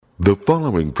The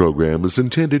following program is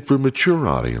intended for mature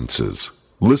audiences.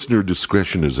 Listener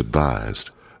discretion is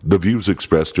advised. The views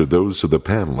expressed are those of the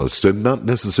panelists and not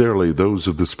necessarily those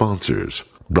of the sponsors,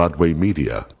 Broadway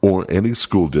Media, or any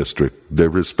school district,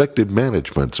 their respective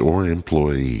managements, or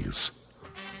employees.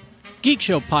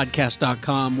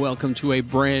 GeekShowPodcast.com. Welcome to a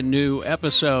brand new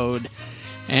episode.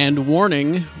 And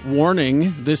warning,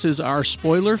 this is our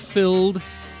spoiler-filled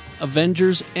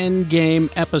Avengers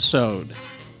Endgame episode.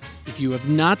 If you have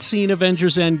not seen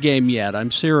Avengers Endgame yet,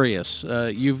 I'm serious.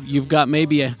 You've got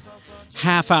maybe a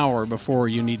half hour before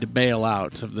you need to bail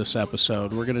out of this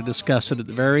episode. We're going to discuss it at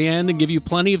the very end and give you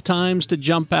plenty of times to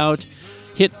jump out,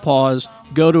 hit pause,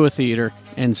 go to a theater,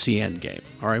 and see Endgame.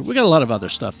 All right, we got a lot of other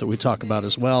stuff that we talk about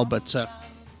as well, but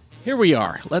here we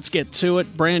are. Let's get to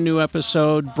it. Brand new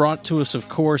episode brought to us, of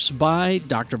course, by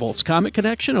Dr. Volt's Comic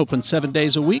Connection. Open 7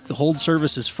 days a week. The hold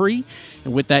service is free.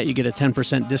 And with that, you get a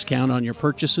 10% discount on your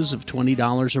purchases of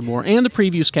 $20 or more and the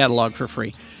previews catalog for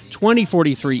free.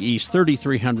 2043 East,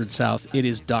 3300 South. It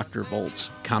is Dr.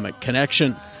 Volt's Comic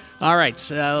Connection. All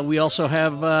right. We also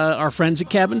have our friends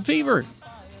at Cabin Fever.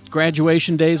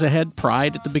 Graduation days ahead,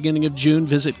 Pride at the beginning of June.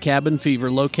 Visit Cabin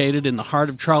Fever, located in the heart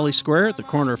of Trolley Square at the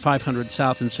corner of 500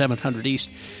 South and 700 East.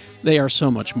 They are so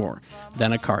much more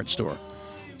than a card store.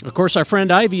 Of course, our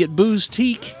friend Ivy at Booze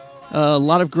Teak. A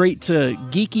lot of great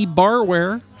geeky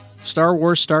barware, Star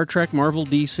Wars, Star Trek, Marvel,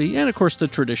 DC, and of course the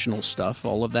traditional stuff.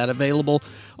 All of that available.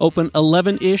 Open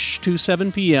 11-ish to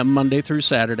 7 p.m. Monday through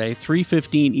Saturday,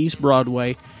 315 East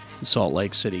Broadway in Salt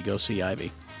Lake City. Go see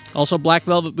Ivy. Also, Black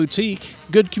Velvet Boutique.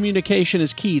 Good communication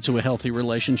is key to a healthy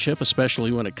relationship, especially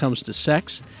when it comes to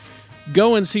sex.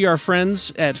 Go and see our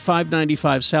friends at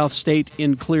 595 South State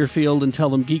in Clearfield and tell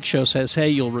them Geek Show says, hey,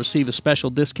 you'll receive a special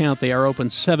discount. They are open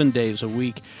 7 days a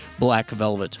week. Black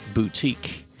Velvet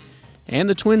Boutique. And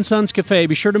the Twin Sons Cafe.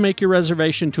 Be sure to make your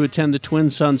reservation to attend the Twin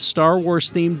Sons Star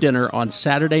Wars-themed dinner on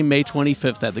Saturday, May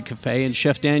 25th at the cafe. And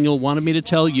Chef Daniel wanted me to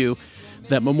tell you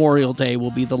that Memorial Day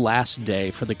will be the last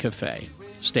day for the cafe.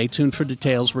 Stay tuned for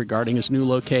details regarding his new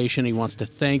location. He wants to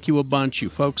thank you a bunch. You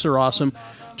folks are awesome.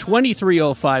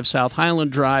 2305 South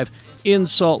Highland Drive in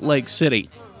Salt Lake City.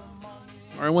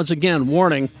 All right, once again,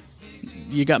 warning,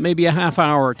 you got maybe a half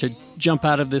hour to jump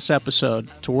out of this episode.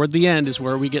 Toward the end is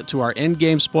where we get to our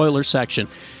Endgame spoiler section.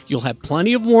 You'll have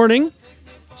plenty of warning,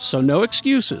 so no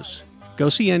excuses. Go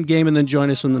see Endgame and then join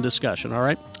us in the discussion, all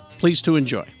right? Please to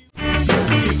enjoy. Geek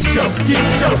Show, Geek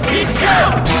Show, Geek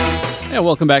Show! Yeah,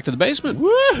 welcome back to the basement.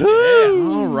 Woohoo!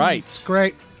 Yeah, all right. It's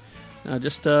great.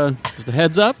 Just a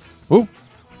heads up. Ooh.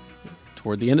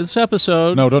 Toward the end of this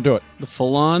episode. No, don't do it. The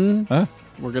full-on,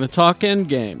 we're going to talk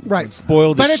Endgame. Right.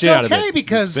 Spoiled the but shit out of it. But it's okay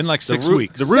because... It's been like 6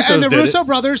 weeks. The Russos and the Russo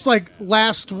brothers, like,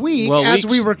 last week, as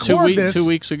we record this... 2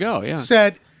 weeks ago, yeah.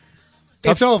 ...said,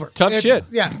 it's over. Tough shit.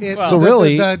 Yeah. It's, so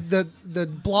really... The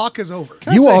block is over.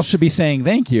 You all should be saying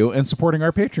thank you and supporting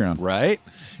our Patreon. Right?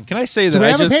 Can I say that do we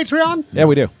have a Patreon? Yeah,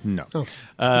 we do. No. Oh.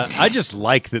 I just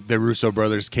like that the Russo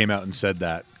brothers came out and said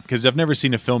that. Because I've never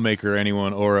seen a filmmaker or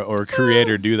anyone or a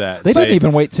creator do that. They didn't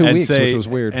even wait 2 weeks, which was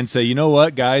weird. And say, you know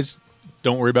what, guys?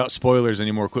 Don't worry about spoilers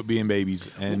anymore. Quit being babies.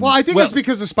 And well, I think it's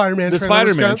because the Spider-Man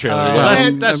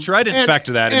trailer. That's true. I didn't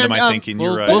factor that into my thinking.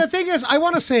 You're right. But the thing is, I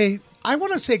want to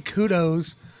say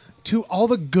kudos to all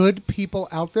the good people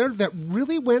out there that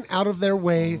really went out of their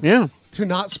way to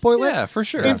not spoil it. Yeah, for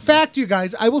sure. In fact, you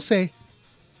guys, I will say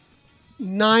 8,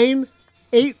 9,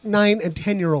 and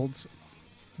 10-year-olds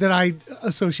that I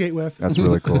associate with. That's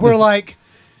really cool. We're like,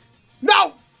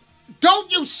 no,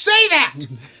 don't you say that.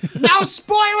 No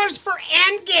spoilers for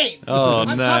Endgame. Oh,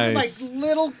 I'm talking like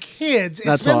little kids.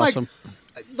 That's awesome.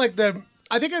 I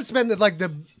think it's been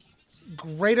the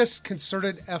greatest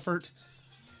concerted effort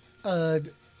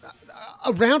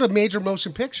around a major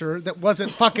motion picture that wasn't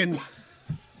fucking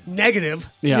negative.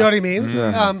 Yeah. You know what I mean?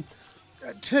 Yeah.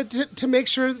 To make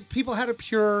sure that people had a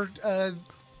pure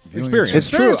experience. It's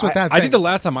true. With that I thing. think the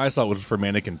last time I saw it was for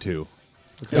Mannequin 2.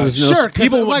 Sure,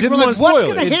 people like, didn't we're want like, to what's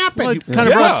spoil going to happen? Well, it What's kind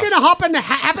of going to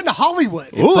happen to Hollywood?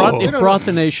 It brought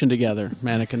the nation together,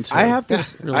 Mannequin 2. I have to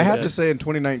Really say in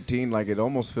 2019, like it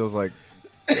almost feels like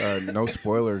no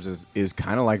spoilers is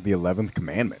kind of like the 11th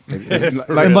commandment.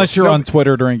 Unless you're on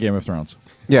Twitter during Game of Thrones.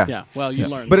 Yeah. Yeah, well, you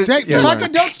learned. But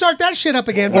Fucking don't start that shit up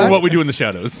again, Or bud. What We Do in the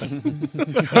Shadows.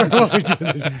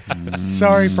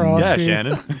 Sorry, Frosty.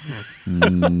 Yeah,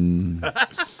 Shannon.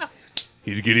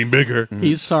 He's getting bigger.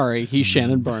 He's sorry. He's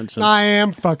Shannon Barneson. I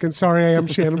am fucking sorry. I am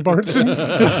Shannon Barneson.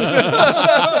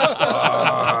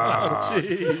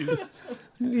 Jeez.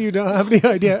 You don't have any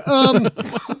idea.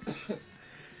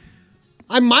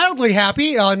 I'm mildly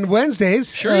happy on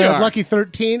Wednesdays. Sure you are. Lucky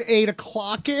 13, 8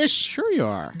 o'clock-ish. Sure you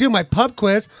are. Do my pub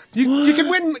quiz. You can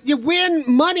win. You win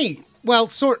money. Well,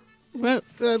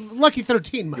 Lucky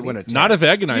 13 money. You win a Not if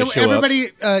Egg and I show everybody,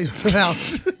 up. well,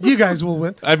 you guys will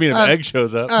win. I mean, if Egg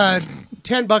shows up.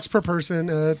 $10 per person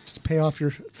to pay off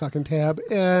your fucking tab.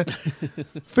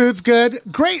 Food's good.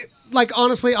 Great. Like,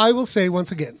 honestly, I will say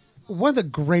once again, one of the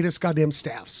greatest goddamn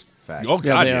staffs. Facts. Oh,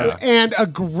 God, they yeah. are. And a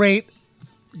great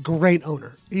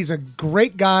owner. He's a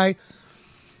great guy.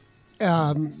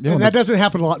 And that doesn't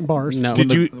happen a lot in bars. No.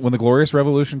 When the Glorious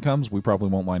Revolution comes, we probably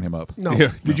won't line him up. No.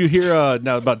 Yeah. Did you hear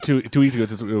now about 2 weeks ago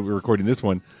since we were recording this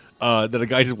one that a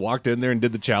guy just walked in there and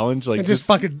did the challenge like And just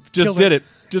fucking just killed did it. it.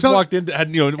 Just So- walked in,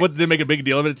 had what did they make a big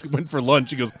deal of it? Went for lunch.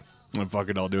 He goes, "Fuck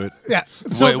it, I'll do it." Yeah.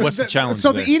 Wait, what's the challenge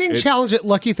So there? the eating challenge at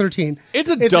Lucky 13. It's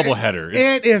a doubleheader.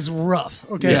 It is rough.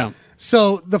 Okay. Yeah.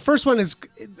 So the first one is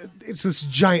it's this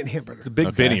giant hamburger. It's a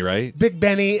Big Benny, right? Big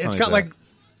Benny. It's like got that. like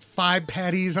 5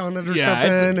 patties on it or Yeah,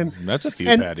 something. And that's a few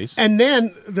and, patties. And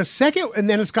then the second, and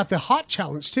then it's got the hot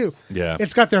challenge too. Yeah.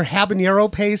 It's got their habanero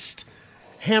paste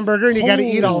hamburger, and you got to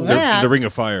eat all that. The Ring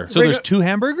of Fire. So there's 2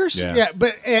 hamburgers? Yeah. Yeah,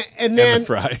 but and then the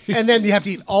fries. and then you have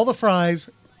to eat all the fries,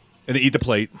 And they eat the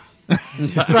plate.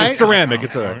 right? It's ceramic.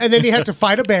 It's all right. And then you have to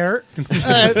fight a bear. No.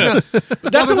 That's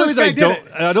but one this reason guy I did don't.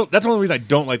 it. I don't. That's one of the reasons I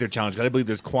don't like their challenge. 'Cause I believe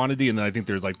there's quantity, and then I think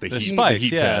there's like the heat, spice, the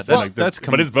heat yeah. test. That's- Like that's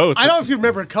but it's both. I don't know if you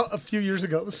remember a few years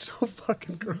ago. It was so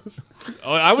fucking gross.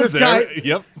 Oh, I was This there. guy-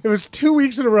 Yep. It was 2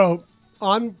 weeks in a row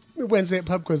on Wednesday at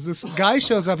Pub Quiz. This guy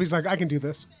shows up. He's like, I can do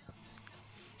this.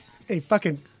 He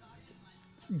fucking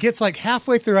gets like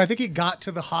halfway through. I think he got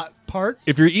to the hot part.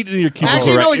 If you're eating your cubicle,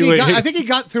 Actually, no, right, I think he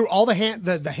got through all the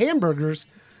hamburgers,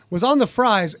 was on the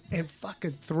fries, and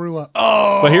fucking threw up.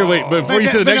 But here, wait. But before But you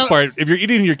say the but next no- part, if you're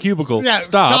eating in your cubicle, Yeah,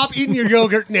 stop. eating your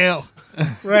yogurt now.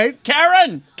 Right?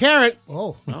 Karen! Karen.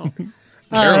 Oh.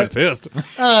 Karen's pissed.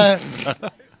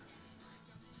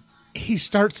 He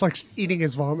starts like eating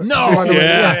his vomit. No!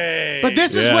 Yeah. But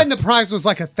this is Yeah. when the prize was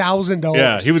like $1,000.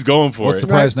 Yeah, he was going for What's it. the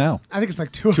prize now? I think it's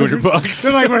like $200. $200.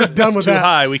 They're like, we're done with too that.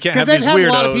 high. We can't have Because these they've had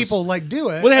a lot of weirdos. people like do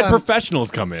it. Well, they had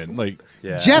professionals come in. Like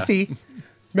Yeah. Jeffy.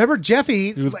 Remember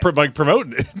Jeffy? he was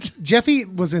promoting it. Jeffy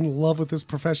was in love with this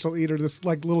professional eater, this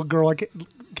like little girl. I can't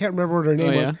remember what her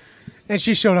name yeah? was. And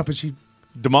she showed up and she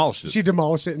Demolished it.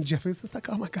 demolished it. And Jeffy was just like,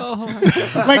 oh my God.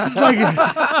 like,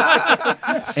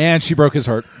 And she broke his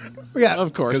heart. yeah.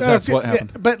 Of course. 'Cause that's what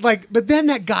happened. But then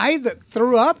that guy that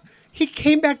threw up, he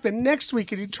came back the next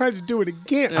week and he tried to do it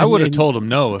again. I would have told him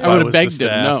no if I would have was begged the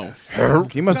him staff. no.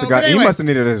 He must So, have got. but anyway. He must have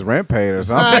needed his rent paid or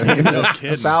something.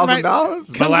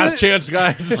 $1,000. My last chance,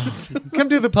 guys. Come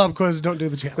do the pub quiz. Don't do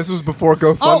the challenge. This was before Oh,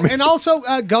 GoFundMe. and also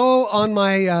go on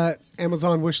my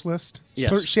Amazon wish list. Yes.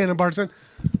 Search Shannon Barton.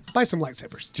 Buy some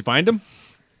lightsabers. Did you find him?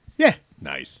 Yeah,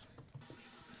 Nice.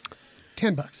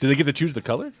 $10. Did they get to choose the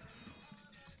color?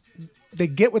 They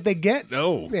get what they get.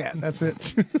 No. Yeah, that's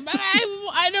it. But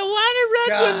I don't want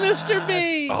a red one, Mr.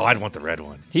 B. Oh, I'd want the red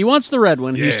one. He wants the red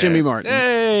one. He's Yeah. Jimmy Martin.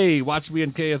 Hey, watch me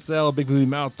in KSL, Big Movie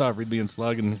Mouth Off, Read Me and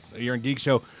Slug, and You're in Geek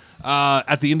Show.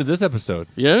 At the end of this episode,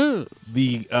 Yeah.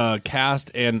 the cast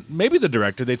and maybe the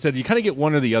director, they said you kind of get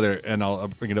one or the other, and I'll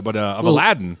bring it up, but of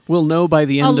Aladdin. We'll know by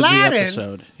the end Aladdin? of the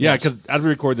episode. Yeah, because as we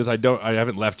record this, I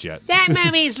haven't left yet. That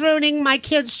movie's ruining my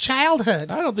kid's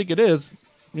childhood. I don't think it is,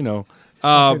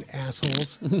 Fucking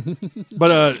assholes.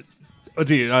 but let's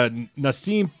see,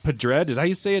 Nasim Pedred, is that how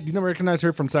you say it? Do you never recognize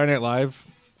her from Saturday Night Live?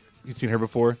 You've seen her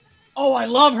before? Oh, I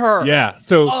love her. Yeah.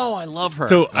 So, Oh, I love her.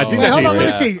 so I think Wait, that's hold how on, you let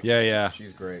me say it. see. Yeah.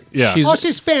 She's great. Yeah, She's- Oh,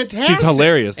 she's fantastic. she's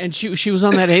hilarious. And she was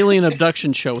on that alien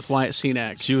abduction show with Wyatt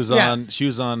Cenac. She was Yeah.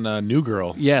 on New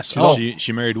Girl. Yes. Oh. Oh.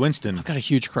 She married Winston. Got a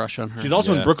huge crush on her. She's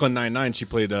also in Yeah. Brooklyn Nine-Nine. She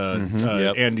played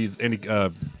Yep. Andy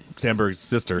Samberg's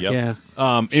sister. Yep.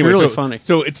 Yeah. Anyway, really so, funny.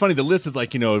 So it's funny. The list is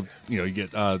like you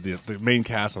get the main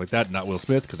cast like that. Not Will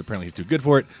Smith because apparently he's too good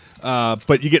for it.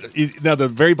 But you get now the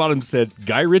very bottom said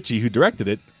Guy Ritchie who directed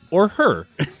it or her.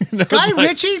 Guy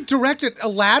Ritchie directed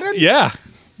Aladdin? Yeah.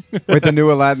 With the new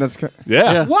Aladdin that's. Yeah.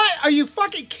 Yeah. What? Are you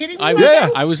fucking kidding me? I, right Yeah.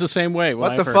 now? I was the same way. when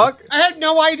What I the heard fuck? I had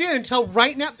no idea until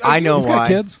right now. I know He's got why.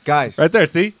 kids. Guys, Right there.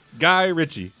 See, Guy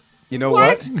Ritchie. you know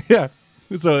what? Yeah.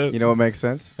 So You know what makes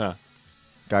sense? Huh.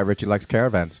 Guy Ritchie likes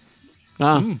caravans. it.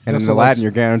 And in so Aladdin, let's-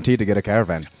 you're guaranteed to get a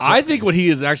caravan. I think what he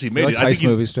has actually made. likes I think heist he's-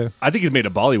 movies, too. I think he's made a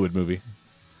Bollywood movie.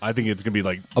 I think it's gonna be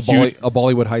like A huge-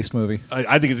 Bollywood heist movie.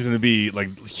 I think it's going to be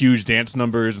like huge dance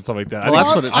numbers and stuff like that. Well, I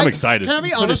that's think what it- I'm excited. Can I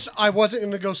be honest? I wasn't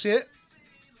going to go see it.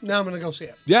 Now I'm going to go see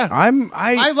it. Yeah, I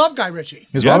I love Guy Ritchie.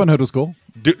 His Yeah. Robin Hood was cool.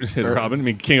 Dude, Robin, I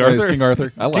mean King It is Arthur. King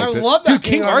Arthur. I I liked it. love that. Dude,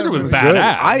 King Arthur was Good.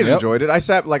 badass. I Yep. enjoyed it. I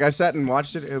sat and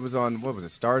watched it. It was on what was it,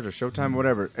 Stars or Showtime, or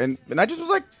whatever. And I just was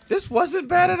like, this wasn't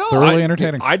bad at all. Thoroughly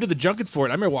entertaining. I did the junket for it.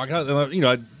 I remember walking out,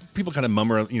 and people kind of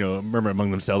murmur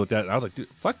among themselves at that. And I was like, dude,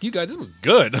 fuck you guys, this was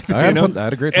good. I had fun. I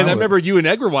had a great time And I with it. remember you and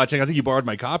Egg were watching. I think you borrowed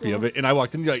my copy of it, and I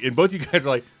walked in, and both you guys were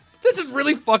like, this is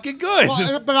really fucking good.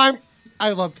 Well, but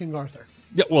I love King Arthur.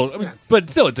 Yeah, well, I mean, but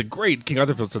still, it's a great King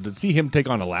Arthur film. So to see him take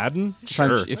on Aladdin,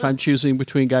 sure. If I'm choosing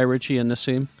between Guy Ritchie and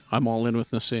Nassim, I'm all in with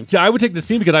Nassim. Yeah, I would take the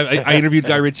scene because I interviewed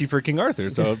Guy Ritchie for King Arthur,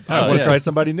 so I want to yeah. try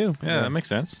somebody new. Yeah, that makes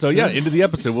sense. So yeah, into the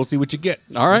episode, we'll see what you get.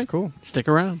 All right, cool. Stick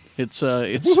around. It's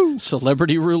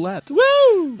Celebrity Roulette.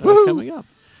 Coming up.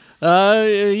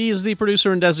 He's the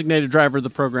producer and designated driver of the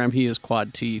program. He is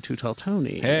Quad T Tutel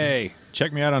Tony. Hey,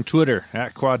 check me out on Twitter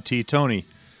at Quad T Tony,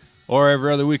 or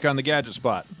every other week on the Gadget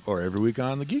Spot, or every week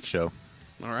on the Geek Show.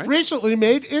 All right. Recently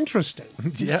made interesting.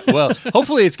 Yeah, well,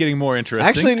 hopefully it's getting more interesting.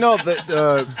 Actually, no.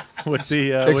 The with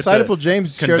the Excitable with the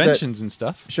James shared that- conventions and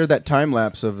stuff. shared that time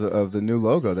lapse of the new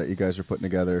logo that you guys are putting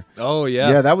together. Oh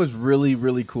yeah, Yeah, that was really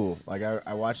really cool. Like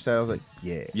I watched that, I was like,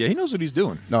 yeah. yeah. He knows what he's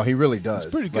doing. No, he really does.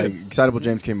 pretty good. Like, Excitable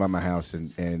James came by my house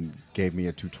and gave me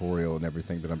a tutorial and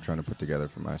everything that I'm trying to put together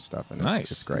for my stuff. And Nice.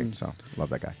 it's great. So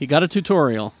love that guy. He got a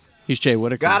tutorial. He's Jay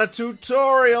Whitaker. Got a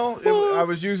tutorial. I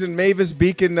was using Mavis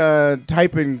Beacon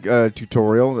typing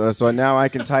tutorial, so now I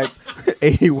can type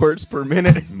 80 words per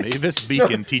minute. Mavis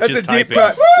Beacon That's teaches a deep typing.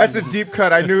 cut. That's a deep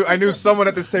cut. I knew someone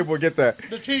at this table would get that.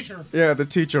 The teacher. Yeah, the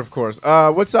teacher, of course.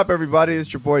 What's up, everybody?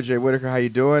 It's your boy Jay Whitaker. How you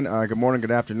doing? Good morning,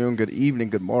 good afternoon, good evening,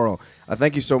 good morrow.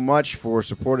 Thank you so much for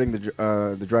supporting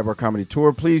the Dry Bar Comedy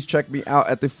Tour. Please check me out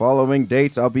at the following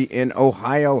dates. I'll be in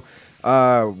Ohio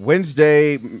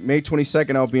Wednesday, May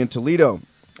 22nd. I'll be in Toledo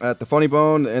at the Funny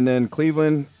Bone, and then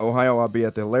Cleveland, Ohio. I'll be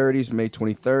at the Hilarities May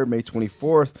 23rd, May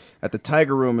 24th at the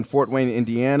Tiger Room in Fort Wayne,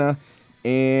 Indiana,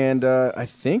 and I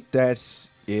think that's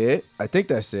it.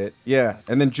 Yeah,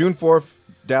 and then June 4th,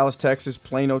 Dallas, Texas,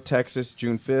 Plano, Texas,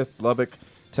 June 5th, Lubbock,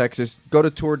 Texas. Go to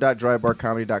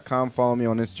tour.drybarcomedy.com. Follow me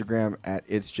on Instagram at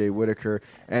It's Jay Whitaker.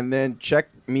 And then check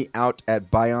me out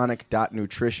at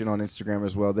bionic.nutrition on Instagram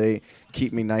as well. They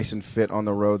keep me nice and fit on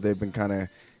the road. They've been kind of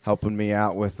helping me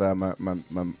out with my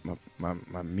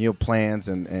meal plans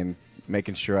and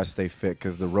making sure I stay fit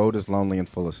because the road is lonely and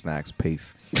full of snacks.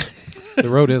 Peace. The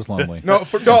road is lonely.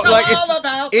 Like all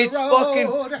about the it's road.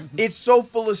 fucking, it's so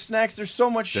full of snacks. There's so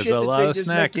much There's shit a that lot they of just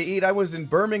snacks. make you eat. I was in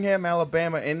Birmingham,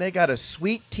 Alabama, and they got a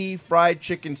sweet tea fried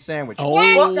chicken sandwich. Oh.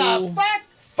 What the fuck?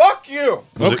 Fuck you.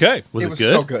 Okay, Was it it was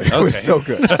good? so good. It was so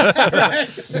good.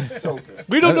 It was so good.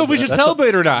 we don't know if we should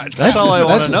celebrate or not. That's all I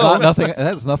want That's to just know. not nothing.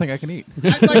 That's nothing I can eat.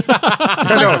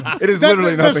 I know. It is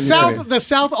literally the nothing. South, the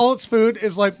South Alts food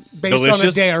is like based on a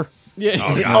Delicious. dare.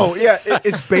 Yeah. Oh yeah,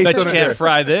 it's based Bet on you a can't dare.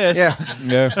 fry this. Yeah.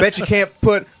 Yeah. Bet you can't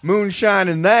put moonshine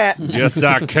in that. Yes,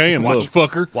 I can. Watch,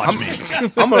 fucker. Watch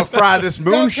me. I'm gonna fry this Don't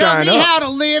tell moonshine me up. how to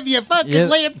live, you fucking Yeah.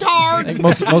 libtard. I think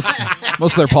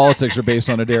most of their politics are based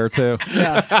on a dare too.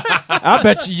 I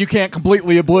bet you can't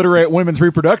completely obliterate women's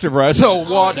reproductive rights. So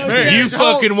watch me. Yeah. You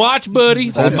fucking watch, buddy.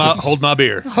 Hold my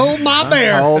beer. Hold my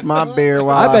bear. Hold my beer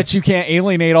while I bet you can't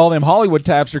alienate all them Hollywood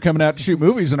taps that are coming out to shoot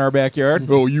movies in our backyard.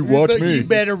 Oh, you watch But me. you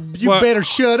better Well,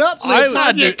 shut up,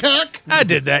 libtard, you cuck. I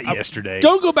did that yesterday.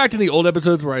 Don't go back to the old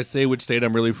episodes where I say which state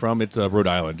I'm really from. It's Rhode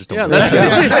Island. Just don't Yeah, do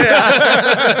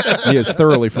that. that's He is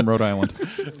thoroughly from Rhode Island.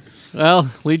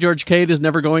 Well, Lee George Cade is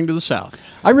never going to the South.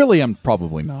 I really am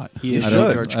probably not. He is I don't-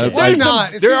 Lee George I- Cade. Why I-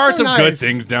 not? It There seems are so some nice. good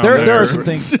things down there. There are some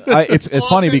things. It's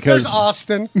funny Austin, because there's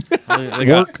Austin.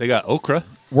 They got okra.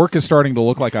 work is starting to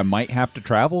look like I might have to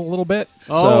travel a little bit.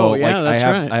 Oh, So yeah, like,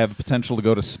 that's right. I have potential to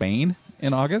go to Spain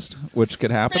in August, which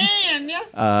could happen.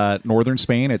 Northern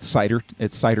Spain, it's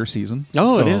cider season.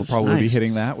 Oh, so it I'll is. probably be Nice.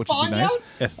 hitting that, which would be nice.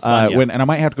 Fun, And I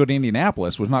might have to go to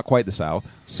Indianapolis, which is not quite the South.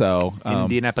 So,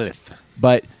 Indianapolis.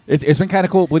 but it's been kind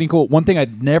of cool, bleeding cool. One thing I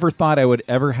never thought I would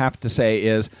ever have to say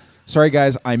is, sorry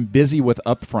guys, I'm busy with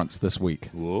upfronts this week.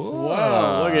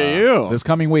 Whoa, look at you. This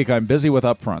coming week, I'm busy with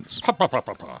upfronts.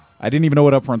 I didn't even know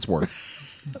what upfronts were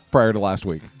prior to last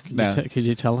week. Nah. Could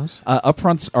you tell us?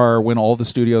 Upfronts are when all the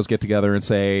studios get together and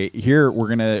say, "Here, we're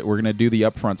gonna do the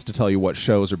upfronts to tell you what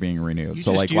shows are being renewed." You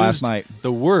So, just like last used night,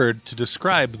 the word to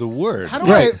describe the word. How do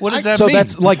Right. I? What does I- that so mean?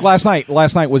 that's like last night.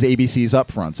 Last night was ABC's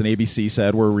upfronts, and ABC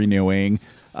said we're renewing.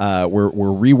 We're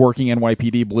reworking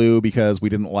NYPD Blue because we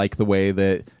didn't like the way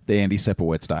that the Andy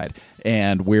Sipowicz died,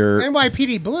 and we're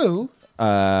NYPD Blue.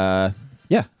 yeah,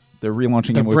 they're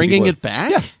relaunching. They're NYPD bringing Blue. it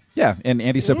back? Yeah, yeah, and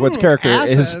Andy Sipowicz's character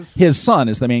asses. his son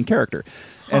is the main character,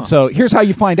 And so here's how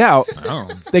you find out.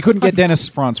 They couldn't get Dennis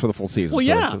Franz for the full season. Well,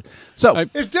 yeah. So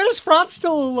Is Dennis Franz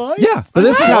still alive? yeah, but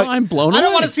this is how I'm blown away. I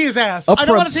don't want to see his ass. Up I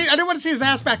don't want to fronts. see. I didn't want to see his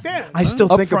ass back then. I still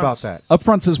think about that.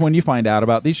 Upfronts is when you find out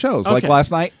about these shows. Like Okay.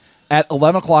 last night at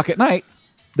 11 o'clock at night,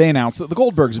 they announced that the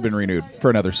Goldbergs have been renewed for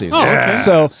another season. Oh, okay.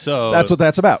 So that's what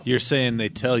that's about. You're saying they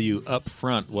tell you up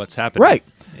front what's happening. Right.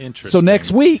 Interesting. So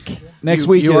next week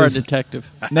You are a is detective.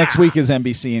 next week is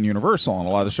NBC and Universal, and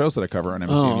a lot of the shows that I cover on NBC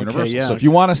Oh, and okay, Universal. yeah. So if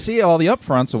you want to see all the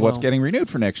upfronts of what's Well- getting renewed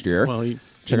for next year, Well,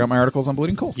 check out my articles on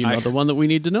Bleeding Cool. You know the one that we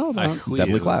need to know about.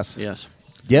 Deadly Class. Yes.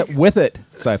 Get with it,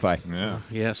 sci-fi. Yeah.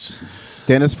 Yes.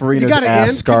 Dennis Farina's gotta ass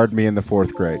end. scarred me in the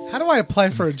 4th grade. How do I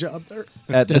apply for a job there?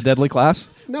 At the Deadly Class.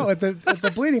 No, at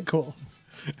the Bleeding Cool.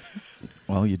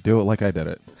 Well, you do it like I did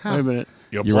it. Wait a minute.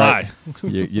 You You apply.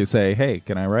 write. you say, "Hey,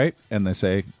 can I write?" And they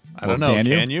say, I don't know. Can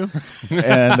Can you? you?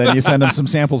 And then you send them some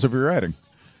samples of your writing.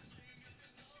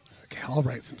 Okay, I'll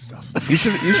write some stuff. You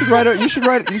should do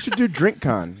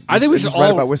DrinkCon. I think we You should just write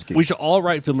all about whiskey. We should all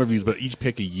write film reviews, but each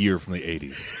pick a year from the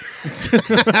 80s.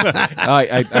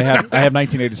 I have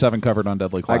 1987 covered on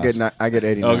Deadly Class. I get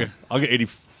 89. Okay, I'll get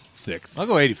 86. I'll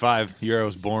go 85. Year I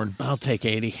was born. I'll take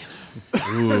 80.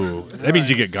 Ooh, that means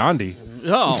you get Gandhi.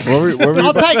 Oh. What were you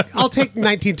I'll take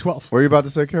 1912. What were you about to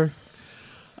say, Kerry?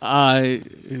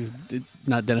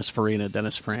 Not Dennis Farina,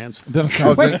 Dennis Franz. Dennis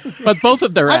Oh, Franz. But both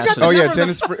of their I've got asses. the- Oh yeah, Never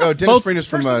Dennis. Dennis Both- Farina's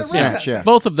from person that Snatch. wrote Yeah.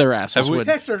 Both of their asses Have we- would,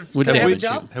 Text her, would have we damage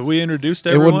job? you. Have we introduced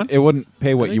It everyone? wouldn't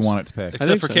pay what you so. want it to pay. Except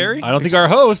think for so. Carrie? I don't think our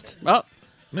host. Oh,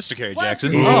 Mr. Kerry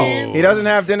Jackson. He doesn't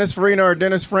have Dennis Farina or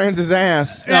Dennis Franz's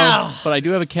ass. Yeah. but I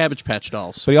do have a Cabbage Patch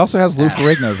Dolls. But he also has Lou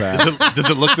Ferrigno's ass.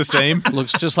 Does it look the same?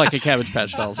 Looks just like a Cabbage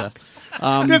Patch Doll's ass.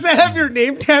 Does it have your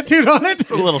name tattooed on it?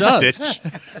 A little does. stitch.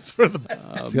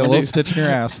 He's got a little stitch in your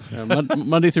ass.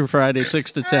 Monday through Friday,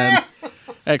 6 to 10,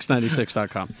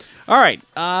 x96.com. All right,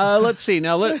 let's see.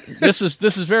 Now, this is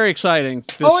very exciting.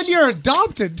 Oh, and you're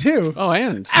adopted too. Oh,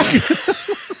 and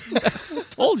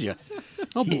told you.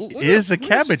 Oh, Is a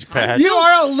Cabbage Patch. You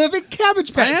are a living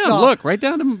Cabbage I Patch am. doll. Look, right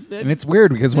down to. And it's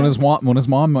weird because when his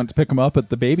mom went to pick him up at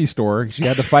the baby store, she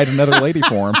had to fight another lady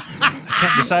for him. I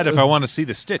can't decide if I want to see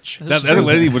the stitch. That other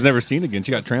lady was never seen again.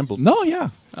 She got trampled. No, yeah.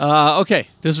 Okay,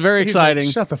 this is very He's like,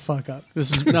 exciting. shut the fuck up.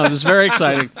 This is very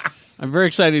exciting. I'm very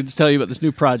excited to tell you about this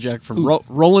new project from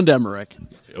Roland Emmerich.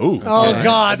 Ooh. Oh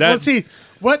God. That- Let's see.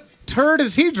 What turd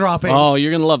is he dropping? Oh,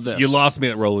 you're gonna love this. You lost me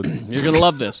at Roland. You're gonna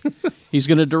love this. He's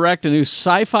gonna direct a new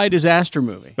sci-fi disaster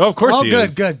movie Oh, of course Oh, he good,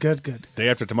 is. good. Day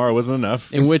after tomorrow wasn't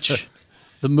enough. in which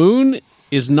the moon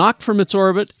is knocked from its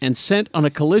orbit and sent on a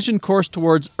collision course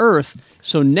towards Earth.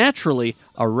 So naturally,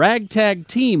 a ragtag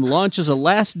team launches a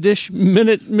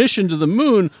last-minute mission to the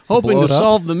moon, hoping blow to it up?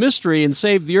 solve the mystery and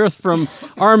save the Earth from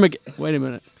Armageddon. Wait a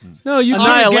minute. No, you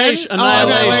Annihilation.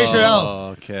 Annihilation. Oh.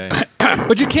 Oh, okay.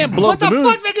 But you can't blow What up the the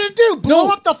moon. fuck are they gonna do? Blow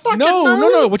up the fucking no, moon?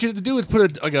 no. What you have to do is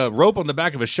put a rope on the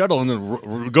back of a shuttle and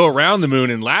then go around the moon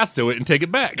and lasso it and take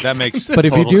it back. That makes But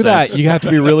if you total do sense. that, you have to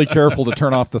be really careful to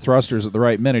turn off the thrusters at the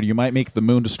right minute. You might make the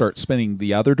moon to start spinning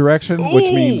the other direction,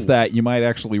 which means that you might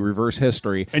actually reverse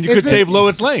history. and you Is could it- save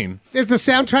Lois Lane. Is the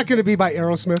soundtrack going to be by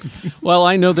Aerosmith? Well,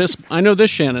 I know this,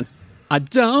 Shannon. I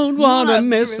don't want to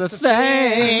miss a thing.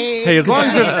 Hey, as long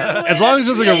as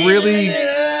there's like a really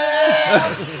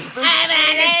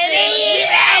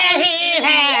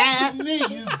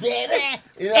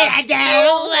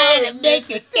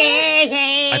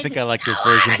I think I like this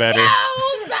version better.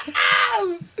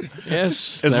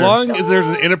 Yes. as there. long as there's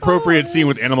an inappropriate scene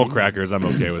with animal crackers, I'm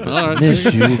okay with it. All right.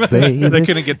 They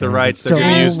couldn't get the rights. They're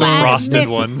going to use the frosted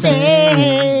ones with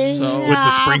the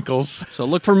sprinkles. So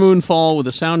look for Moonfall with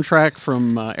a soundtrack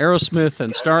from Aerosmith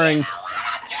and starring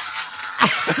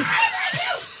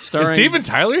Is Steven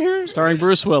Tyler here? starring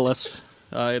Bruce Willis.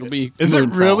 It'll be. Is it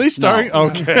Moonfall. really starring? No,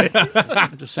 Okay.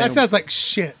 I'm just saying. That sounds like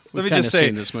shit. Let me kinda just say,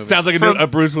 seen this movie. Sounds like a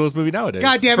Bruce Willis movie nowadays.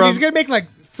 God damn it! From- He's gonna make like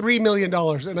 $3 million,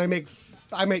 and I make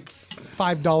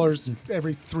 $5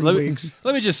 every 3 weeks.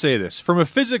 let me just say this. From a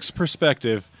physics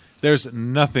perspective, there's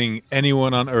nothing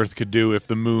anyone on Earth could do if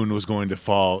the moon was going to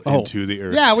fall into the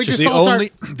Earth. Yeah, we just the all start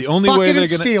the only way fucking they're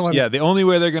and gonna stealing. the only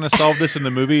way they're gonna solve this in the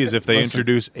movie is if they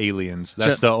introduce aliens.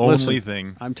 That's the only Listen,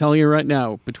 thing. I'm telling you right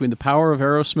now, between the power of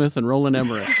Aerosmith and Roland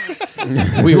Emmerich,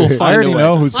 we will find I already a way.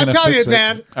 know who's I'm going to telling fix you, it.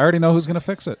 man. I already know who's going to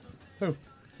fix it. Who?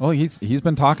 Well, he's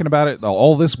been talking about it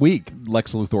all this week.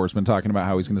 Lex Luthor's been talking about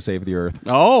how he's going to save the Earth.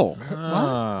 Oh,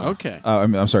 okay.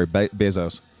 I'm sorry,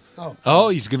 Bezos. Oh,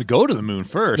 he's going to go to the moon Now,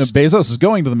 first. Bezos is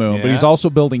going to the moon, but Yeah. he's also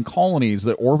building colonies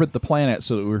that orbit the planet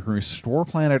so that we can restore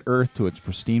planet Earth to its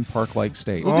pristine park-like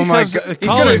state. Oh my because god! a He's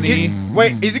gonna, colony-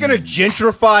 wait, is he gonna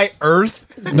gentrify Earth?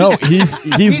 No, he's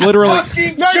literally.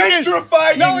 fucking No, he's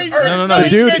gentrifying No, he's Earth. No. No,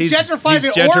 Dude, he's gonna gentrify he's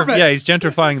the orbit. Yeah, he's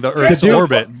gentrifying the Earth's dude-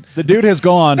 orbit. The dude has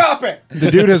gone. Stop it!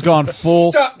 The dude has gone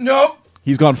full. Stop! Nope.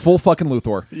 He's gone full fucking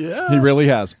Luthor. Yeah. He really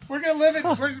has. We're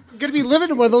gonna be living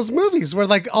in one of those movies where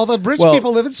like all the rich Well,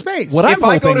 people live in space. what If I'm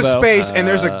I go hoping, to though, space and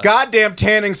there's a goddamn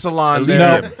tanning salon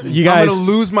there, No, you guys- I'm gonna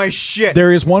lose my shit.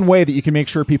 There is one way that you can make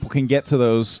sure people can get to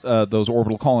those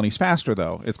orbital colonies faster,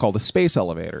 though. It's called a space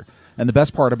elevator. And the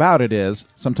best part about it is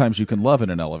sometimes you can love in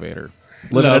an elevator.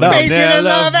 Living it up Space in a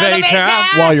love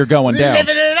elevator. while you're going down.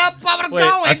 Living it up while we're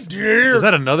going. Is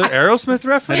that another Aerosmith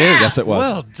reference? Yes, it was.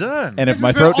 Well done. And if This my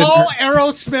is throat an didn't all hurt,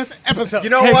 Aerosmith episode. You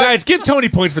know Hey what? guys, give Tony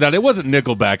points for that. It wasn't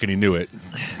Nickelback, and he knew it.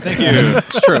 Thank you.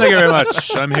 It's true. Thank you very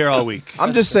much. I'm here all week.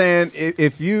 I'm just saying,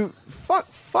 if you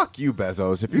fuck you,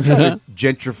 Bezos. If you're trying to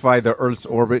gentrify the Earth's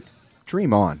orbit,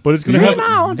 dream on. But it's gonna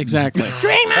have. Exactly.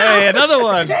 Hey, another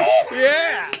one.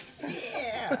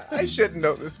 I shouldn't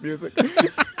know this music.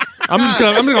 I'm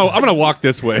gonna walk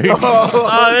this way.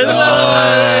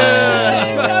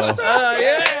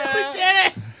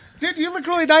 Dude, you look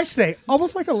really nice today.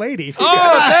 Almost like a lady.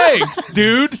 Oh, thanks,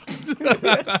 dude.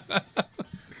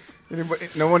 Anybody,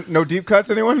 no deep cuts.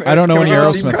 Anyone? I don't know Can we any get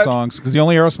the deep Aerosmith cuts? songs because the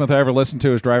only Aerosmith I ever listened to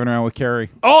is Driving Around with Carrie.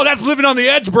 Oh, that's living on the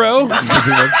edge, bro.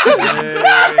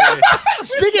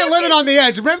 Speaking of living on the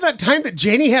edge, remember that time that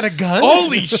Janie had a gun?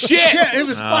 Holy shit! Shit, it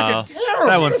was fucking terrible.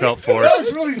 That one felt That was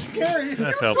forced. really scary.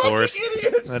 That felt forced.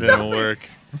 Idiot. That didn't work.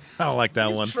 I don't like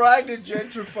that one. Trying to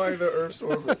gentrify the Earth's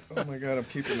orbit. Oh my god, I'm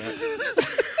keeping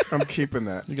that. I'm keeping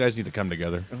that. You guys need to come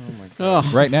together. Oh,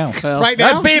 Right now. well, Right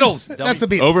That's now? Beatles. That's the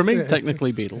Beatles. Over me?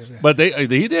 technically Beatles. But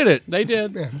he did it. They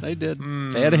did. They did.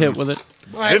 They had a hit with it.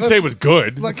 All I right, didn't say it was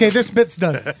good. Okay, this bit's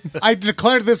done. I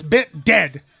declare this bit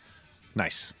dead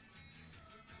Nice.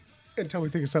 until we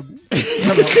think of something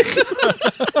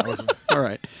else. All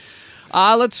right.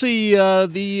 Let's see.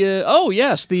 We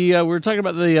were talking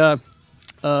about the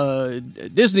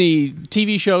Disney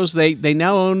TV shows. They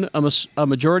now own a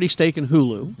majority stake in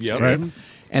Hulu. Yep. Right.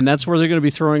 And that's where they're going to be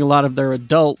throwing a lot of their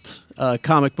adult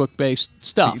comic book based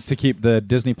stuff. To keep the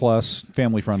Disney Plus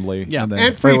family friendly. Yeah. then-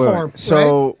 And Wait, freeform.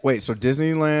 So so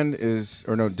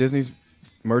Disneyland Disney's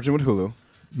merging with Hulu.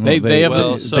 They have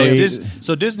Well, a, so, they,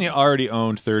 so Disney already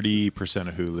owned 30%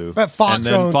 of Hulu, But Fox and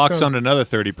then owned Fox some. owned another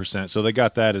 30%. So they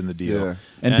got that in the deal. Yeah.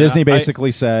 And Disney I-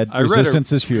 basically said, I read a-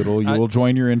 resistance is futile. You I- will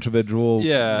join your individual.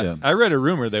 Yeah, I read a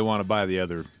rumor they want to buy the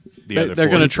other. they're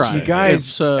going to try. You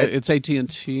guys, it's AT&T.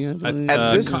 I believe.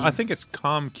 at this- I think it's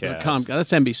Comcast.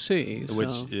 That's NBC. which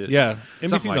so. is, Yeah,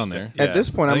 something NBC's like on that. there. At this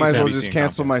point, I think might as it's well NBC just and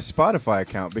cancel Comcast. my Spotify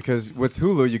account because with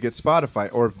Hulu you get Spotify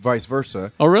or vice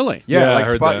versa. Oh, really? Yeah, Yeah, I like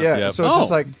heard that, yeah. yeah. So it's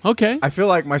just like okay. I feel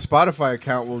like my Spotify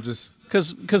account will just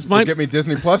Because will get me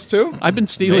Disney Plus too. I've been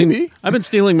stealing. Maybe. I've been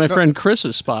stealing my friend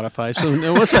Chris's Spotify. So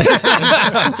once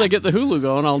I get the Hulu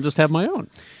going, I'll just have my own.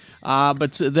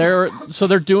 But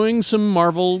they're doing some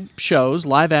Marvel shows,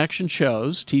 live action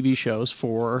shows, TV shows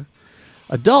for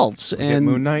adults. And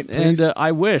Moon Knight, please? And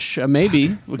I wish maybe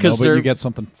No, because but there you get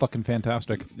something fucking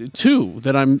fantastic. two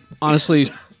that I'm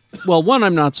honestly. Well, one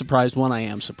I'm not surprised. One I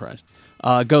am surprised.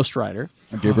 Ghost Rider.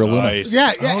 Gabriel Luna. Nice.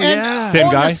 Yeah, yeah. and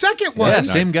Same guy? the second one. Yeah,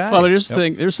 same guy. Well, here's the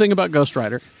thing. There's the thing about Ghost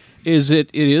Rider, is it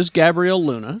is Gabrielle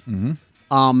Luna,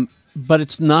 but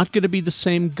it's not going to be the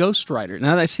same Ghost Rider.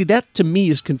 Now, I see that to me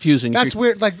is confusing. That's You're-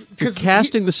 weird. Like You're because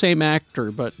casting the same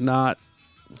actor, but not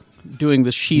doing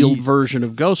the Shield He- version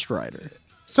of Ghost Rider.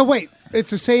 So wait, it's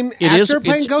the same It actor is playing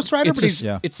it's- Ghost Rider, It's, but he's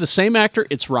Yeah. it's the same actor.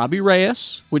 It's Robbie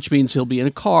Reyes, which means he'll be in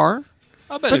a car,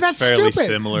 I bet But it's that's fairly stupid.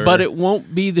 similar. but it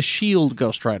won't be the Shield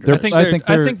Ghost Rider. They're- I think I they're, think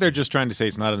I they're- think they're just trying to say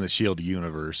it's not in the Shield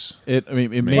universe. It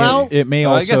may Well- it may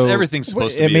Well, I also guess everything's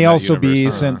supposed to be. it may in that also be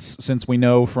universe, huh? since we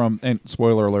know from, and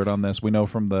spoiler alert on this, we know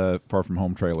from the Far From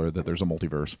Home trailer that there's a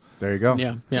multiverse. There you go.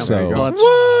 Yeah, yeah. So- Well,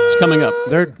 it's coming up.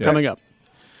 They're Coming up.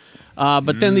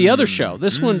 But then the other show,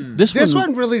 this one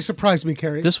really surprised me,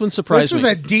 Carrie. This one surprised This was me.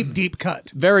 a deep, deep cut.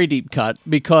 Very deep cut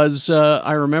because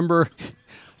I remember.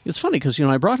 It's funny because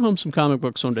I brought home some comic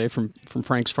books one day from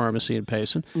Frank's Pharmacy in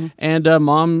Payson, and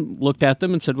Mom looked at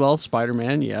them and said, "Well,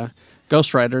 Spider-Man, yeah,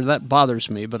 Ghost Rider, that bothers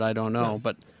me, but I don't know."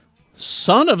 But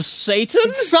Son of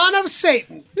Satan, Son of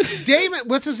Satan, Damon.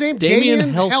 What's his name?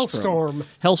 Damian Hellstorm.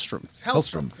 Hellstrom.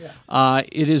 Hellstrom. Yeah.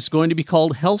 It is going to be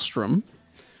called Hellstrom,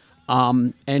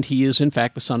 and he is in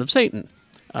fact the son of Satan.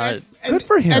 Good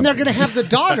for him. And they're going to have the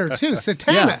daughter too,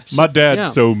 Satana. My dad's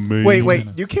Yeah. so mean. Wait,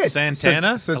 you can't. Santana.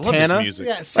 I love Satana. this music.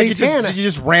 Yeah, Like Satana. you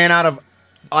just ran out of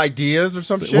ideas or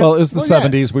some shit. Well, it was the Well, yeah.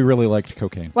 70s. We really liked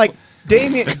cocaine. like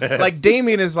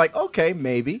Damien is like, okay,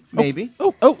 maybe.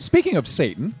 Oh, speaking of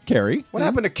Satan, Carrie, What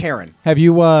happened to Karen? have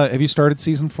you started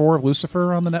season 4 of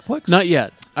Lucifer on the Netflix? Not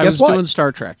yet. I Guess was what? doing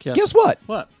Star Trek. Yes. Guess what?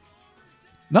 What?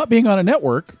 Not being on a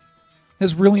network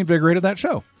has really invigorated that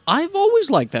show. I've always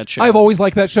liked that show. I've always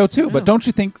liked that show too, but don't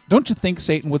you think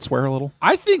Satan would swear a little?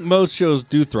 I think most shows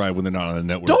do thrive when they're not on a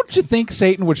network. Don't you think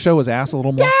Satan would show his ass a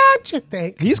little more? Don't you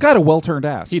think? He's got a well-turned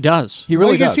ass. He does. He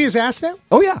really you can does. see his ass now?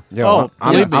 Oh yeah. Yo,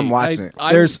 believe me, I'm watching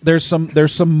it. There's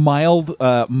some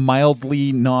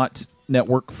mildly not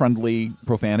network friendly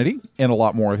profanity and a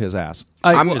lot more of his ass.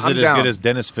 Is it as down. good as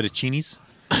Dennis Fettuccini's?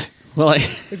 Well,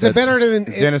 Is it better than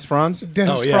Dennis Franz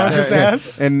Dennis Oh, yeah. Franz's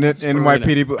ass? and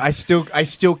NYPD Blue. I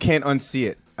still can't unsee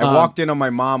it. I walked in on my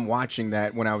mom watching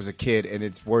that when I was a kid, and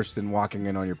it's worse than walking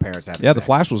in on your parents having Yeah, the sex.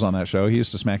 Flash was on that show. He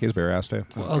used to smack his bare ass too.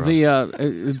 well,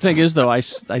 the thing is, though, I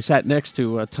sat next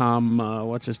to Tom,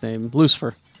 what's his name?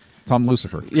 Lucifer. Tom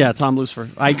Lucifer. Yeah, Tom Lucifer.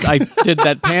 I did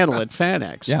that panel at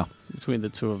FanX. Yeah. Between the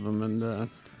two of them, and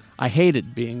I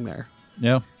hated being there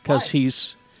Yeah. because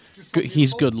he's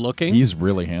good looking. He's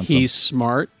really handsome. He's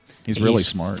smart. He's really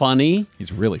smart. Funny,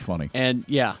 He's really funny. and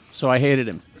yeah, so I hated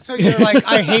him. So you're like,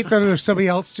 I hate that there's somebody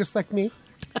else just like me.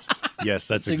 Yes,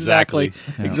 that's Exactly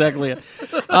it.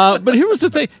 But here was the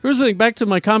thing. Back to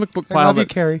my comic book I pile love you,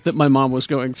 Carrie. that my mom was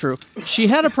going through. She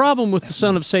had a problem with the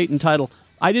Son of Satan title.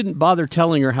 I didn't bother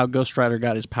telling her how Ghost Rider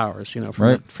got his powers, from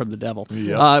Right. from the devil,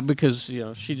 Yep. because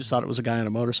she just thought it was a guy on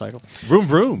a motorcycle. Vroom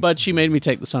vroom. But she made me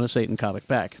take the Son of Satan comic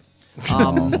back. You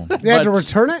had to But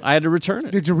return it? I had to return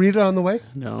it. Did you read it on the way?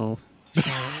 No,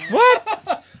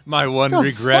 My one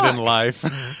regret in life.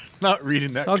 Not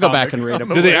reading that I'll go comic back and read on it.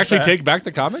 the Did they way actually back. take back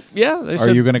the comic? yeah. They Are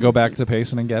said you going to go back to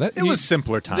Payson and get it? It was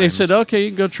simpler times. they said okay, you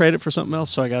can go trade it for something else.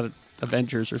 So I got it,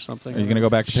 Avengers or something. Are you going to go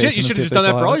back to Payson? Shit, you and should see have if just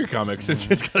they done that still for have all it? your comics. It's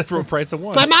just got it for a price of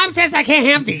one. My mom says I can't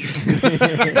have these.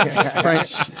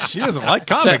 She doesn't like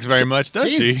comics very much,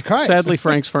 does Jesus she? Christ. Sadly,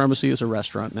 Frank's Pharmacy is a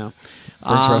restaurant now.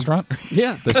 Frank's Restaurant?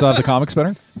 Yeah, They still have the comics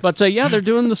better? but yeah, they're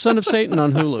doing the Son of Satan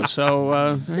on Hulu. So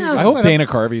I hope Dana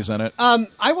Carvey's in it.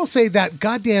 I will say that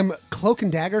goddamn Cloak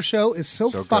and Dagger show is so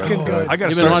fucking good. I got to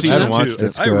You've been start watching season that? two.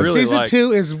 It's I good. really Season like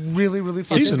 2 is really, really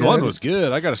fucking Season good. 1 was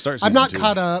good. I got to start season I'm not 2.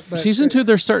 caught up. But season 2,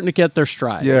 they're starting to get their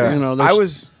stride. Yeah,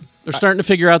 they're starting to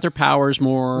figure out their powers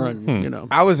more, and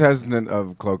I was hesitant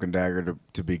of Cloak and Dagger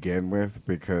to begin with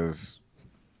because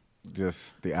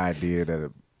just the idea that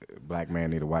a black man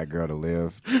need a white girl to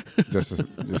live.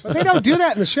 they don't do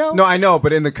that in the show. No, I know,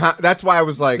 but in the that's why I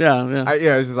was like, Yeah.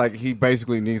 it's just like he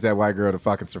basically needs that white girl to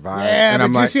fucking survive. Yeah, and but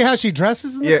I'm do like, you see how she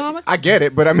dresses in the yeah, comic? I get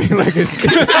it, but I mean, like, it's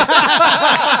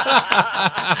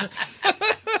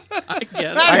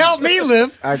That helped me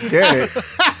live. I get it,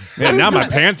 Man, now my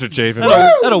pants are chafing.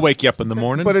 That'll wake you up in the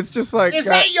morning. but it's just like Is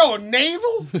that your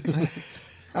navel?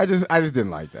 I just didn't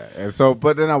like that, and so,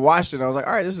 but then I watched it, and I was like,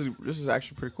 all right, this is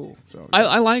actually pretty cool. So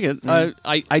I like it.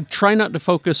 I try not to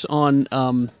focus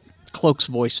on Cloak's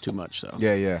voice too much, though.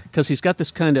 yeah. because he's got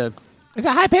this kind of. Is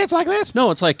it high pants like this?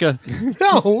 No, it's like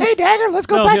No. Hey, Dagger, let's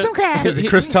go No, find yeah. some crabs. Is it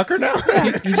Chris Tucker now?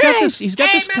 he's got this. He's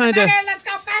got this kind of. Let's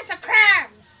go find some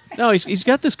crabs. No, he's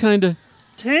got this kind of.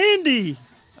 Tandy.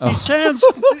 He sounds.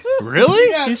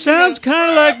 really? He sounds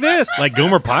kind of like this. Like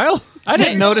Gomer Pyle? I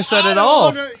didn't notice that at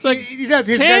all. It's like he does.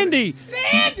 He's got- Tandy.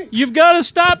 You've got to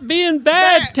stop being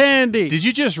bad, Tandy. Did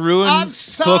you just ruin I'm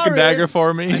Cloak and sorry. Dagger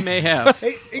for me? I may have.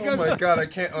 He goes, Oh my god, I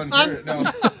can't unhear it.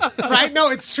 No. right? No,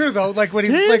 it's true though. Like when he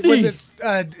was like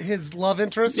when his love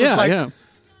interest was Yeah, like, yeah.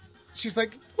 she's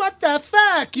like, "What the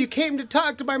fuck? You came to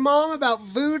talk to my mom about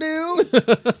voodoo?"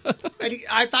 And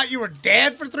I thought you were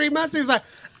dead for 3 months. He's like,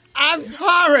 "I'm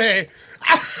sorry."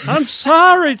 I'm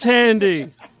sorry,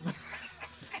 Tandy.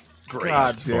 Great.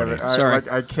 God damn it! Sorry.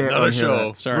 I can't Another unhear show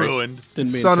that. Sorry. ruined.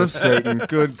 Didn't mean Son to. of Satan.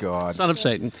 Good God. Son of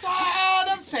Satan. Son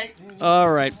of Satan. All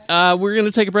right. We're going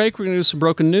to take a break. We're going to do some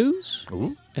broken news.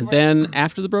 And then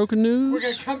after the broken news, We're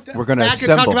gonna come We're gonna back and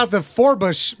assemble. talk about the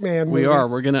Forbush man. we movie. are.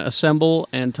 We're going to assemble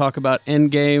and talk about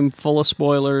Endgame, full of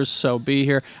spoilers. So be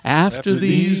here. After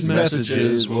these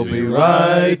messages, we'll be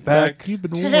right back. You've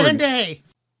been warned. Tandy.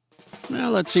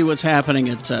 Well, let's see what's happening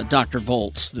at Dr.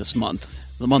 Volt's this month,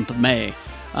 the month of May.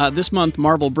 This month,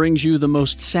 Marvel brings you the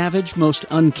most savage, most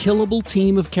unkillable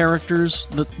team of characters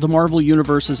that the Marvel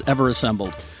Universe has ever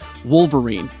assembled.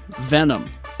 Wolverine, Venom,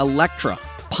 Elektra,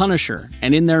 Punisher,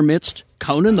 and in their midst,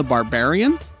 Conan the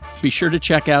Barbarian? Be sure to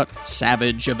check out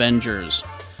Savage Avengers.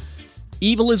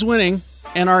 Evil is winning,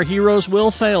 and our heroes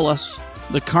will fail us.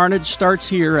 The carnage starts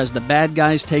here as the bad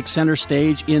guys take center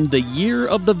stage in the Year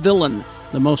of the Villain,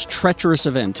 the most treacherous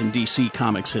event in DC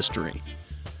Comics history.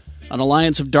 An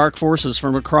alliance of dark forces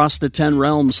from across the 10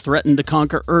 realms threaten to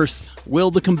conquer Earth.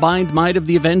 Will the combined might of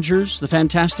the Avengers, the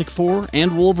Fantastic Four,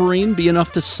 and Wolverine be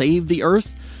enough to save the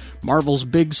Earth? Marvel's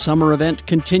big summer event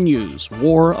continues,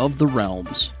 War of the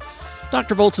Realms.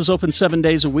 Dr. Volts is open 7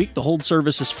 days a week. The hold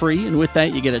service is free, and with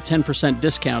that, you get a 10%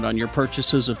 discount on your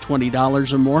purchases of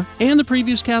 $20 or more, and the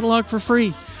previews catalog for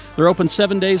free. They're open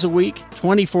 7 days a week,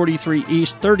 2043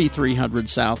 East, 3300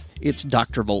 South. It's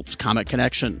Dr. Volts Comic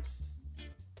Connection.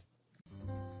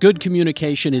 Good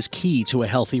communication is key to a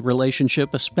healthy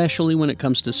relationship, especially when it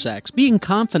comes to sex. Being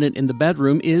confident in the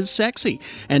bedroom is sexy,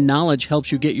 and knowledge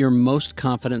helps you get your most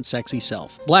confident, sexy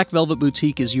self. Black Velvet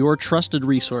Boutique is your trusted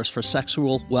resource for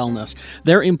sexual wellness.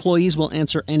 Their employees will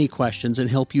answer any questions and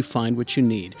help you find what you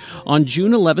need. On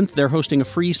June 11th, they're hosting a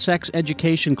free sex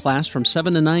education class from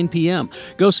 7 to 9 p.m.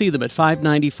 Go see them at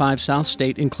 595 South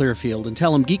State in Clearfield and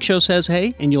tell them Geek Show says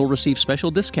hey, and you'll receive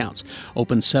special discounts.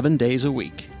 Open 7 days a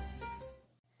week.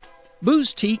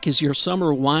 Booze Teak is your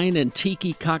summer wine and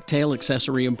tiki cocktail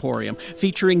accessory emporium,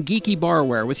 featuring geeky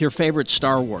barware with your favorite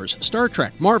Star Wars, Star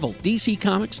Trek, Marvel, DC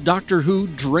Comics, Doctor Who,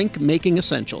 drink-making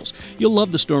essentials. You'll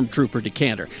love the Stormtrooper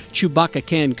decanter, Chewbacca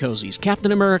can cozies,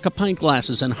 Captain America pint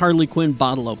glasses, and Harley Quinn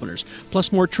bottle openers,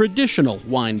 plus more traditional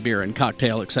wine, beer, and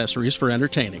cocktail accessories for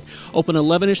entertaining. Open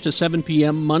 11ish to 7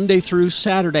 p.m. Monday through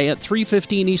Saturday at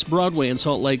 315 East Broadway in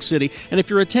Salt Lake City. And if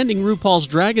you're attending RuPaul's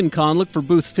Dragon Con, look for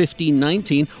booth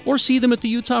 1519 or see them at the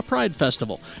Utah Pride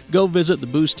Festival. Go visit the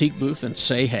Booze Teak booth and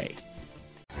say hey.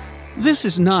 This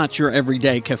is not your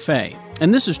everyday cafe,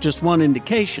 and this is just one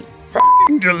indication.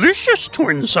 Delicious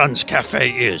Twin Suns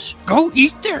Cafe is. Go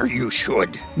eat there, you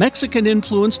should.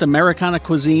 Mexican-influenced Americana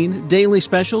cuisine, daily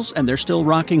specials, and they're still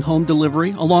rocking home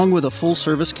delivery, along with a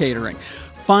full-service catering.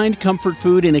 Find comfort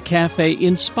food in a cafe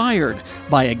inspired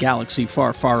by a galaxy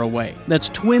far, far away. That's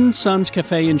Twin Suns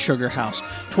Cafe in Sugar House,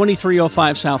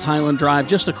 2305 South Highland Drive,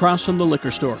 just across from the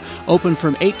liquor store. Open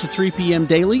from 8 to 3 p.m.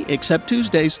 daily, except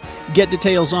Tuesdays. Get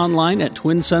details online at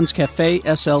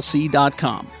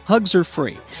TwinSunsCafeSLC.com. Hugs are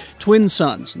free. Twin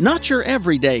Suns, not your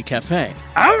everyday cafe.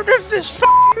 Out of this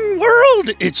f***ing world,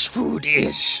 its food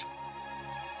is.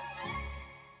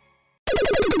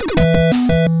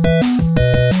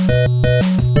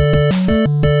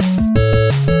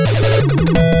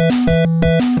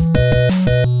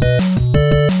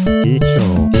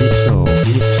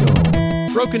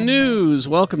 Broken news,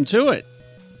 welcome to it.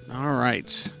 All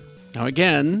right. Now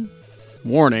again,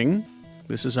 warning,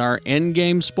 this is our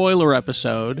Endgame spoiler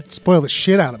episode. Spoil the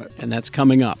shit out of it. And that's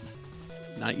coming up.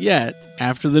 Not yet,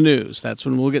 after the news. That's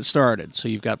when we'll get started. So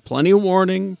you've got plenty of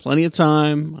warning, plenty of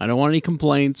time. I don't want any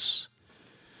complaints.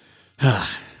 All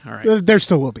right. There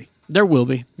still will be. There will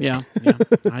be, yeah.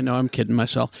 I know, I'm kidding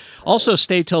myself. Also,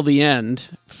 stay till the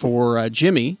end for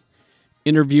Jimmy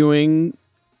interviewing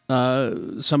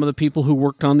some of the people who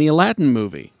worked on the Aladdin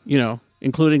movie,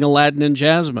 including Aladdin and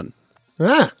Jasmine.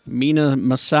 Mina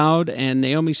Massoud and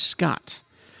Naomi Scott.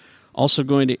 Also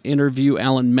going to interview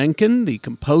Alan Menken, the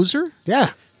composer.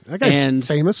 Yeah, that guy's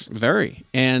famous. Very.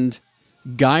 And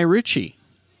Guy Ritchie.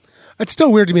 It's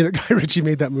still weird to me that Guy Ritchie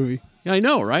made that movie. Yeah, I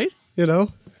know, right?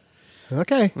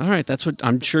 Okay. All right, that's what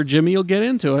I'm sure Jimmy will get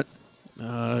into it.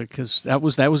 Because that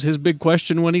was his big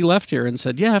question when he left here and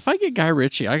said, yeah, if I get Guy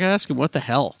Ritchie, I got to ask him what the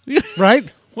hell.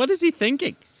 Right? What is he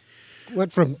thinking?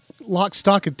 Went from Lock,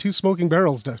 Stock, and Two Smoking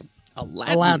Barrels to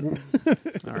Aladdin.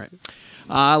 All right.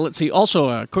 Let's see. Also,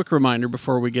 a quick reminder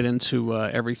before we get into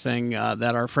everything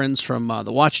that our friends from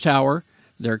the Watchtower,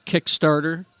 their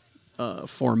Kickstarter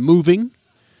for Moving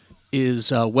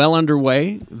is well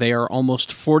underway. They are almost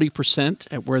 40%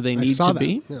 at where they need to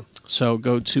be. Yeah. So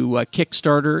go to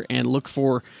Kickstarter and look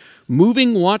for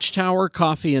Moving Watchtower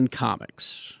Coffee and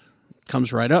Comics.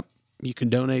 Comes right up. You can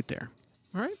donate there.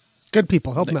 All right? Good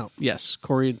people. Help them out. Yes.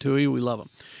 Corey and Tui, we love them.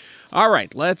 All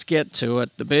right. Let's get to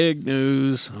it. The big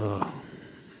news. Oh.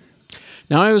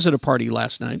 Now, I was at a party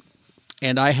last night,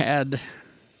 and I had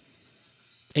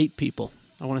 8 people.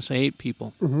 I want to say 8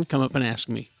 people come up and ask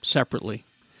me separately.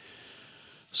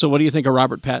 So what do you think of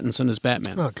Robert Pattinson as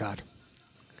Batman? Oh, God.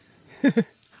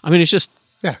 I mean, it's just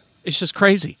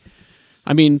crazy.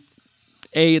 I mean,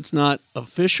 A, it's not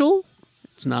official.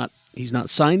 He's not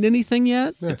signed anything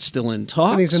yet. Yeah. It's still in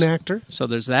talks. And he's an actor. So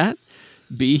there's that.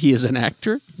 B, he is an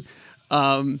actor.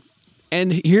 And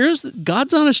here's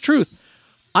God's honest truth.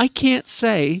 I can't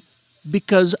say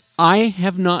because I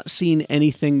have not seen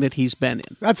anything that he's been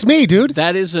in. That's me, dude.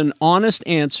 That is an honest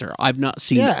answer. I've not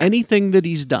seen anything that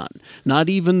he's done. Not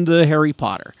even the Harry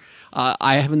Potter.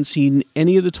 I haven't seen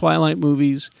any of the Twilight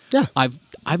movies. Yeah.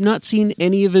 I've not seen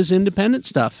any of his independent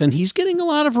stuff, and he's getting a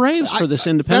lot of raves for this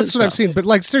independent stuff. That's what I've seen. But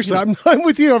like seriously, I'm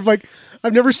with you. I'm like,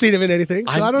 I've never seen him in anything,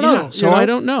 so I don't know. So you know? I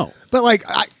don't know. But like,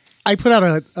 I put out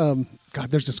a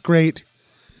God. There's this great.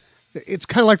 It's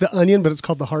kind of like The Onion, but it's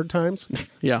called The Hard Times.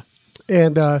 Yeah.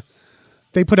 And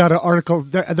they put out an article.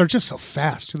 They're just so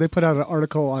fast. They put out an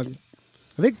article on,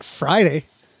 I think, Friday.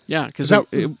 Yeah, because That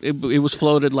it was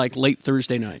floated like late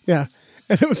Thursday night. Yeah,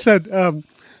 and it was said,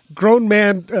 grown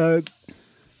man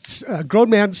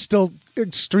still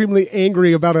extremely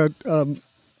angry about a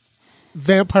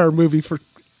vampire movie for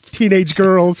teenage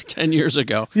girls. 10 years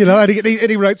ago. You know, and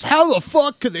he writes, "How the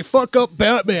fuck could they fuck up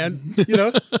Batman?" You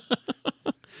know.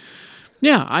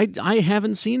 Yeah, I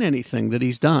haven't seen anything that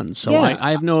he's done, so Yeah.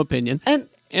 I have no opinion.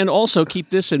 And also keep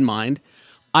this in mind.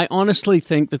 I honestly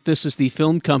think that this is the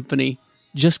film company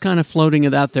just kind of floating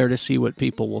it out there to see what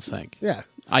people will think. yeah,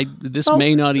 This Well,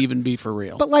 may not even be for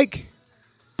real. but like,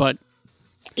 But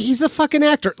he's a fucking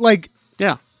actor. Like,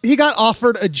 yeah, he got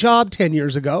offered a job 10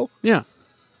 years ago yeah,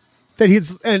 that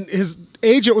and his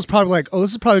agent was probably like, "Oh,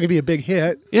 this is probably gonna be a big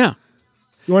hit. yeah.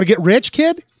 You want to get rich,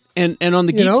 kid?" And on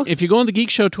the You Geek, know? if you go on the Geek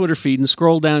Show Twitter feed and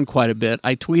scroll down quite a bit,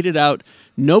 I tweeted out,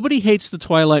 nobody hates the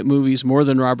Twilight movies more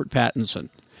than Robert Pattinson.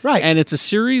 Right. And it's a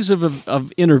series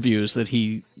of interviews that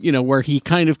he, where he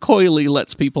kind of coyly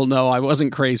lets people know I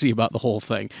wasn't crazy about the whole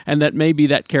thing and that maybe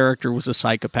that character was a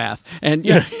psychopath. And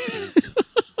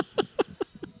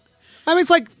I mean,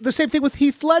 it's like the same thing with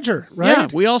Heath Ledger, right? yeah,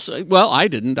 we also, well, I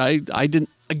didn't,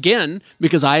 again,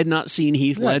 because I had not seen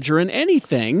Heath Ledger in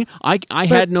anything. I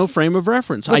had no frame of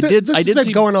reference. But I did This has see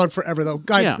been going on forever, though.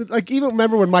 Guy, Yeah. like even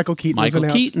remember when Michael Keaton was Michael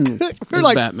announced? Keaton We're as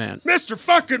like, Batman. Mr.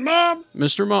 Fucking Mom.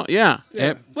 Mr. Mo, yeah.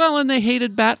 Well, and they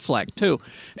hated Batfleck too,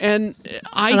 and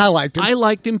I liked him. I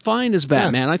liked him fine as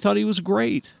Batman. I thought he was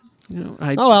great. Oh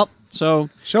well, So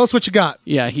show us what you got.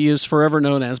 yeah, he is forever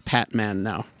known as Patman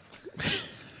now.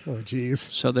 Oh jeez.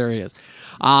 So there he is.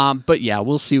 But yeah,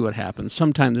 we'll see what happens.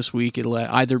 Sometime this week, it'll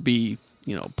either be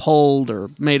polled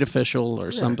or made official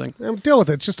or something. Deal with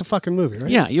it. It's just a fucking movie, right?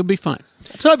 Yeah, you'll be fine.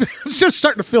 That's what I'm just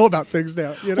starting to feel about things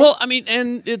now. You know? Well, I mean,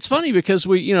 and it's funny because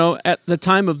we, at the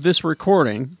time of this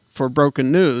recording for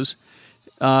Broken News,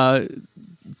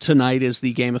 tonight is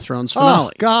the Game of Thrones finale.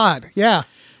 Oh God, yeah.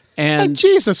 And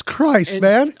Jesus Christ,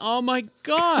 man, oh my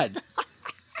God.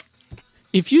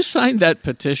 If you signed that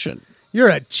petition, you're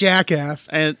a jackass.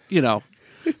 and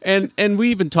and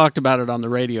we even talked about it on the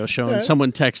radio show, and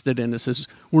someone texted in and says,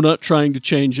 "We're not trying to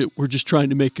change it. We're just trying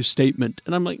to make a statement."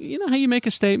 And I'm like, you know how you make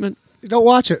a statement? You don't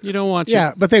watch it. You don't watch Yeah,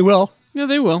 it. but they will, Yeah,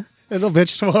 they will. and they'll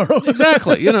bitch tomorrow.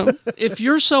 Exactly. If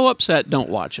you're so upset, don't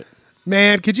watch it.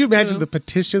 Man, could you imagine the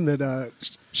petition that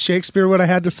Shakespeare would have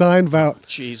had to sign about?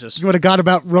 Jesus. You would have got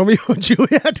about Romeo and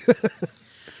Juliet.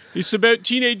 It's about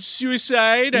teenage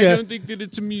suicide. I Yeah. don't think that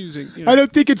it's amusing. I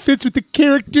don't think it fits with the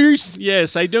characters.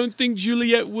 Yes, I don't think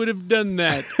Juliet would have done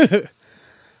that.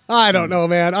 I don't know,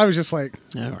 man. I was just like,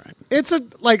 All right. I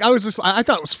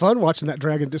thought it was fun watching that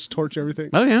dragon just torch everything.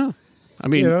 Oh, yeah. I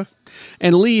mean, You know?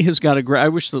 and Lee has got a great, I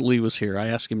wish that Lee was here. I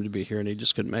asked him to be here and he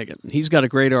just couldn't make it. He's got a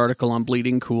great article on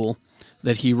Bleeding Cool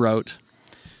that he wrote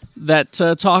that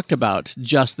talked about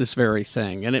just this very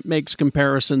thing. And it makes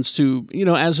comparisons to,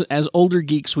 as older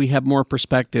geeks, we have more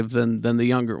perspective than the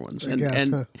younger ones. And, guess,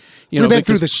 and huh? you We've know, been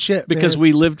through the shit, because man.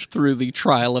 we lived through the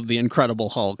trial of the Incredible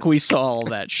Hulk. We saw all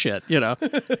that shit,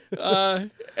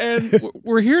 and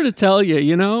we're here to tell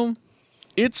you,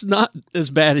 it's not as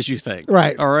bad as you think.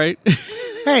 Right. All right.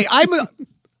 Hey,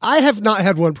 I have not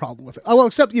had one problem with it. Oh, well,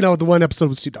 except, the one episode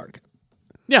was too dark.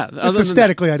 Yeah. Just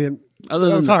aesthetically, I didn't. Other That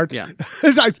than was that, hard. yeah.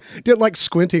 I didn't like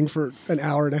squinting for an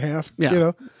hour and a half.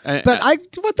 Yeah. But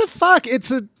what the fuck?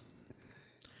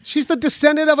 She's the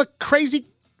descendant of a crazy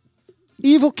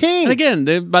evil king. And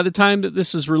again, by the time that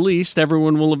this is released,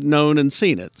 everyone will have known and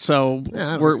seen it. So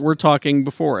Yeah, I don't we're talking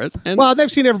before it. And Well,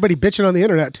 they've seen everybody bitching on the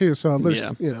internet too. So there's,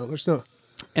 Yeah. there's no.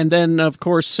 and then of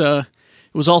course it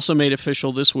was also made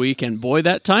official this week. And boy,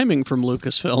 that timing from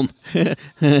Lucasfilm.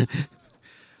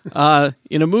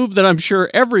 In a move that I'm sure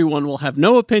everyone will have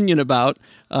no opinion about,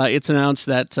 it's announced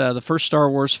that the first Star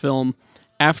Wars film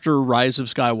after Rise of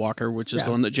Skywalker, which is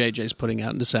the one that JJ's putting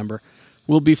out in December,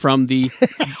 will be from the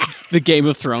Game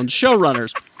of Thrones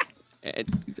showrunners.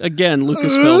 Again,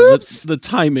 Lucasfilm, the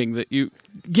timing that you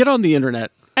get on the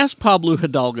internet, ask Pablo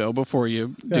Hidalgo before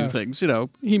you do things.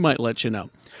 He might let you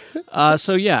know.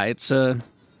 So yeah, it's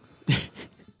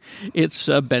it's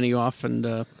Benioff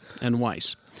and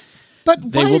Weiss.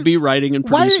 But They will be writing and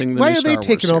producing the why new are Star they Wars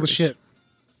taking all the series. shit?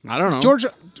 I don't know.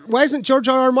 Why isn't George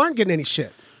R.R. Martin getting any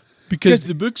shit? Because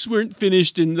the books weren't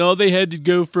finished and all they had to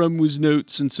go from was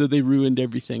notes, and so they ruined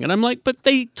everything. And I'm like, but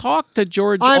they talked to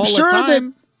George I'm all sure the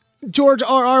time. that George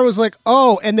R.R. was like,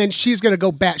 oh, and then she's going to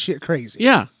go batshit crazy.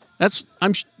 Yeah, this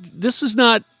is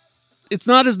not it's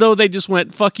not as though they just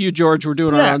went, "Fuck you, George. We're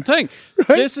doing our own thing."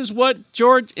 Right? This is what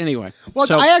George. Anyway, Well,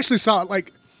 so, I actually saw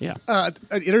yeah.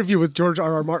 an interview with George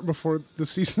R.R. Martin before the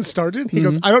season started. He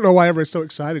goes, "I don't know why everybody's so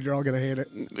excited. You're all going to hate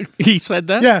it." He said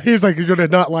that. Yeah, he's like, "You're going to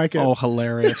not like it." Oh,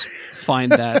 hilarious!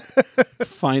 Find that.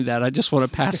 Find that. I just want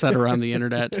to pass that around the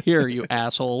internet. Here, you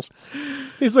assholes.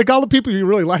 He's like, "All the people you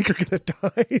really like are going to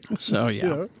die." So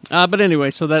yeah, Yeah. but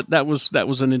anyway, so that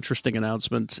was an interesting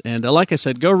announcement, and like I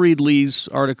said, go read Lee's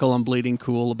article on Bleeding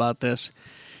Cool about this,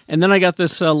 and then I got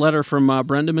this letter from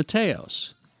Brenda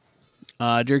Mateos.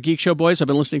 Dear Geek Show boys, I've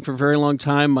been listening for a very long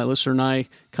time. My listener and I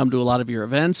come to a lot of your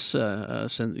events,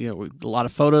 send a lot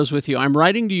of photos with you. I'm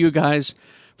writing to you guys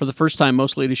for the first time,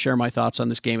 mostly to share my thoughts on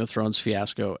this Game of Thrones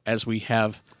fiasco, as we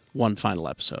have one final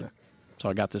episode. So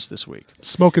I got this week.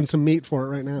 Smoking some meat for it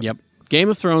right now. Yep. Game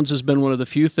of Thrones has been one of the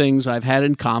few things I've had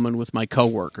in common with my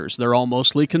coworkers. They're all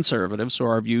mostly conservative, so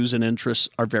our views and interests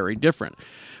are very different.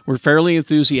 We're fairly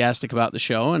enthusiastic about the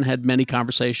show and had many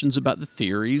conversations about the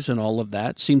theories and all of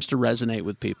that. Seems to resonate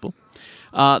with people.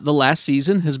 The last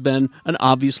season has been an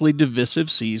obviously divisive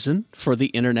season for the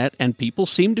internet, and people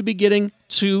seem to be getting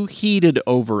too heated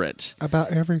over it.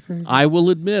 About everything. I will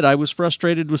admit I was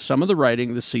frustrated with some of the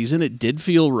writing this season. It did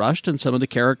feel rushed, and some of the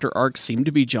character arcs seemed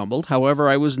to be jumbled. However,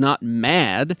 I was not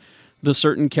mad the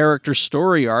certain character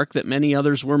story arc that many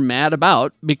others were mad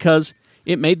about because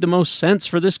it made the most sense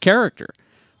for this character.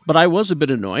 But I was a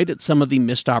bit annoyed at some of the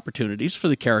missed opportunities for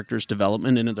the character's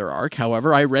development into their arc.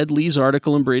 However, I read Lee's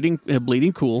article in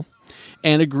Bleeding Cool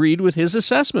and agreed with his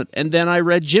assessment. And then I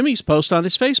read Jimmy's post on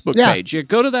his Facebook page. Yeah,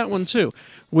 go to that one too,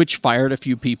 which fired a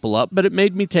few people up, but it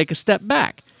made me take a step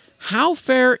back. How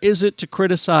fair is it to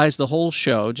criticize the whole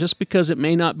show just because it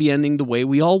may not be ending the way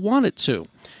we all want it to?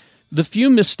 The few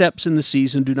missteps in the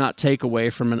season do not take away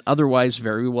from an otherwise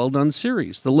very well-done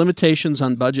series. The limitations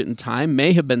on budget and time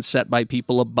may have been set by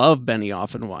people above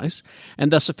Benioff and Weiss,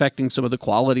 and thus affecting some of the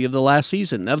quality of the last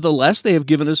season. Nevertheless, they have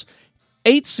given us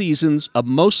 8 seasons of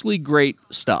mostly great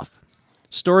stuff.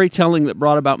 Storytelling that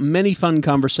brought about many fun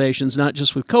conversations, not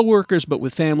just with coworkers, but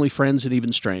with family, friends, and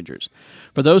even strangers.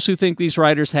 For those who think these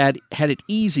writers had it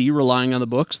easy relying on the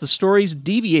books, the stories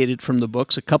deviated from the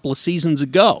books a couple of seasons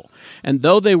ago. And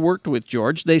though they worked with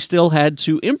George, they still had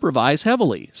to improvise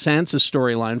heavily. Sansa's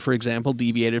storyline, for example,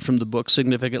 deviated from the book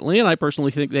significantly, and I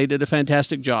personally think they did a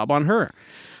fantastic job on her.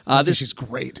 She's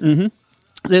great. Mm-hmm.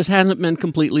 This hasn't been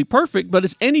completely perfect, but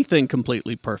is anything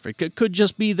completely perfect? It could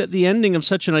just be that the ending of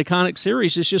such an iconic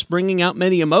series is just bringing out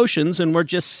many emotions, and we're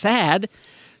just sad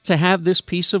to have this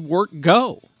piece of work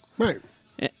go. Right.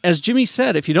 As Jimmy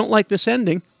said, if you don't like this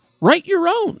ending, write your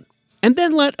own, and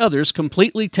then let others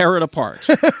completely tear it apart.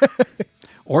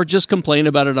 Or just complain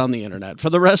about it on the internet. For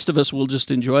the rest of us, we'll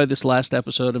just enjoy this last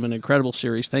episode of an incredible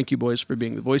series. Thank you, boys, for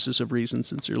being the voices of reason.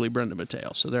 Sincerely, Brenda Mateo.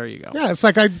 So there you go. Yeah, it's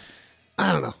like I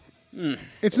don't know.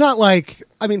 It's not like,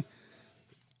 I mean,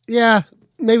 yeah,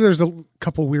 maybe there's a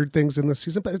couple weird things in this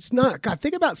season, but it's not. God,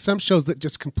 think about some shows that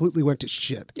just completely went to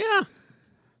shit. Yeah.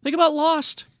 Think about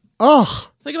Lost. Oh.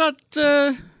 Think about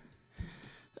that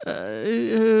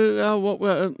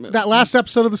last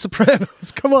episode of The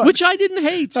Sopranos. Come on. Which I didn't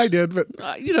hate. I did, but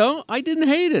I didn't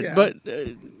hate it. Yeah. But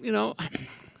I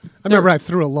remember I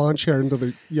threw a lawn chair into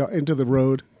the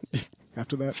road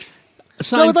after that.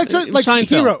 Seinfeld.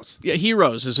 Heroes. Yeah,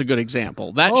 Heroes is a good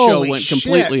example. That show went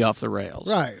completely off the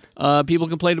rails. Right. People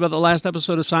complained about the last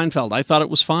episode of Seinfeld. I thought it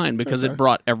was fine because it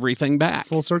brought everything back.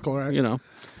 Full circle, right?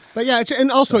 But yeah,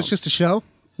 it's just a show.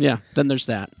 Yeah, then there's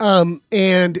that.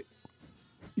 And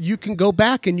you can go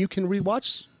back and you can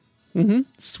rewatch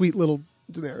sweet little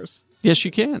Daenerys. Yes,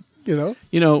 you can.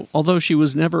 Although she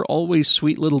was never always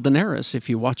sweet little Daenerys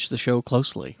if you watch the show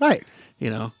closely. Right.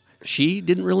 She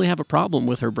didn't really have a problem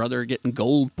with her brother getting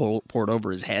gold poured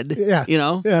over his head. Yeah.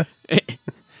 Yeah.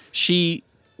 She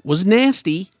was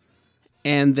nasty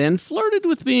and then flirted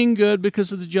with being good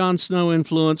because of the Jon Snow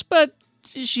influence, but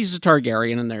she's a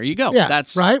Targaryen, and there you go. Yeah,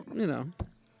 that's right.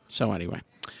 So anyway.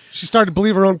 She started to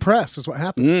believe her own press is what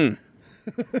happened.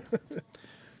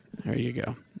 There you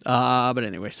go. But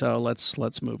anyway, so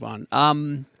let's move on.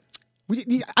 I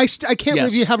can't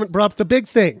believe you haven't brought up the big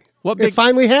thing. It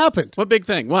finally happened. What big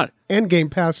thing? What? Endgame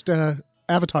passed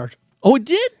Avatar. Oh, it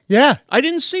did? Yeah. I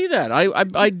didn't see that.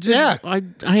 I did. Yeah.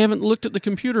 I haven't looked at the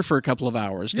computer for a couple of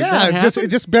hours. Did that happen? It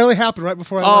just barely happened right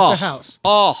before I left the house.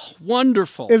 Oh,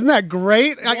 wonderful. Isn't that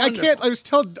great? I can't. I was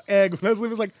telling Egg when I was leaving,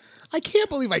 I was like, I can't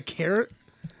believe I care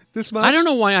this much. I don't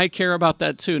know why I care about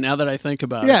that too, now that I think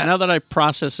about it. Now that I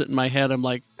process it in my head, I'm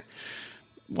like,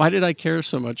 why did I care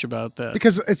so much about that?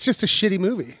 Because it's just a shitty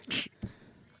movie.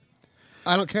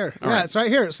 I don't care. All right. It's right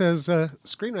here. It says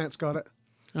Screen Rant's got it.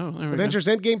 Oh, there we Avengers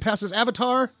go. Endgame passes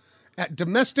Avatar at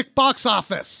domestic box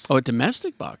office. Oh, a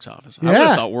domestic box office. I would Yeah.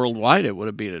 have thought worldwide it would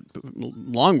have beat it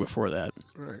long before that.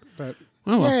 Right, but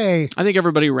Oh, well. hey, I think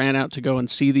everybody ran out to go and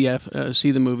see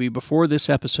the movie before this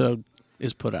episode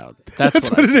is put out. That's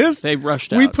what it is? They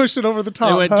rushed out. we pushed it over the They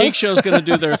top. went, huh? Geek Show's going to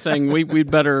do their thing. We'd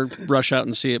better rush out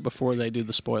and see it before they do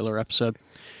the spoiler episode.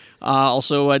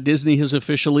 Also, Disney has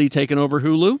officially taken over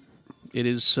Hulu. It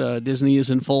is Disney is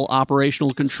in full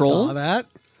operational control. Saw that.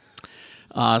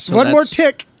 So One more that's-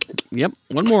 tick. Yep,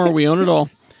 one more. We own it all.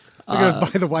 They're going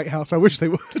to buy the White House. I wish they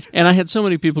would. And I had so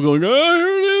many people going, "Oh, here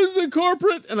it is, the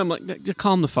corporate," and I'm like,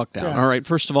 "Calm the fuck down." Yeah. All right.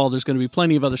 First of all, there's going to be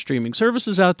plenty of other streaming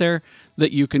services out there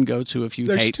that you can go to if you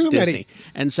There's hate too Disney. many.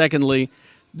 And secondly,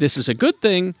 this is a good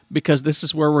thing because this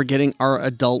is where we're getting our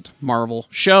adult Marvel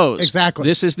shows. Exactly.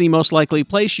 This is the most likely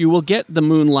place you will get the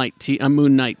Moon Knight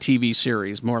TV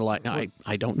series. More like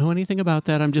I don't know anything about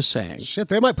that. I'm just saying. Shit,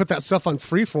 they might put that stuff on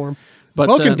Freeform. But,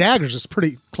 Cloak and Daggers is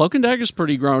pretty. Cloak and Dagger's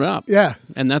pretty grown up. Yeah.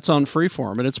 And that's on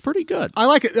Freeform, and it's pretty good. I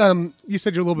like it. You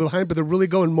said you're a little bit behind, but they're really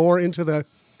going more into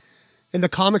in the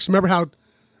comics. Remember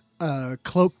how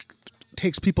Cloak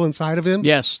takes people inside of him?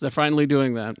 Yes, they're finally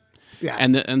doing that. Yeah.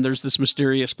 And there's this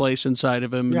mysterious place inside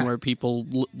of him Yeah. where people,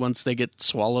 once they get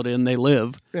swallowed in, they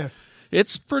live. Yeah.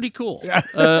 It's pretty cool.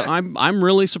 I'm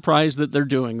really surprised that they're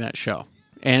doing that show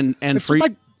and It's free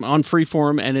like- on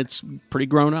Freeform, and it's pretty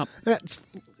grown up.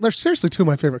 They're seriously two of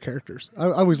my favorite characters. I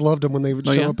always loved them when they would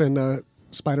show yeah? up in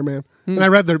Spider-Man. And I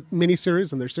read their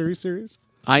miniseries and their series.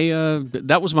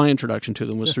 That was my introduction to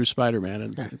them was through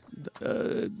Spider-Man,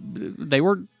 and they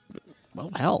were,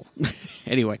 well, hell.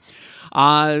 Anyway,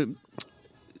 now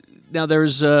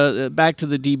there's back to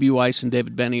the D.B. Weiss and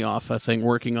David Benioff thing,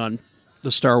 working on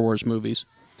the Star Wars movies.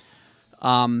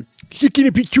 You're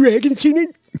gonna be dragons in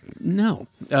it? No,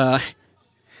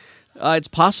 it's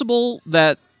possible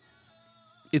that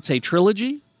it's a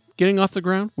trilogy getting off the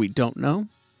ground. We don't know.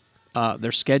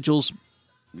 Their schedules,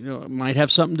 might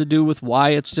have something to do with why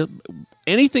it's just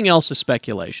anything else is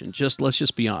speculation. Let's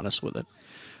just be honest with it.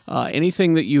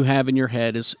 Anything that you have in your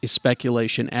head is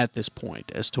speculation at this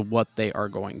point as to what they are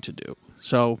going to do.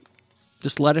 So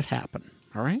just let it happen.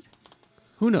 All right.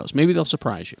 Who knows? Maybe they'll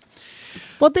surprise you.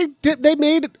 Well, they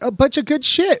made a bunch of good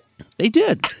shit. They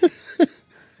did.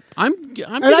 I'm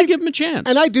going to give them a chance.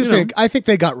 And I do I think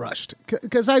they got rushed.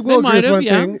 Because I will agree with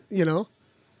one thing,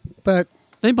 but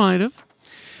they might have.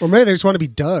 or maybe they just want to be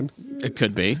done. It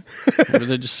could be. Maybe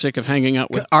they're just sick of hanging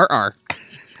out with RR.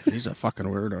 He's a fucking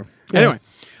weirdo. Anyway,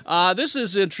 this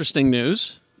is interesting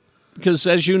news because,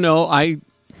 as you know, one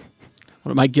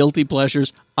of my guilty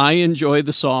pleasures, I enjoy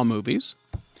the Saw movies.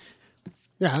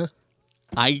 Yeah.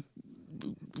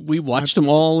 We watched them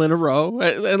all in a row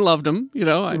and loved them.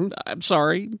 I'm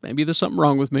sorry. Maybe there's something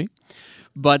wrong with me.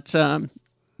 But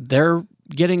they're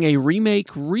getting a remake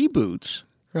reboot.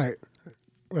 Right.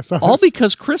 All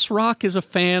because Chris Rock is a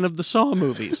fan of the Saw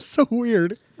movies. So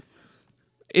weird.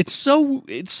 It's so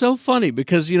funny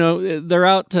because they're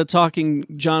out talking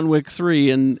John Wick 3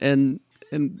 and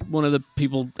one of the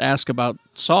people asked about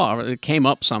Saw. It came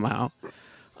up somehow.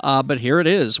 But here it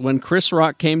is. When Chris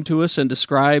Rock came to us and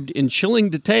described in chilling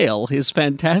detail his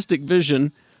fantastic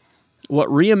vision, what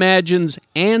reimagines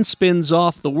and spins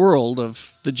off the world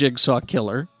of the Jigsaw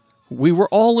Killer, we were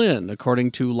all in,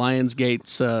 according to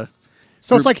Lionsgate's...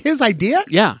 So it's like his idea?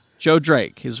 Yeah. Joe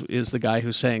Drake is the guy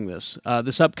who's saying this.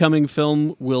 This upcoming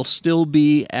film will still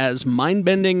be as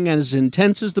mind-bending and as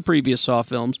intense as the previous Saw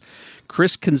films.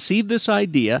 Chris conceived this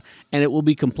idea, and it will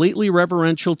be completely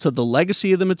reverential to the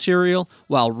legacy of the material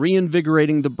while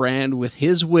reinvigorating the brand with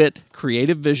his wit,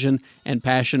 creative vision, and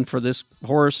passion for this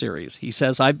horror series. He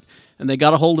says, and they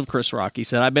got a hold of Chris Rock. He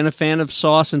said, I've been a fan of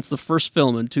Saw since the first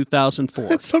film in 2004.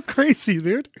 That's so crazy,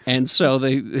 dude. And so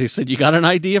they said, you got an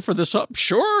idea for this?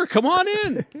 Sure, come on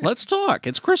in. Let's talk.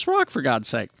 It's Chris Rock, for God's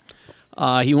sake.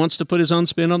 He wants to put his own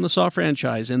spin on the Saw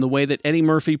franchise in the way that Eddie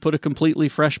Murphy put a completely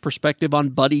fresh perspective on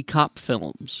buddy cop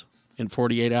films in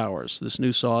 48 Hours. This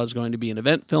new Saw is going to be an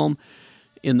event film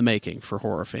in the making for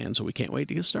horror fans, so we can't wait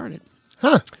to get started.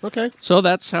 Huh. Okay. So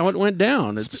that's how it went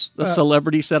down. It's a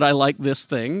celebrity said, I like this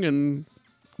thing, and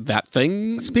that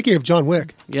thing. Speaking of John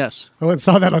Wick, Yes. I went and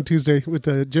saw that on Tuesday with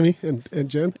Jimmy and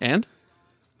Jen. And?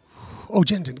 Oh,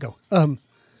 Jen didn't go.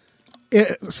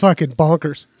 Fucking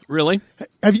bonkers. Really?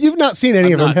 You've not seen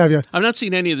any of them, have you? I've not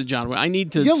seen any of the John Wick. I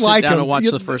need to You'll sit like down them. and watch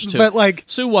the first two. But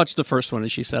Sue watched the first one,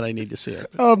 and she said I need to see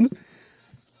it.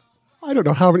 I don't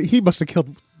know how many. He must have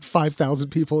killed 5,000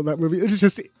 people in that movie. It's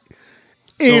just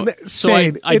insane. So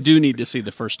I do need to see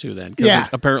the first two then, because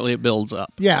apparently it builds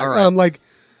up. Yeah, All right.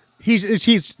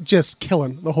 he's just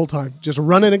killing the whole time, just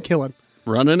running and killing.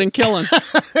 Running and killing.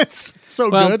 So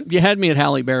Well, good. you had me at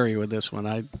Halle Berry with this one.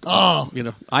 I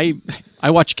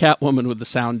watch Catwoman with the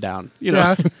sound down.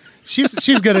 Yeah.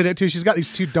 She's good at it too. She's got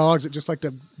these two dogs that just like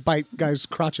to bite guys'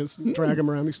 crotches and drag them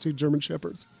around, these two German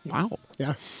shepherds. Wow.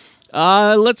 Yeah.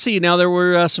 Let's see. Now, there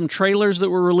were some trailers that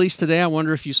were released today. I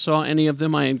wonder if you saw any of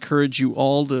them. I encourage you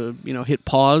all to, hit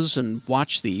pause and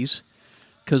watch these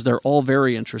because they're all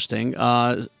very interesting.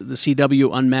 The CW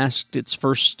unmasked its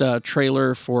first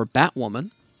trailer for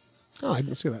Batwoman. Oh, I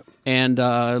didn't see that. And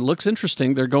it looks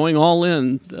interesting. They're going all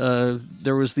in.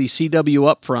 There was the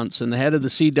CW upfronts, and the head of the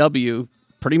CW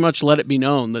pretty much let it be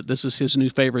known that this is his new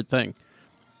favorite thing.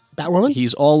 Batwoman?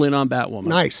 He's all in on Batwoman.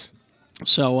 Nice.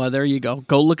 So there you go.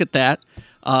 Go look at that.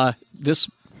 Let's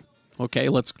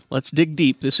dig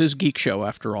deep. This is Geek Show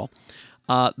after all.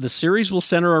 The series will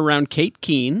center around Kate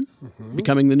Keene,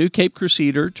 becoming the new Cape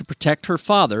Crusader to protect her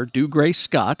father, Dougray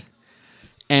Scott,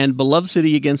 and Beloved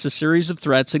City against a series of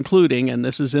threats, including, and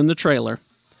this is in the trailer,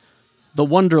 the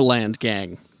Wonderland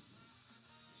Gang.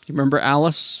 You remember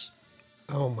Alice?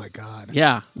 Oh my God.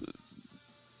 Yeah.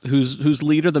 Whose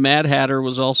leader, the Mad Hatter,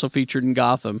 was also featured in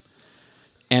Gotham,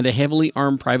 and a heavily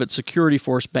armed private security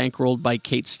force bankrolled by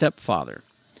Kate's stepfather.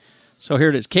 So here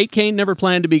it is. Kate Kane never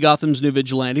planned to be Gotham's new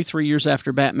vigilante. 3 years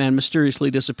after Batman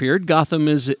mysteriously disappeared, Gotham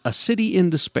is a city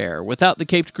in despair. Without the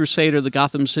Caped Crusader, the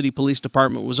Gotham City Police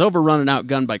Department was overrun and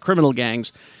outgunned by criminal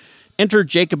gangs. Enter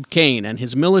Jacob Kane and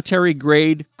his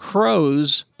military-grade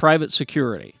Crows private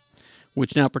security,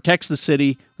 which now protects the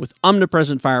city with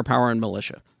omnipresent firepower and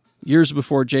militia. Years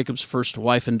before Jacob's first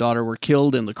wife and daughter were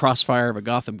killed in the crossfire of a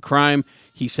Gotham crime,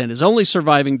 he sent his only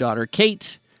surviving daughter,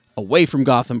 Kate, away from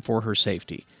Gotham for her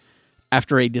safety.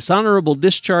 After a dishonorable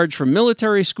discharge from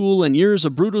military school and years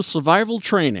of brutal survival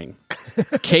training,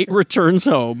 Kate returns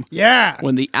home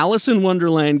when the Alice in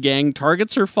Wonderland gang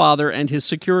targets her father and his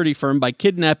security firm by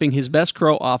kidnapping his best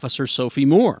Crow officer, Sophie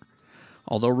Moore.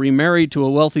 Although remarried to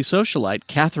a wealthy socialite,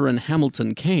 Catherine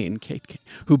Hamilton Kane, Kate Kane,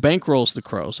 who bankrolls the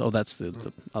Crows. Oh, that's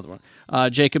the other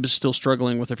one. Jacob is still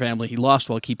struggling with her family he lost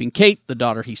while keeping Kate, the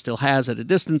daughter he still has, at a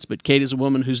distance. But Kate is a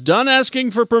woman who's done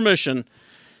asking for permission.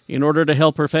 In order to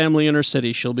help her family and her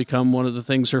city, she'll become one of the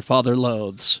things her father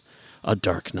loathes, a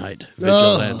Dark Knight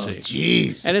vigilante. Oh,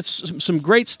 jeez. And it's some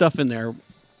great stuff in there.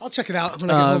 I'll check it out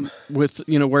when I get home. With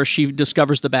where she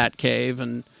discovers the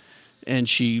Batcave and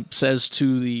she says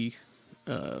to the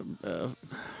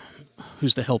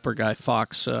who's the helper guy,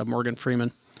 Fox, Morgan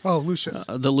Freeman. Oh, Lucius.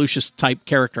 The Lucius type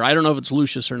character. I don't know if it's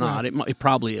Lucius or not. It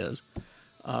probably is.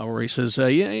 Where he says,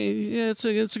 it's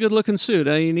a good looking suit.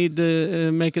 You need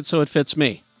to make it so it fits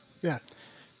me. Yeah.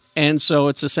 And so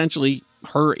it's essentially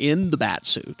her in the bat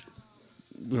suit.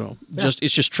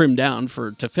 It's just trimmed down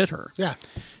to fit her. Yeah.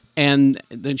 And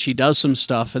then she does some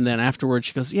stuff, and then afterwards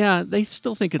she goes, "Yeah, they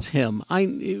still think it's him.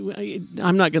 I'm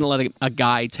not going to let a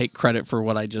guy take credit for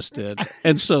what I just did."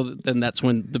 And so then that's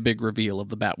when the big reveal of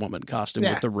the Batwoman costume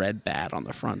with the red bat on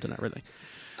the front and everything.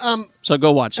 So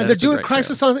go watch that. And they're doing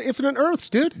Crisis on Infinite Earths,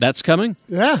 dude. That's coming.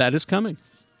 Yeah. That is coming.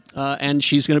 And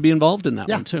she's going to be involved in that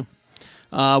one, too.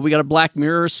 We got a Black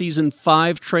Mirror Season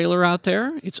 5 trailer out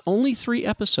there. It's only 3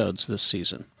 episodes this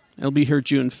season. It'll be here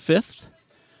June 5th.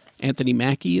 Anthony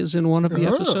Mackie is in one of the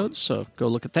episodes, so go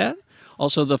look at that.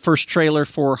 Also, the first trailer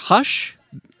for Hush,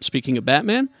 speaking of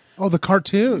Batman. Oh, the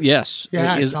cartoon. Yes,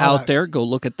 yeah, it is out there. Go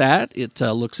look at that. It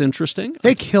looks interesting.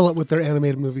 They kill it with their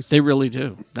animated movies. They really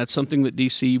do. That's something that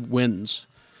DC wins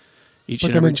each and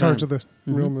Put them every in charge time. of the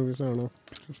real movies. I don't know.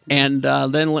 And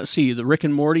then let's see, the Rick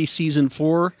and Morty Season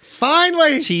 4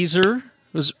 finally teaser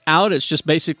was out. It's just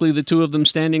basically the two of them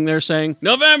standing there saying,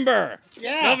 "November!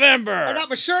 Yeah. November!" I got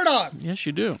my shirt on. Yes,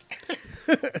 you do.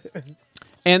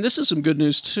 And this is some good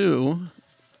news, too.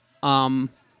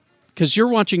 Because you're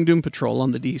watching Doom Patrol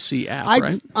on the DC app,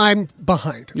 right? I'm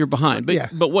behind. You're behind.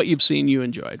 But what you've seen, you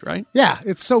enjoyed, right? Yeah,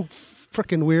 it's so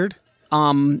freaking weird.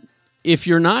 If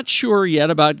you're not sure yet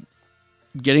about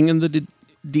getting in the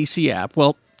DC app,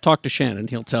 well, talk to Shannon.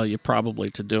 He'll tell you probably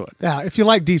to do it. Yeah, if you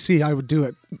like DC, I would do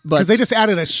it. Because they just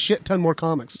added a shit ton more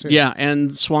comics, too. Yeah,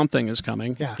 and Swamp Thing is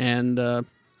coming. Yeah. And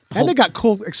they got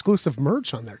cool exclusive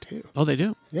merch on there, too. Oh, they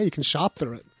do? Yeah, you can shop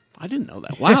through it. I didn't know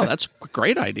that. Wow, that's a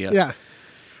great idea. Yeah.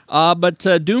 But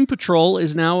Doom Patrol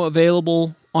is now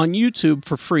available on YouTube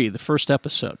for free, the first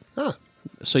episode. Huh.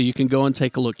 So you can go and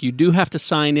take a look. You do have to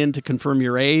sign in to confirm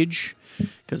your age,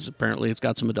 because apparently it's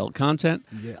got some adult content.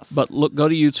 Yes. But go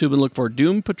to YouTube and look for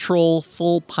Doom Patrol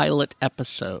full pilot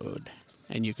episode,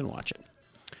 and you can watch it.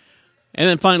 And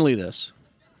then finally this.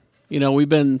 We've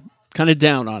been kind of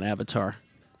down on Avatar,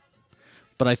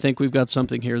 but I think we've got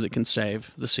something here that can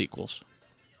save the sequels.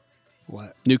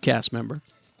 What? New cast member.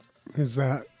 Who's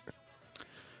that?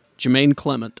 Jermaine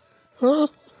Clement. Huh?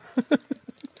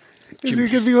 Is he going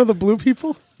to be one of the blue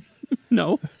people?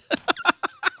 No.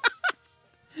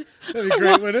 That'd be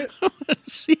great, wouldn't it?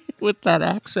 See, with that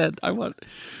accent, I want...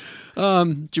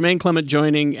 Jermaine Clement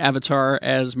joining Avatar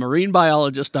as marine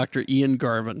biologist Dr. Ian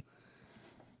Garvin.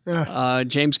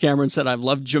 James Cameron said, I've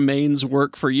loved Jermaine's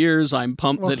work for years. I'm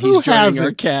pumped that he's joining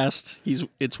our cast.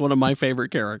 It's one of my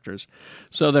favorite characters.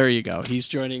 So there you go. He's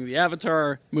joining the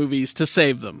Avatar movies to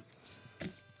save them.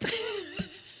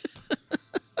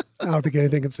 I don't think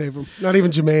anything can save him. Not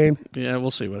even Jermaine. Yeah,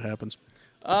 we'll see what happens.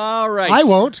 All right. I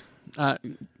won't.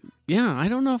 Yeah, I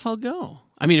don't know if I'll go.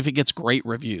 I mean, if it gets great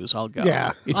reviews, I'll go.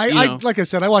 Yeah. If, like I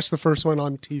said, I watched the first one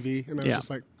on TV, and I was just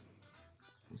like,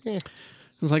 eh.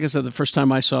 It was like I said, the first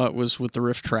time I saw it was with the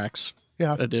Riff Tracks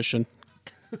edition.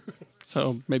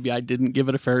 So maybe I didn't give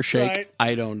it a fair shake. Right.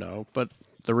 I don't know. But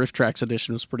the Riff Tracks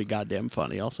edition was pretty goddamn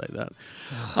funny. I'll say that.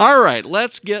 All right,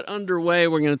 let's get underway.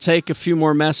 We're going to take a few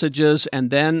more messages.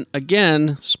 And then,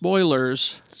 again,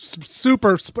 spoilers.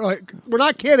 Super. We're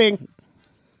not kidding.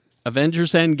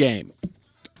 Avengers Endgame.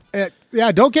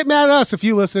 Yeah, don't get mad at us if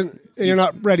you listen and you're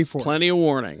not ready for it. Plenty of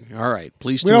warning. All right,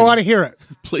 please do. We don't want to hear it.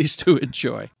 Please do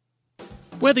enjoy.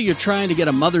 Whether you're trying to get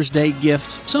a Mother's Day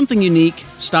gift, something unique,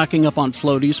 stocking up on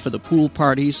floaties for the pool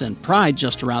parties and Pride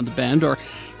just around the bend, or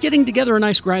getting together a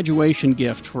nice graduation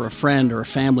gift for a friend or a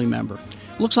family member,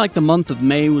 looks like the month of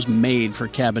May was made for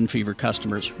Cabin Fever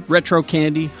customers. Retro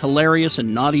candy, hilarious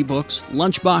and naughty books,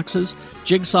 lunch boxes,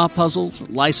 jigsaw puzzles,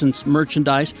 licensed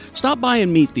merchandise. Stop by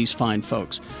and meet these fine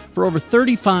folks. For over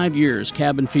 35 years,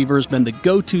 Cabin Fever has been the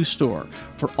go-to store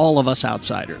for all of us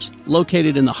outsiders.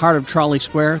 Located in the heart of Trolley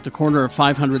Square, at the corner of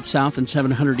 500 South and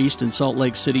 700 East in Salt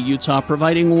Lake City, Utah,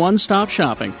 providing one-stop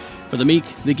shopping for the meek,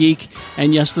 the geek,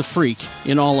 and yes, the freak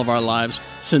in all of our lives.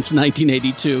 Since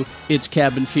 1982, it's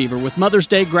Cabin Fever. With Mother's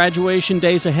Day graduation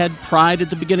days ahead, Pride at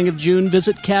the beginning of June,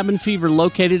 visit Cabin Fever,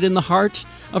 located in the heart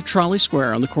of Trolley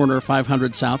Square on the corner of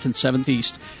 500 South and 7th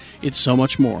East. It's so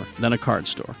much more than a card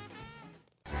store.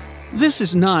 This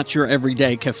is not your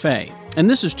everyday cafe, and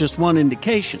this is just one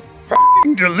indication.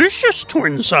 F***ing delicious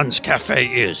Twin Suns Cafe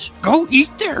is. Go eat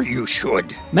there, you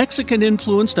should.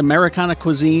 Mexican-influenced Americana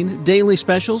cuisine, daily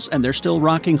specials, and they're still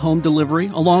rocking home delivery,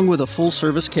 along with a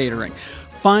full-service catering.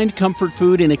 Find comfort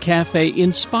food in a cafe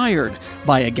inspired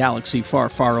by a galaxy far,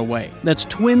 far away. That's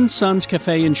Twin Suns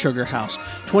Cafe in Sugar House,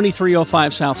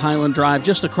 2305 South Highland Drive,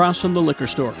 just across from the liquor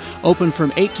store. Open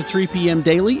from 8 to 3 p.m.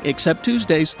 daily, except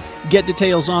Tuesdays. Get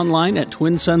details online at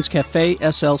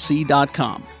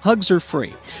TwinSunsCafeSLC.com. Hugs are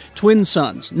free. Twin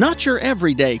Suns, not your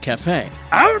everyday cafe.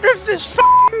 Out of this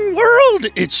f***ing world,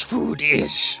 its food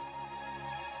is.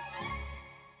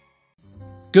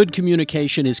 Good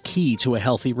communication is key to a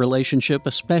healthy relationship,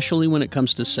 especially when it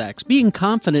comes to sex. Being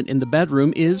confident in the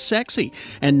bedroom is sexy,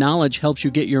 and knowledge helps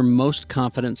you get your most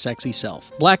confident, sexy self.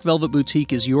 Black Velvet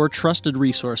Boutique is your trusted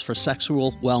resource for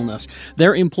sexual wellness.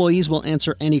 Their employees will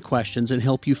answer any questions and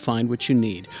help you find what you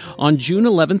need. On June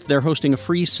 11th, they're hosting a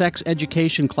free sex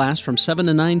education class from 7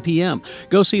 to 9 p.m.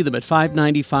 Go see them at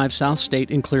 595 South State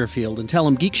in Clearfield and tell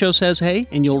them Geek Show says hey,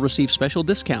 and you'll receive special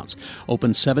discounts.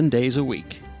 Open 7 days a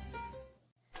week.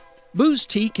 Booze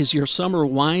Teak is your summer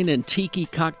wine and tiki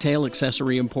cocktail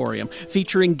accessory emporium,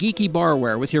 featuring geeky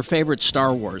barware with your favorite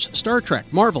Star Wars, Star Trek,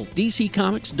 Marvel, DC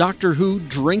Comics, Doctor Who,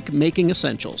 drink-making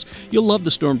essentials. You'll love the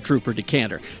Stormtrooper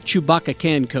decanter, Chewbacca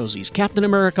can cozies, Captain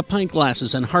America pint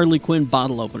glasses, and Harley Quinn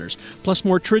bottle openers, plus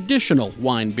more traditional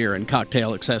wine, beer, and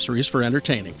cocktail accessories for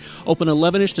entertaining. Open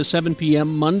 11ish to 7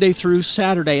 p.m. Monday through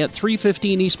Saturday at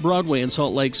 315 East Broadway in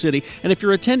Salt Lake City. And if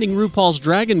you're attending RuPaul's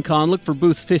Dragon Con, look for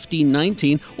booth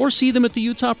 1519 or see them at the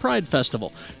Utah Pride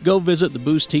Festival. Go visit the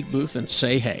Booze Teak booth and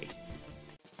say hey.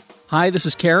 Hi, this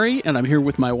is Carrie, and I'm here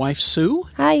with my wife, Sue.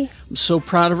 Hi. I'm so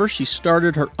proud of her. She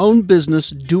started her own business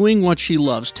doing what she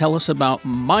loves. Tell us about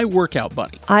My Workout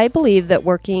Buddy. I believe that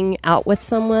working out with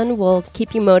someone will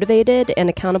keep you motivated and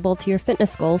accountable to your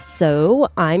fitness goals, so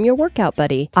I'm your workout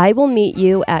buddy. I will meet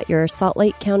you at your Salt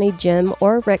Lake County gym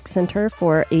or rec center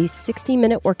for a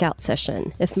 60-minute workout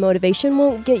session. If motivation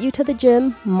won't get you to the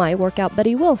gym, My Workout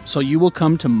Buddy will. So you will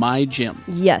come to my gym.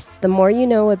 Yes, the more you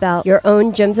know about your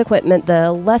own gym's equipment,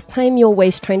 the less time you'll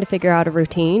waste trying to figure out a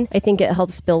routine. I think it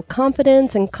helps build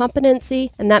confidence and competency,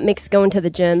 and that makes going to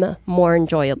the gym more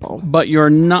enjoyable. But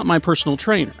you're not my personal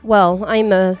trainer. Well,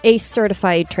 I'm a ACE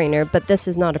certified trainer, but this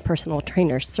is not a personal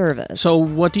trainer service. So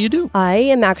what do you do? I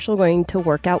am actually going to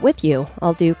work out with you.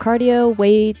 I'll do cardio,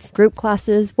 weights, group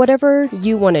classes, whatever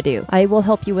you want to do. I will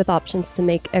help you with options to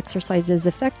make exercises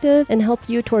effective and help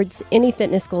you towards any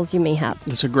fitness goals you may have.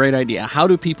 That's a great idea. How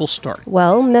do people start?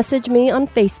 Well, message me on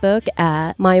Facebook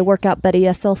at My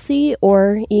myworkoutbuddyslc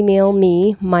or email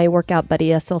me,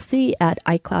 myworkoutbuddyslc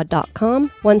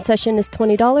 @icloud.com. One session is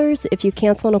 $20. If you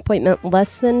cancel an appointment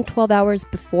less than 12 hours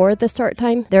before the start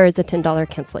time, there is a $10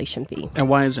 cancellation fee. And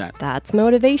why is that? That's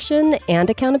motivation and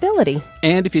accountability.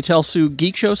 And if you tell Sue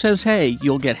Geek Show says hey,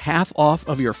 you'll get half off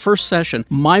of your first session,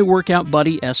 My Workout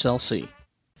Buddy SLC.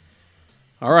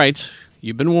 All right,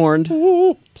 you've been warned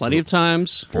plenty of times.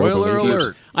 Spoiler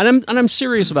alert. And I'm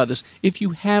serious about this. If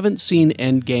you haven't seen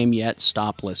Endgame yet,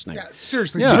 stop listening. Yeah,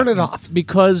 seriously, Yeah. turn it off.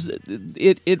 Because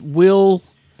it will.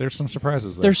 There's some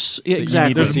surprises there. There's that you need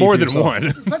exactly. to There's see more for than yourself.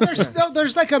 one. But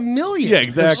there's like a million. Yeah,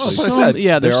 exactly. That's what I said.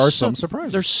 Yeah, there are there's some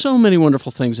surprises. There's so many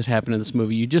wonderful things that happen in this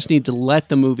movie. You just need to let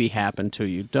the movie happen to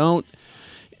you. Don't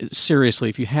seriously,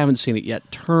 if you haven't seen it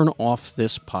yet, turn off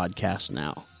this podcast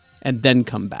now and then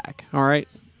come back. All right?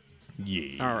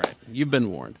 Yeah. All right. You've been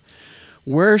warned.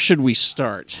 Where should we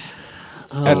start?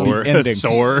 At the ending.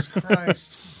 Thor. Jesus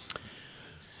Christ.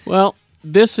 Well,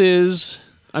 this is,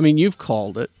 I mean, you've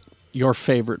called it your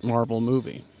favorite Marvel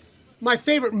movie. My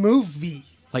favorite movie.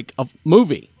 Like a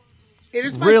movie. It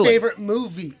is my Really? favorite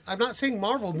movie. I'm not saying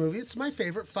Marvel movie. It's my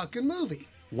favorite fucking movie.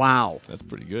 Wow. That's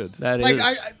pretty good. That is.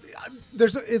 Like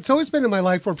it's always been in my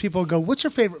life where people go, "What's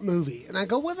your favorite movie?" And I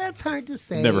go, "Well, that's hard to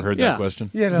say." Never heard Yeah. that question.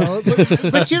 You know,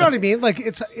 but you know what I mean. Like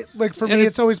like for And me, it-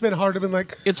 it's always been hard to be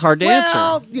like. It's hard to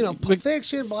well, answer. you know, Pulp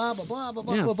Fiction, blah blah blah blah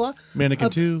blah Yeah. blah blah. Mannequin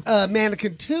 2.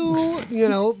 Mannequin 2. You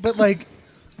know, but like,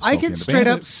 I Smokey can and the straight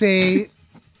up Bandit. say.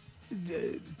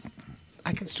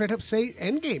 I can straight up say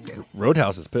Endgame now.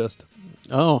 Roadhouse is pissed.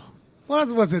 Oh. Well,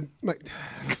 that wasn't my.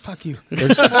 Fuck you. He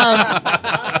doesn't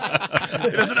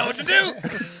know what to do.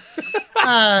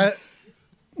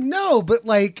 No, but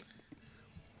like,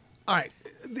 all right.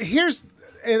 Here's,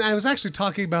 and I was actually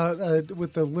talking about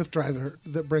with the Lyft driver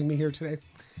that bring me here today.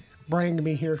 Bring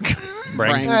me here.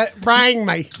 Bring. Bring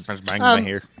me. Bang my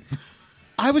hair.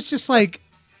 I was just like,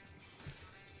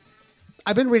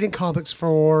 I've been reading comics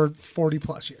for 40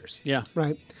 plus years. Yeah.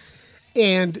 Right.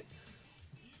 And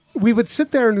we would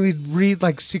sit there and we'd read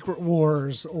like Secret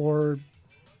Wars or,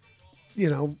 you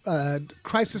know,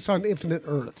 Crisis on Infinite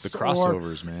Earths. The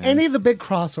crossovers, or man. Any of the big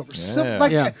crossovers. Yeah.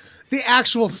 Like Yeah. the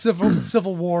actual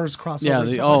Civil Wars crossovers. Yeah, stuff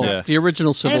the, like that. oh, the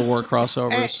original Civil And- War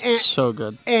crossovers. and- So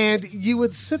good. And you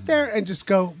would sit there and just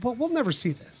go, well, we'll never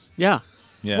see this. Yeah.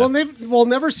 Yeah. We'll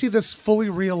never see this fully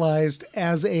realized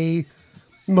as a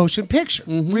motion picture.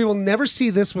 Mm-hmm. We will never see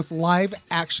this with live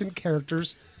action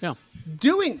characters Yeah.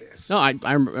 doing this. No, I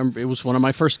remember it was one of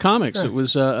my first comics. It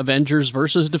was Avengers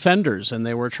versus Defenders, and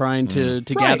they were trying to Right.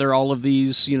 gather all of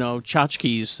these, you know,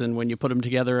 tchotchkes, and when you put them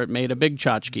together, it made a big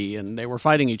tchotchke, and they were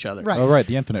fighting each other. Right. Oh, right,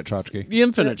 the infinite tchotchke. The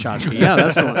Infinite Tchotchke. Yeah,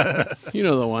 that's the one. You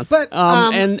know the one. But,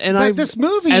 and but this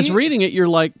movie- as reading it, you're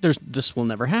like, this will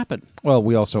never happen. Well,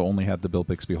 we also only had the Bill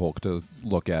Bixby Hulk to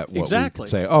look at what we Exactly. could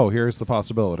say, oh, here's the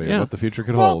possibility Yeah. of what the future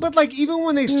could Well, hold. but like even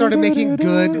when they started making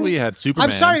good, We had Superman.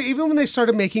 I'm sorry, even when they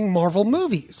started making Marvel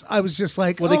movies, I was just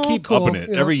like, Well, they oh, keep cool, upping it.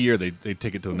 you know? Every year they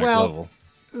take it to the next Well, level.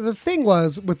 The thing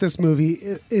was with this movie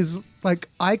is like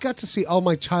I got to see all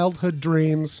my childhood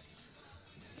dreams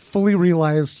fully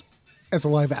realized as a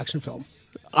live action film.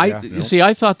 See,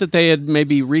 I thought that they had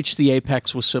maybe reached the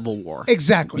apex with Civil War.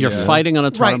 Exactly. You're fighting on a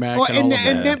Right. tarmac, Well, and, all of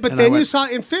that. then, but And I then you went- saw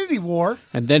Infinity War,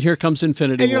 and then here comes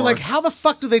Infinity and you're War. like, how the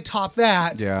fuck do they top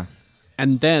that? Yeah.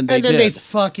 and then they and then did. they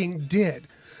fucking did,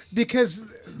 because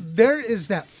there is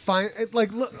that fine.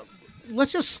 Like, look,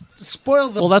 let's just spoil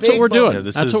the. well, that's big what we're doing. moment.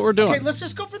 this That's is- what we're doing. Okay, let's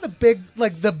just go for the big,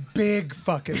 like the big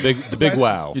fucking the big right?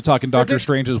 wow. You're talking Doctor big-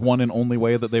 Strange's one and only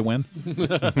way that they win?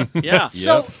 Yeah.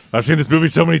 So I've seen this movie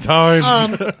so many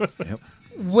times.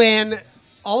 when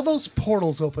all those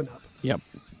portals open up, Yep.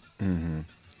 On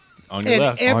your and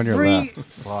left. On your every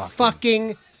left.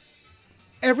 fucking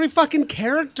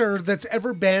character that's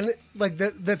ever been like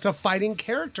that's a fighting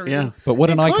character. Yeah. But what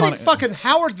an including iconic- fucking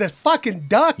Howard the fucking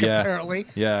Duck. Yeah. Apparently.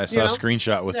 Yeah, I saw You a know?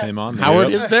 screenshot with Yeah. him on there. Howard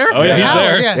Yep. is there? Oh, yeah, he's Howard,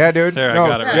 there. yes. Yeah, dude. There, I no,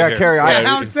 got it right yeah, here. Carrie. Yeah,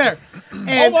 Howard's there. Oh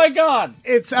And my God!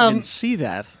 it's I didn't see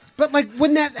that. but like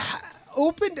when that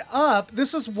opened up,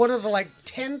 this is one of the like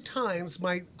 10 times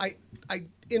I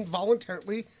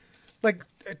involuntarily like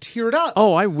teared up.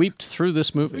 Oh, I weeped through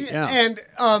this movie. Yeah. And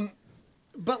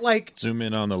but like Zoom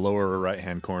in on the lower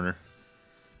right-hand corner.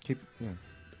 Keep, yeah.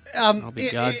 I'll be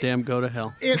goddamn go to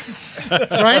hell. it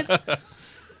right.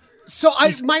 So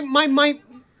my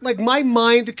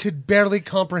mind could barely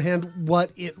comprehend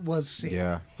what it was seeing.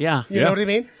 Yeah. Yeah. You know what I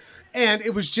mean? And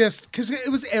it was just because it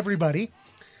was everybody,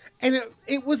 and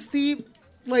it was the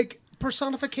like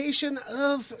personification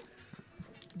of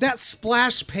that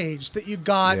splash page that you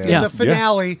got Yeah. in Yeah. the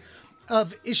finale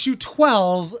of issue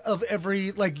 12 of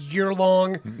every like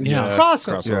year-long Yeah.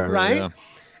 crossover, Crossover, right? yeah.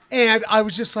 And I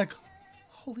was just like,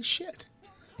 holy shit.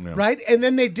 Right? And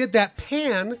then they did that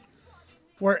pan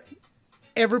where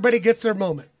everybody gets their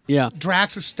moment. Yeah.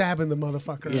 Drax is stabbing the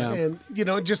motherfucker. Yeah. And,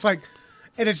 just like,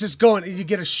 and it's just going, and you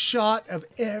get a shot of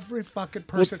every fucking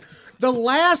person. The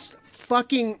last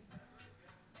fucking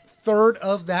third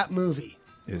of that movie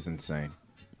is insane.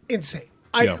 Insane.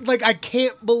 I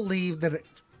can't believe that it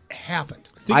happened.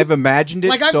 I've imagined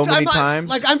it so many times.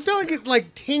 Like I'm feeling it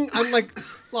like tingling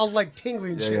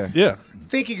shit. Yeah.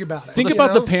 Thinking about it. Think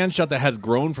about the pan shot that has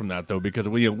grown from that, though, because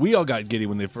we all got giddy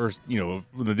when they first, when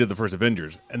they did the first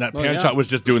Avengers, and that pan shot was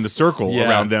just doing the circle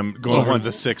around them, going one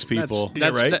to 6 people.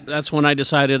 That's when I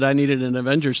decided I needed an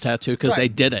Avengers tattoo because they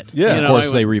did it. Yeah, of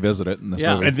course they revisit it in this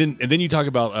movie. And then you talk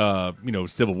about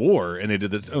Civil War, and they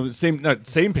did this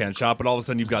same pan shot, but all of a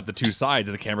sudden you've got the two sides,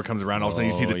 and the camera comes around, all of a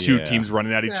sudden you see the two teams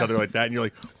running at each other like that, and you're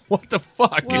like, what the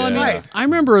fuck? Well, I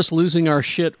remember us losing our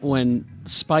shit when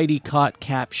Spidey caught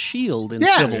Cap's shield in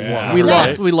Civil War.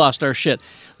 We lost our shit.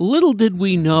 Little did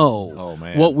we know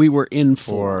what we were in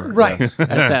for at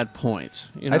that point.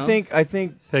 I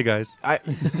think. Hey guys, I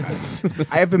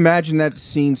have imagined that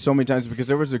scene so many times because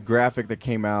there was a graphic that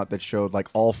came out that showed like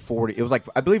all 40. It was like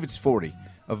I believe it's 40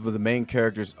 of the main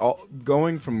characters, all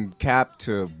going from Cap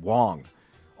to Wong,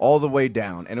 all the way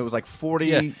down, and it was like 40.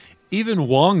 Yeah. Even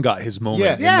Wong got his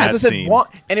moment. In that as I scene. said, Wong,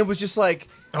 and it was just like,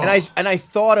 and I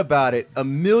thought about it a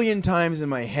million times in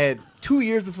my head 2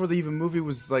 years before the movie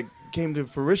was like came to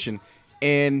fruition,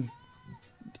 and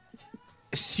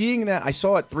seeing that I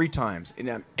saw it 3 times,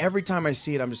 and every time I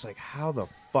see it, I'm just like, how the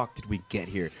fuck did we get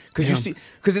here?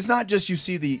 Because it's not just you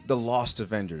see the lost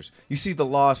Avengers, you see the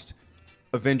lost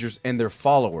Avengers and their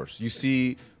followers, you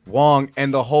see Wong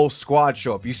and the whole squad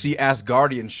show up. You see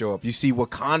Asgardians show up. You see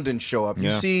Wakandans show up.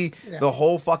 You see the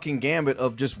whole fucking gambit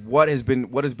of just what has been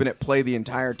at play the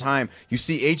entire time. You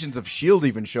see Agents of S.H.I.E.L.D.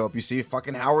 even show up. You see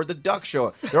fucking Howard the Duck show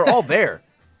up. They're all there.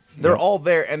 They're all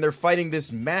there, and they're fighting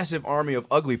this massive army of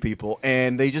ugly people,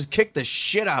 and they just kick the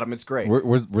shit out of them. It's great.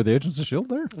 Were the Agents of S.H.I.E.L.D.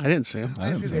 there? I didn't see them.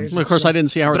 Well, of course, I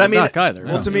didn't see Howard the Duck either.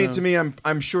 Well, to me,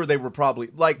 I'm sure they were probably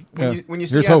like when you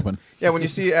see Here's hoping. when you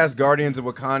see Asgardians and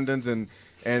Wakandans and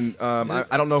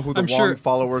I don't know who the Wong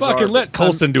followers are. Fucking let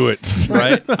Coulson do it.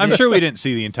 Right? I'm sure we didn't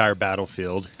see the entire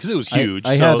battlefield because it was huge.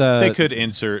 They could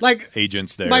insert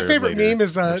agents there. My favorite later meme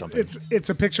is or something. it's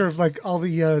a picture of like all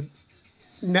the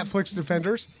Netflix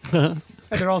defenders, and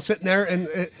they're all sitting there, and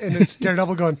it's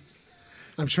Daredevil going,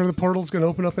 I'm sure the portal's going to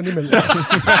open up any minute.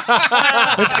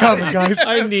 It's coming, guys.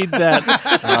 I need that.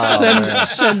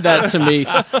 Send that to me.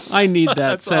 I need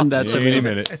that. Send that to me. Any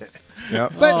minute.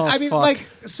 Yep. But fuck.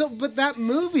 but that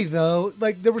movie though,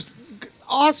 like there was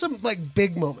awesome like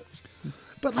big moments,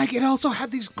 but like it also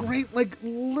had these great like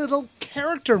little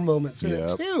character moments in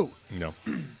it too. No.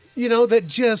 That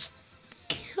just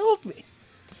killed me.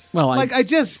 Well,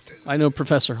 I know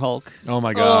Professor Hulk. Oh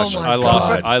my gosh, my I lost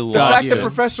God. it. I The lost fact it. that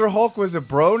Professor Hulk was a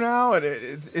bro now, and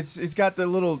it's got the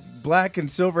little black and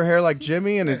silver hair like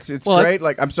Jimmy, and it's great.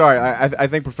 Like I'm sorry, I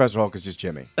think Professor Hulk is just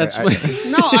Jimmy. That's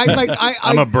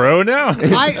I'm a bro now.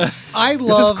 I You're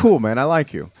love just cool, man. I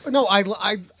like you. No, I've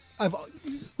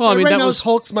Well, I mean, right that now was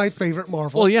Hulk's my favorite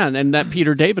Marvel. Well, yeah, and that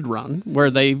Peter David run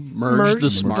where they merged the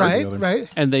smart, right,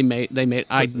 and they made.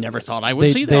 I never thought I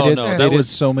would see that. They did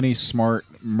so many smart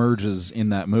merges in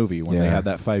that movie when they had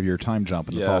that 5-year time jump,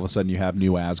 and it's all of a sudden you have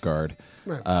New Asgard,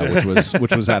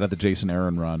 which was out of the Jason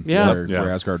Aaron run,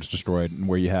 where Asgard's destroyed, and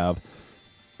where you have.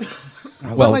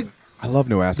 I love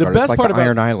New Asgard. best It's like part the about-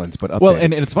 Iron Islands, but updated. Well,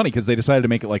 and it's funny because they decided to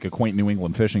make it like a quaint New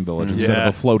England fishing village instead of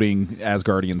a floating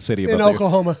Asgardian city in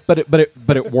Oklahoma. But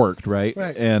it worked, right?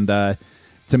 Right. And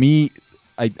to me,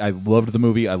 I loved the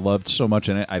movie. I loved so much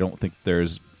in it. I don't think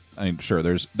there's. I mean, sure,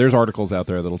 there's articles out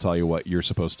there that'll tell you what you're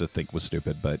supposed to think was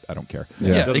stupid, but I don't care.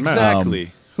 Yeah, Doesn't matter.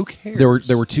 exactly. Who cares?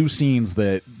 There were 2 scenes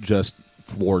that just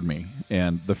floored me,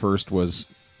 and the first was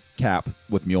Cap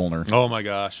with Mjolnir, Oh my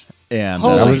gosh. and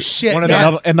Holy shit! one of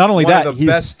yeah. the- and not only one that, of the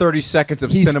best 30 seconds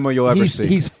of he's- cinema you'll ever see.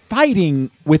 He's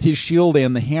fighting with his shield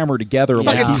and the hammer together, Fucking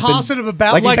like he's been tossing them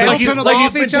about, like he's been- bouncing them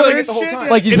off been each doing other it and the whole shit. time.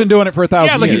 Yeah. like he's been doing it for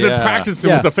 1,000 like years. he's been practicing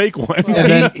Yeah. with the fake one.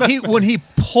 And then, When he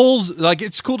pulls, like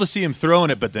it's cool to see him throwing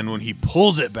it, but then when he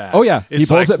pulls it back, oh yeah, he it's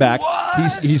pulls like, it back.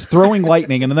 What? He's throwing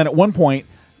lightning, and then at one point,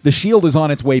 the shield is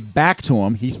on its way back to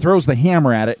him. He throws the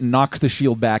hammer at it and knocks the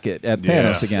shield back at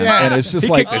Thanos again. Yeah. And it's just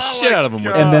He like, kicked the shit out of him.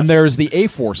 with and then there's the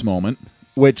A-Force moment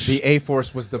which the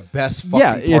A-Force was the best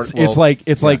fucking part. It's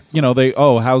like they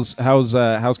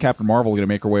how's Captain Marvel going to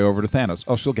make her way over to Thanos?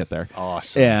 Oh, she'll get there.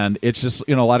 Awesome. And it's just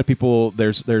a lot of people.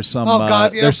 There's some. Oh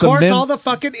God! There's of some course, men, all the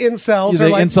fucking incels the are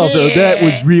like, incels are, that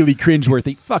was really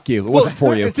cringeworthy. Fuck you. It wasn't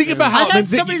for you. Think about how I had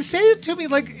somebody say it to me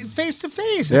like face to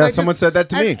face. Yeah, someone said that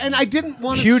to me. And I didn't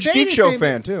want to Huge say Geek Show anything.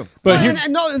 fan too. But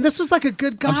and this was like a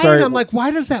good guy. I'm sorry. And I'm like,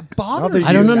 why does that bother you?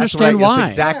 I don't understand why.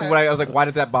 That's exactly what I was like. Why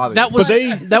did that bother That you? was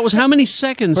that was how many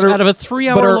seconds out of a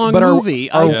 3-hour-long movie?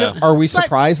 Are we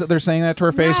surprised that they're saying that to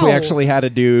our face? We No. actually had a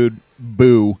dude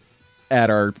boo at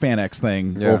our FanX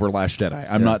thing over Last Jedi.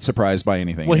 I'm not surprised by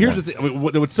anything. Well, anymore. here's the thing. I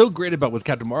mean, what's so great about with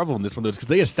Captain Marvel in this one, though, is because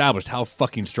they established how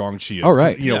fucking strong she is. Oh,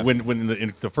 right. You know, when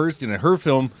in the first, in her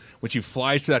film, when she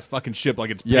flies through that fucking ship like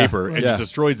it's paper and just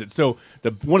destroys it. So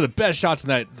one of the best shots in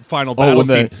that final battle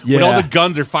scene, when all the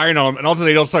guns are firing on them, and also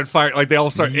they don't start firing, like they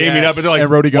all start aiming up, and they're like,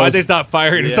 Rhodey goes, why'd they stop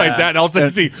firing? It's like that, and all of a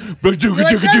sudden you see,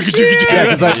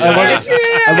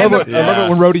 I love it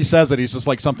when Rhodey says it. He's just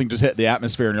like something just hit the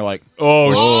atmosphere, and you're like,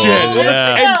 oh shit!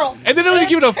 Yeah. And they don't even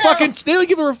give it a fucking. They don't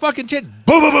give her a fucking chance.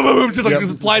 Boom, boom, boom, boom, boom. Just like it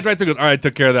flies right through. Goes, all right,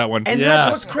 took care of that one. And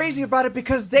that's what's crazy about it,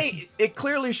 because it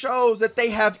clearly shows that they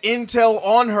have intel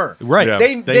on her. Right. Yeah.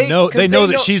 They know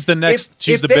that she's the next.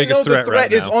 She's the biggest threat right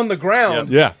now. Is on the ground.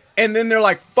 Yeah. And then they're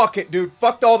like, "Fuck it, dude.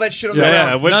 Fuck all that shit on the Yeah,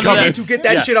 ground. what's We coming? need to get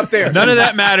that shit up there." None of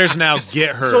that matters now.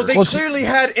 Get her. So they clearly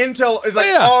had intel. It's like,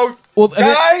 Yeah. oh, Well,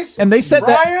 guys, and they said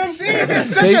Ryan, See, this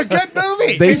is such a good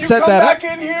movie. They can set you come that up.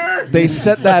 back in here? They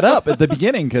set that up at the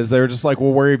beginning because they were just like,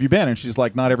 well, where have you been? And she's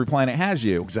like, not every planet has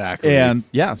you. Exactly. And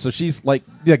yeah, so she's like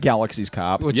the galaxy's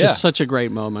cop. Which is such a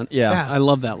great moment. Yeah. I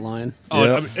love that line.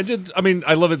 Oh, I mean,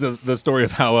 I love it. The story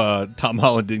of how Tom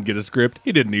Holland didn't get a script.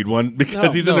 He didn't need one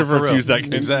because he's in there for a few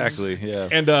seconds. Exactly. Yeah.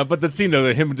 And but the scene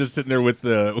though, him just sitting there with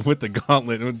the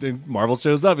gauntlet, and Marvel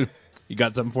shows up. You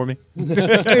got something for me?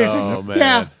 Oh man.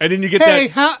 Yeah. And then you get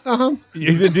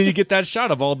then you get that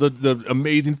shot of all the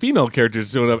amazing female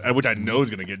characters showing up, which I know is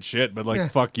gonna get shit, but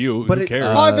fuck you, who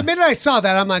cares? Well, the minute I saw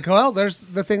that, I'm like, well, there's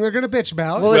the thing they're going to bitch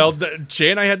about. Well,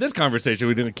 Jay and I had this conversation.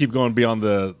 We didn't keep going beyond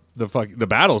the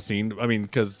battle scene. I mean,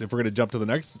 because if we're gonna jump to the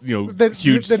next,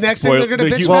 huge the next thing they're gonna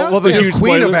bitch huge- about? the huge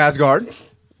queen of spoiler. Asgard.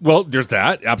 Well, there's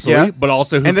that, absolutely. Yeah. But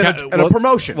also, And then a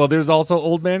promotion. Well, there's also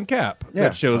Old Man Cap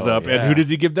that shows up. And who does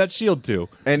he give that shield to?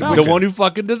 And the one who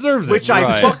fucking deserves it. Which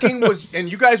I fucking was,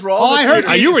 and you guys were all. Oh, I heard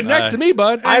you. You were next to me,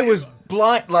 bud. I was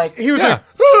blind, like he was like,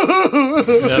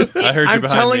 I heard you I'm behind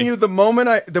telling me. you, the moment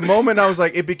I was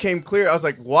like, it became clear. I was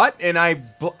like, what? And I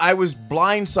was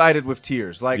blindsided with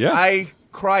tears. Like I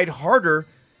cried harder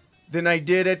than I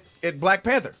did at Black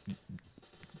Panther.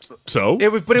 So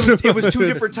it was two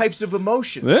different types of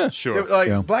emotions. Yeah, sure.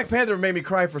 Black Panther made me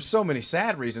cry for so many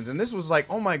sad reasons, and this was like,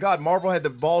 oh my god, Marvel had the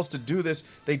balls to do this.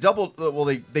 They doubled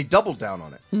down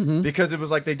on it because it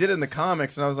was like they did it in the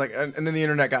comics, and I was like, and then the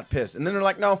internet got pissed, and then they're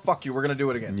like, no, fuck you, we're gonna do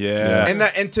it again. Yeah.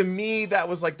 And to me that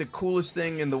was like the coolest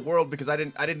thing in the world because I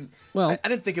didn't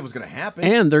think it was gonna happen.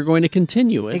 And they're going to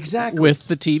continue it Exactly. with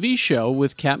the TV show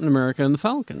with Captain America and the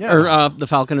Falcon, Yeah. or the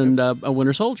Falcon and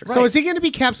Winter Soldier. so is he going to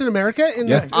be Captain America in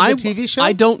the TV show?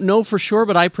 I don't know for sure,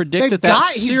 but I predict that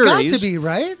series. He's got to be,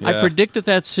 right? I predict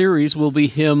that series will be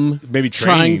him maybe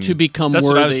trying to become That's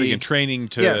worthy. what I was thinking. Training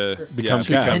to become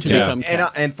Cap.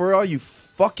 And for all you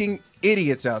fucking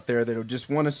idiots out there that just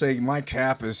want to say my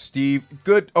Cap is Steve,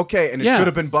 good, okay, and it should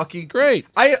have been Bucky. Great.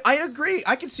 I agree.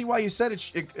 I can see why you said it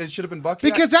should have been Bucky.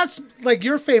 Because that's like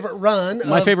your favorite run.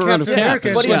 My of favorite run of Captain Cap America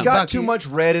is is But he's with got Bucky. too much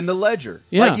red in the ledger.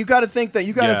 Yeah. Like you got to think that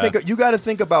you got to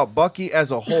think about Bucky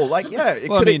as a whole. Like it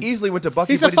could have easily went to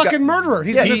Bucky. He's a but he's fucking murderer.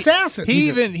 He's an assassin. He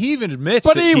even admits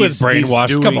But that he was he's brainwashed.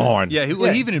 doing- Come on. Yeah,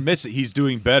 he even admits that he's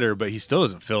doing better, but he still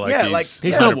doesn't feel like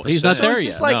he's not 100%. there it's yet.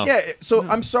 just like So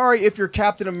I'm sorry if your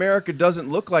Captain America doesn't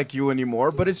look like you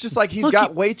anymore, but it's just like he's Look,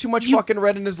 got way too much fucking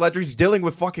red in his ledger. He's dealing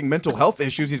with fucking mental health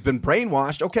issues. He's been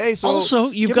brainwashed. Okay, so Also,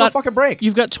 you've give him got a fucking break.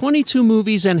 You've got 22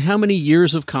 movies and how many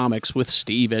years of comics with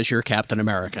Steve as your Captain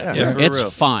America? Yeah, for it's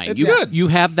real. fine. It's you good. You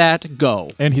have that.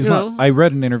 Go. And he's You not. know? I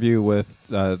read an interview with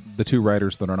the two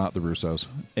writers that are not the Russos,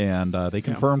 and they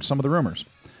confirmed some of the rumors.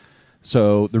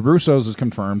 So the Russos has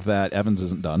confirmed that Evans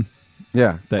isn't done.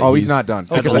 Yeah. That He's he's- not done.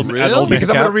 As Because old- I'm as old going as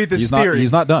to Cap? read this He's theory. not.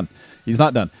 He's not done. He's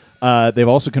not done. They've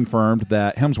also confirmed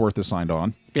that Hemsworth is signed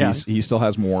on. Yeah. He still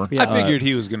has more. I figured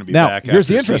he was going to be Now, back. here's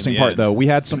the after seeing interesting part, end. though. We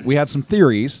had some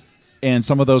theories, and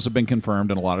some of those have been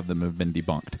confirmed, and a lot of them have been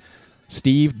debunked.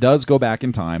 Steve does go back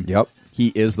in time. Yep. He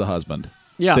is the husband.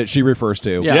 Yeah. That she refers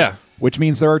to. Yeah. Which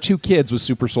means there are two kids with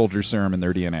super soldier serum in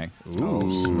their DNA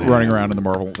running around in the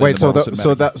Marvel. Wait, in the so Marvel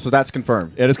so Cinematic that's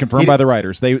confirmed. It is confirmed by the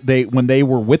writers. They when they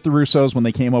were with the Russos, when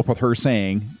they came up with her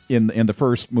saying in the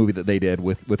first movie that they did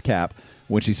with Cap,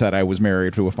 when she said, I was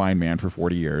married to a fine man for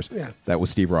 40 years. Yeah. That was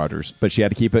Steve Rogers. But she had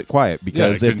to keep it quiet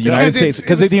because if the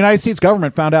Because if the United States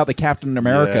government found out that Captain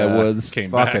America was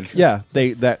came fucking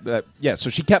back. Yeah, so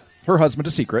she kept her husband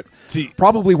a secret.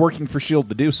 Probably working for S.H.I.E.L.D.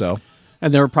 to do so.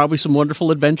 And there were probably some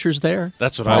wonderful adventures there.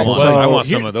 That's what I want. I want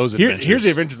some of those adventures. Here's the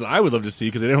adventures that I would love to see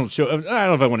because they don't show. I don't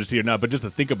know if I want to see it or not, but just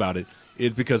to think about it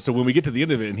is because so when we get to the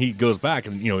end of it and he goes back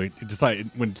and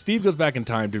when Steve goes back in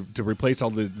time to replace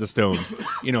all the stones,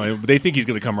 and they think he's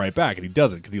going to come right back and he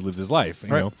doesn't because he lives his life. You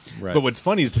know? Right. But what's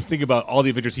funny is to think about all the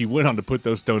adventures he went on to put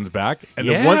those stones back, and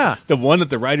the one that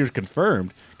the writers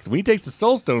confirmed. Because when he takes the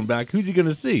Soul Stone back, who's he going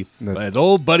to see? His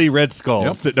old buddy Red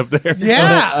Skull sitting up there.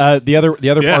 Yeah. The other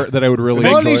part that I would really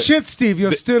Holy enjoy. shit, Steve,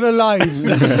 you're still alive.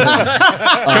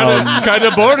 Kind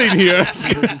of boring here.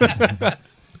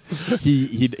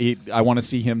 I want to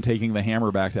see him taking the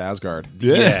hammer back to Asgard.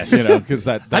 Yes. Because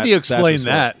that. How do you explain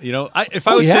that? If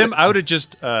I was him, I would have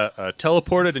just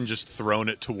teleported and just thrown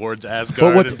it towards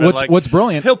Asgard. But what's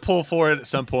brilliant? He'll pull for it at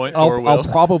some point. I'll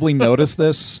probably notice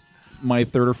this my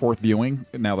third or fourth viewing.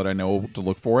 Now that I know to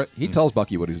look for it, he tells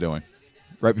Bucky what he's doing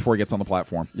right before he gets on the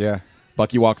platform. Yeah.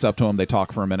 Bucky walks up to him. They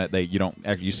talk for a minute.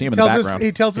 You see him in the background.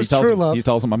 He tells his true love. He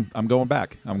tells him, "I'm going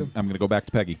back. I'm going to go back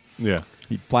to Peggy." Yeah.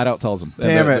 He flat out tells him.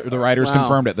 Damn it. The writers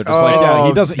confirmed it. They're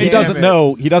just he doesn't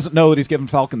know that he's given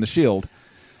Falcon the shield,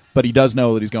 but he does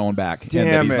know that he's going back. Damn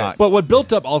and that he's it. not. But what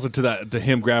built up also to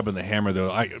him grabbing the hammer,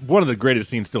 though, one of the greatest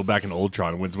scenes still back in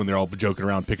Ultron was when they're all joking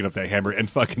around picking up that hammer and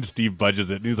fucking Steve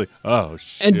budges it. And he's like, oh,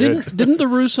 shit. And didn't the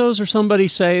Russos or somebody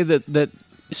say that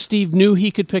Steve knew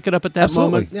he could pick it up at that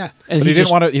moment? Yeah. And But he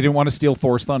didn't want to steal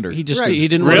Thor's thunder. He Right. he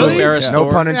didn't Really? want to embarrass No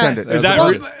Thor. pun intended. Is that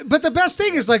Well, re- but the best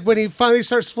thing is like when he finally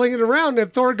starts flinging it around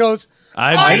and Thor goes,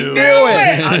 I knew it.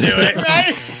 I knew it.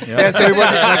 Yeah, so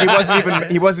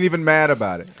he wasn't even mad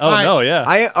about it. Oh no,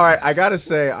 yeah. All right. I gotta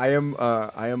say, I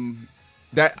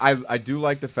do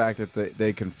like the fact that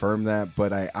they confirmed that,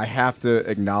 but I have to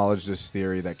acknowledge this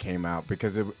theory that came out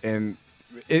because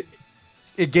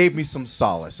it gave me some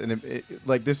solace, and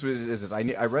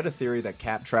I read a theory that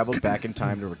Cap traveled back in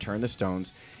time to return the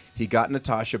stones. He got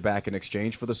Natasha back in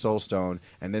exchange for the Soul Stone,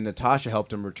 and then Natasha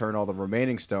helped him return all the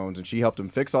remaining stones, and she helped him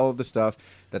fix all of the stuff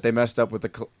that they messed up with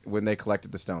when they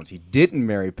collected the stones. He didn't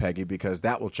marry Peggy because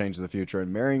that will change the future,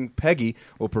 and marrying Peggy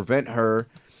will prevent her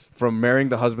from marrying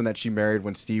the husband that she married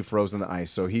when Steve froze in the ice.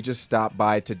 So he just stopped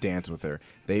by to dance with her.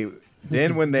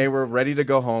 Then when they were ready to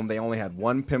go home, they only had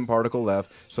one Pym particle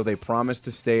left, so they promised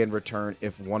to stay and return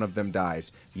if one of them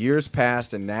dies. Years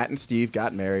passed, and Nat and Steve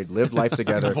got married, lived life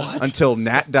together until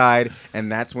Nat died,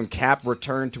 and that's when Cap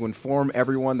returned to inform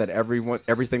everyone that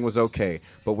everything was okay.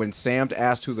 But when Sam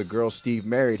asked who the girl Steve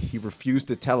married, he refused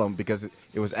to tell him because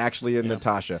it was actually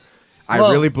Natasha. I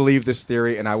really believe this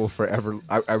theory, and I will forever.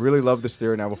 I really love this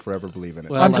theory, and I will forever believe in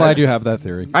it. I'm glad you have that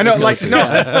theory. I know,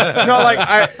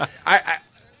 I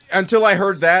until I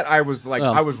heard that, I was like,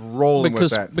 I was rolling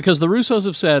with that because the Russos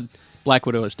have said Black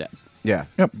Widow is dead. Yeah.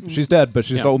 Yep, she's dead, but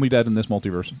she's only dead in this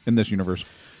multiverse, in this universe.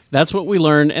 That's what we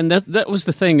learned, and that was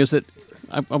the thing. Is that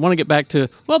I want to get back to?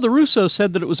 Well, the Russos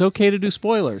said that it was okay to do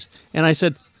spoilers, and I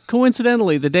said,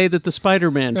 coincidentally, the day that the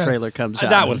Spider-Man trailer comes out,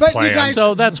 that was But you planned. guys-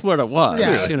 so that's what it was.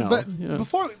 yeah. But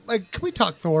before, can we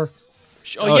talk Thor?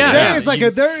 Oh yeah, There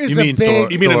is there is a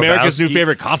big. You mean America's new Thorowski?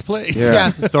 favorite cosplay?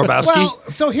 Yeah. Thorbowski? Well,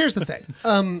 so here's the thing.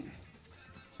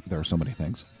 There are so many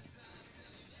things.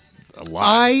 A lot.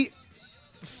 I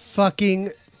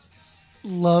fucking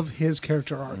love his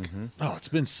character arc. Oh, it's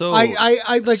been so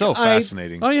so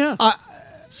fascinating. Oh yeah.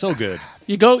 So good.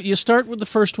 You start with the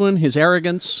first one, his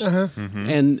arrogance,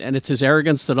 and it's his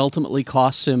arrogance that ultimately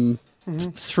costs him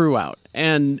throughout.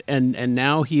 And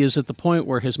now he is at the point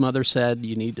where his mother said,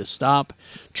 "You need to stop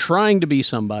trying to be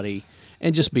somebody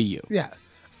and just be you." Yeah.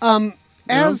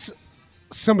 As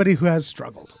somebody who has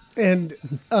struggled, and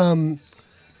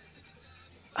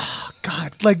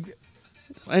God, like.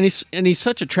 And he's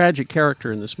such a tragic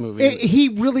character in this movie. He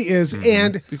really is,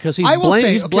 and because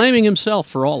he's blaming himself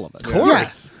for all of it. Of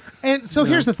course. Yeah. And so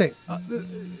here's the thing.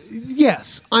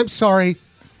 Yes, I'm sorry.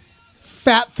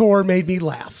 Fat Thor made me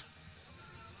laugh.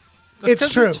 That's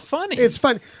it's true. It's funny. It's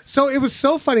funny. So it was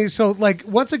so funny. So like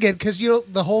once again, because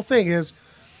the whole thing is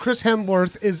Chris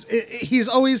Hemsworth he's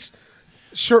always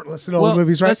shirtless in all the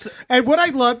movies, right? And what I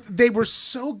loved, they were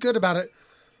so good about it.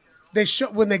 They show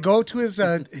when they go to his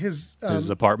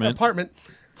apartment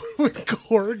with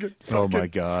Korg. Oh my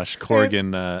gosh, Korg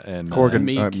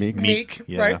and Meek,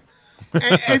 yeah. right?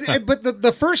 But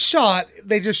the first shot,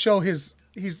 they just show he's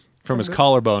from his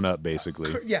collarbone up,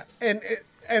 basically. Yeah, and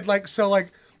like so,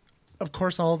 like of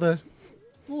course, all the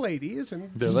ladies and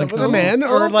some like, of the men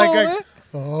are like,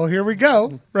 oh, here we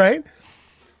go, right?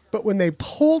 But when they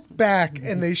pulled back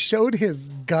and they showed his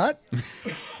gut,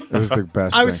 it was the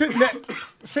best. I was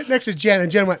sitting next to Jen, and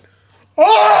Jen went,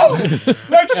 "Oh!"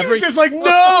 Like she was just like,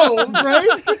 "No!"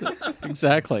 Right?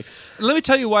 Exactly. Let me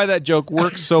tell you why that joke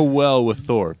works so well with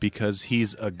Thor. Because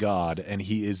he's a god, and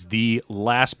he is the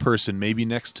last person, maybe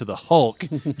next to the Hulk,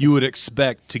 you would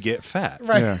expect to get fat,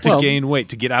 Right. to gain weight,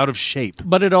 to get out of shape.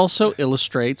 But it also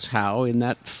illustrates how, in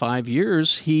that 5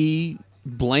 years, he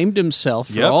blamed himself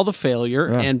for all the failure,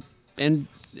 and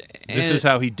this is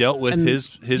how he dealt with his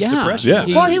depression.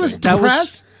 Yeah. Well, he was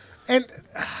depressed, and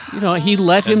he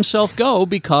let himself go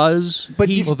because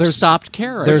he stopped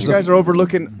caring. You guys are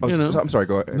overlooking. I'm sorry.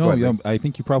 Go ahead. No, yeah, I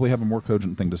think you probably have a more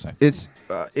cogent thing to say. It's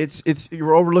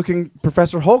you're overlooking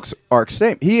Professor Hulk's arc.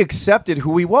 Same. He accepted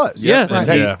who he was. Yes. And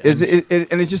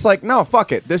and it's just like, no,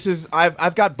 fuck it. This is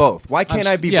I've got both. Why can't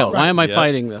I be both? Why am I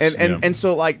fighting this? And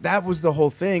so like that was the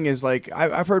whole thing. Is like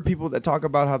I've heard people that talk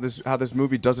about how this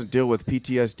movie doesn't deal with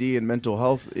PTSD and mental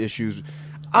health issues.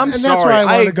 I'm sorry. That's where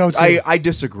I want to go to. I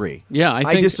disagree. Yeah,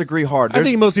 I disagree hard. I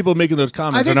think most people making those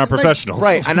comments are not professionals.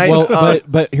 Right. And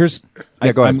but here's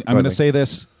go ahead. I'm going to say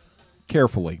this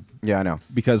carefully. Yeah, I know.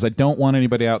 Because I don't want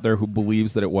anybody out there who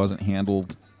believes that it wasn't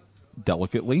handled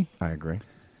delicately. I agree.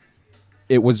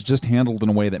 It was just handled in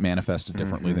a way that manifested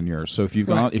differently than yours. So if you've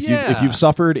gone, if you've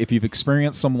suffered, if you've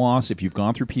experienced some loss, if you've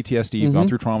gone through PTSD, you've gone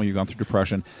through trauma, you've gone through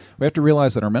depression, we have to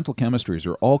realize that our mental chemistries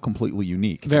are all completely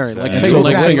unique. Very like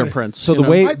fingerprints. So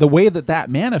the way that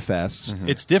manifests,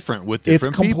 it's different with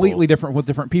different people. It's completely different with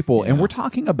different people, Yeah. and we're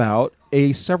talking about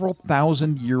a several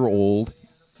thousand-year-old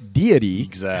deity,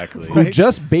 who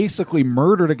just basically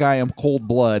murdered a guy in cold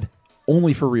blood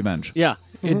only for revenge. Yeah.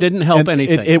 It didn't help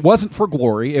anything. It wasn't for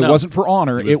glory. It wasn't for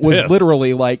honor. It was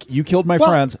literally like, you killed my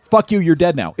friends. Fuck you, you're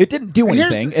dead now. It didn't do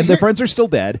anything, and the friends are still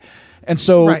dead. And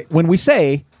so when we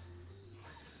say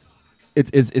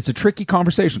it's a tricky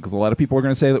conversation, because a lot of people are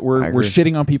going to say that we're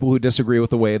shitting on people who disagree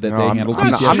with the way that they handled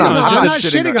PTSD. I'm not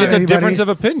shitting on It's a difference of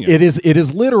opinion. It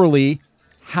is literally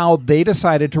how they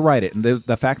decided to write it, and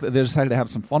the fact that they decided to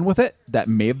have some fun with it. That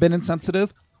may have been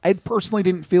insensitive. I personally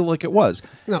didn't feel like it was.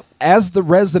 No. As the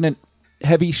resident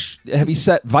heavy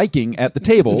set Viking at the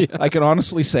table, I can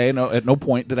honestly say at no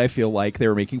point did I feel like they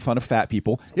were making fun of fat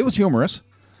people. It was humorous,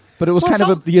 but it was kind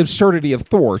of the absurdity of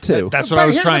Thor too. That's what I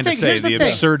was trying to say. The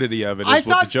absurdity of it is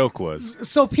what the joke was.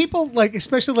 So people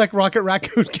especially like Rocket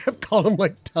Raccoon, kept calling him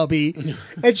like Tubby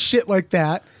and shit like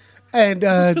that. And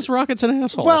because Rocket's an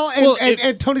asshole. Well,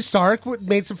 and Tony Stark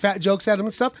made some fat jokes at him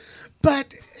and stuff.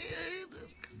 But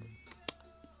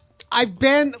I've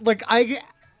been like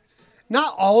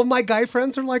not all of my guy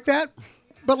friends are like that,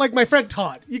 but like my friend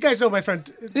Todd. You guys know my friend.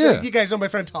 Yeah. You guys know my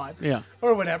friend Todd. Yeah.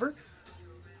 Or whatever.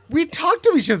 We talk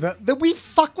to each other. That we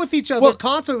fuck with each other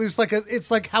constantly.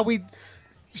 It's like how we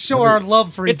show our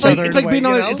love for each other. It's like being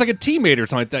on. It's like a teammate or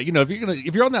something like that. You know,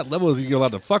 if you're on that level, you're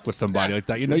allowed to fuck with somebody like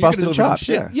that. You know, you're busting gonna chops.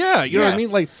 shit. Yeah, you know what I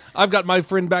mean. Like I've got my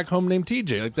friend back home named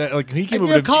TJ. Like that. Like he came and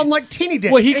over. You call him like Teeny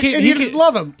Dick. Well, he just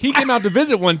love him. He came out to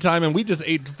visit one time, and we just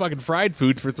ate fucking fried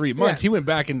food for 3 months. Yeah. He went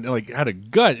back and like had a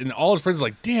gut, and all his friends were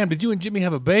like, "Damn, did you and Jimmy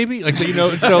have a baby?" Like you know,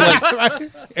 and so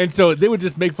like, and so they would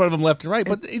just make fun of him left and right,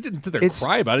 but he didn't sit there and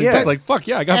cry about it. Yeah. He was like, "Fuck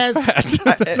yeah, I got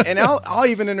fat." And I'll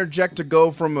even interject to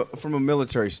go from a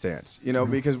military stance, you know,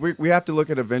 because we have to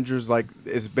look at Avengers like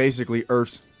it's basically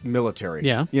Earth's military.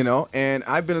 Yeah. You know, and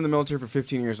I've been in the military for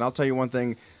 15 years, and I'll tell you one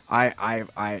thing. I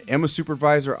am a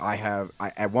supervisor.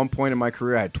 At one point in my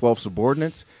career, I had 12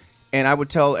 subordinates, and I would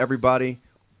tell everybody,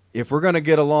 if we're going to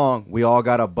get along, we all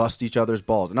got to bust each other's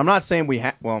balls. And I'm not saying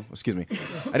excuse me.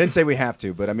 I didn't say we have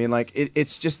to, but I mean, like,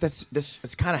 it's just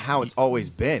it's kind of how it's always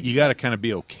been. You got to kind of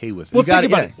be okay with it. Well, think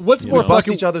about it. What's more bust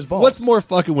fucking each other's balls? What's more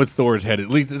fucking with Thor's head? At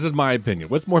least this is my opinion.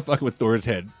 What's more fucking with Thor's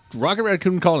head? Rocket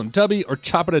Raccoon calling him Tubby, or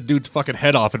chopping a dude's fucking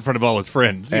head off in front of all his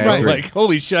friends? You know, like,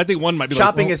 holy shit! I think one might be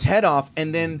chopping like, his head off,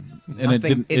 and then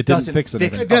it doesn't fix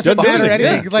anything. It doesn't matter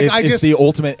anything. Like it's the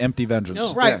ultimate empty vengeance.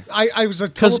 No. Right. Yeah. I was a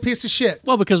total piece of shit.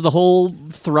 Well, because the whole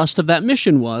thrust of that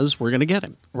mission was we're going to get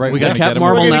him. Right. We got Captain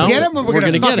Marvel now. We're going to get him, and we're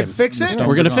going to get him. Fix it.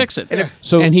 We're going to fix it.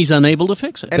 So and he's unable to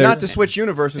fix it. And not to switch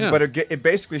universes, but it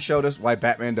basically showed us why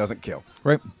Batman doesn't kill.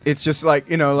 Right. It's just like,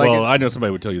 you know, like. Well, I know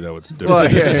somebody would tell you that was different.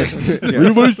 Well,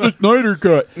 Release the Snyder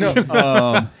Cut.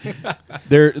 No.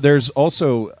 There's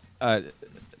also.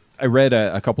 I read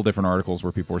a couple different articles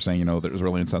where people were saying, you know, that it was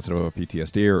really insensitive about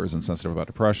PTSD, or it was insensitive about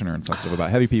depression, or insensitive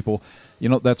about heavy people. You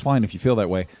know, that's fine if you feel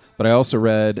that way. But I also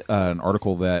read an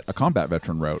article that a combat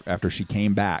veteran wrote after she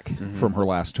came back from her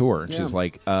last tour. And she's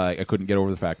like, I couldn't get over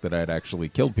the fact that I had actually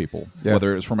killed people,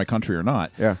 whether it was for my country or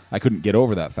not. Yeah. I couldn't get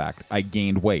over that fact. I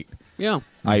gained weight. Yeah.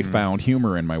 I found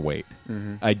humor in my weight.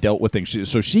 I dealt with things.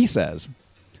 So she says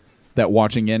that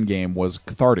watching Endgame was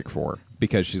cathartic for her,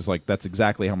 because she's like, that's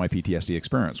exactly how my PTSD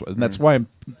experience was. And that's why I'm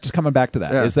just coming back to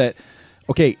that, is that,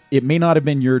 okay, it may not have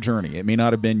been your journey. It may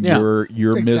not have been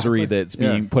your misery that's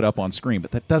being put up on screen,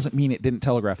 but that doesn't mean it didn't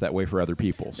telegraph that way for other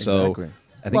people. So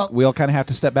I think we all kind of have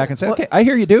to step back and say, okay, I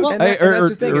hear you, dude. Or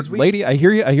lady, I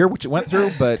hear you. I hear what you went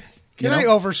through, but... Can I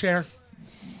overshare?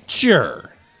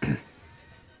 Sure.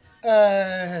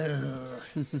 Are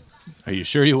you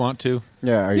sure you want to?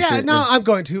 Yeah. Are you sure? No, I'm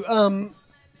going to.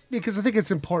 Because I think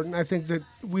it's important. I think that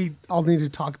we all need to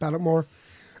talk about it more.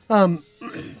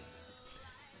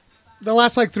 The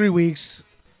last 3 weeks,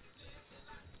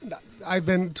 I've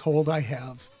been told I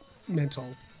have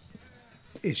mental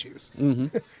issues,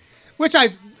 which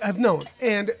I've known,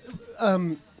 and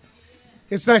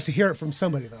it's nice to hear it from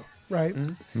somebody, though, right?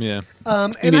 Yeah.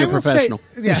 And I will say,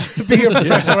 be a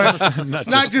professional, right?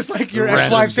 not just like your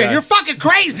ex-wife saying you're fucking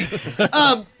crazy.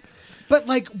 But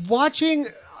watching,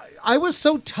 I was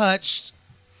so touched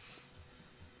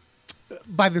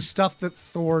by the stuff that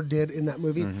Thor did in that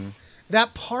movie.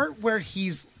 That part where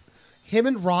him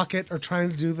and Rocket are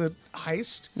trying to do the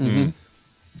heist,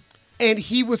 and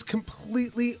he was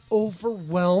completely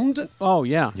overwhelmed. Oh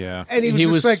yeah, yeah. And he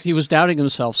was he was doubting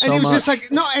himself so much. And he was just like,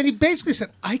 no. And he basically said,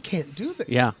 "I can't do this.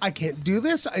 Yeah, I can't do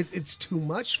this. It's too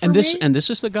much for me." And this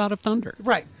is the God of Thunder,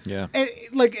 right? Yeah. And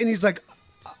he's like,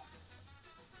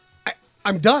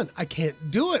 I'm done. I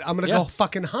can't do it. I'm gonna go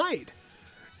fucking hide,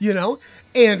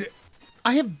 And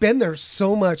I have been there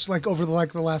so much, over the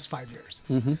last 5 years.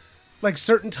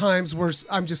 Certain times where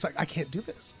I'm just like, I can't do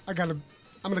this. I'm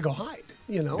gonna go hide.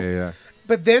 Yeah.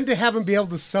 But then to have him be able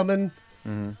to summon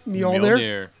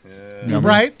Mjolnir,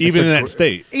 right? Even in that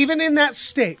state. Even in that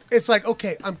state, it's like,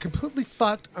 okay, I'm completely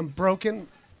fucked. I'm broken.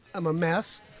 I'm a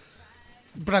mess.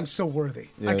 But I'm still worthy.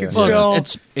 I can still.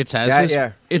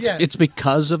 It's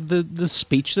because of the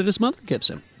speech that his mother gives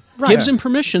him. Right. Gives him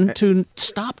permission to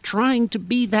stop trying to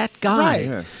be that guy. Right.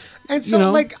 Yeah. And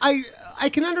so, I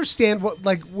can understand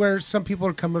where some people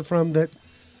are coming from, that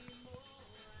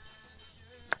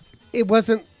it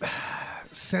wasn't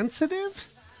sensitive,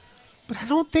 but I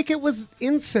don't think it was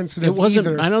insensitive. It wasn't.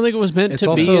 Either. I don't think it was meant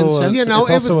to be insensitive. It's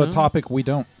also a topic we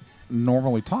don't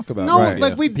normally talk about. No,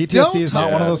 right? we PTSD is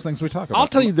not one of those things we talk about. I'll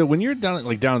tell you that when you're down in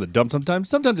the dump,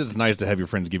 sometimes it's nice to have your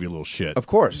friends give you a little shit. Of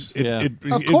course, it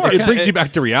brings you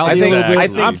back to reality. I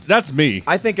think that's me.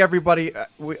 I think everybody.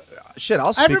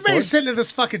 I'll speak. Everybody's sitting at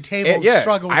this fucking table,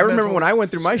 struggling. I remember when I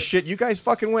went through my shit, you guys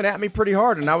fucking went at me pretty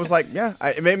hard, and I was like,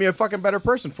 it made me a fucking better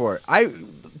person for it.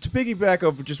 To piggyback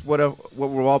of just what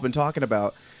we've all been talking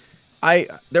about.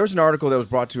 There was an article that was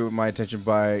brought to my attention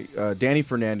by Danny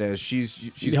Fernandez.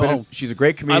 She's a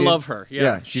great comedian. I love her.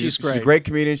 Yeah, she's great. She's a great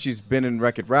comedian. She's been in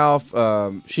Wreck-It Ralph.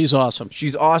 She's awesome.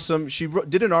 She's awesome. She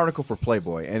did an article for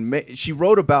Playboy, and she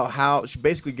wrote about how she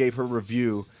basically gave her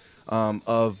review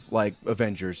of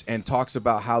Avengers, and talks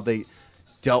about how they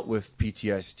dealt with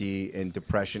PTSD and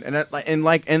depression,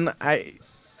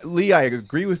 Lee, I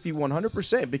agree with you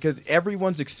 100%, because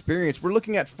everyone's experience, we're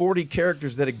looking at 40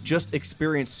 characters that have just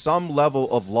experienced some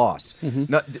level of loss.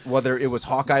 Not, whether it was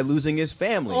Hawkeye losing his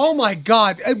family. Oh my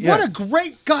God. What a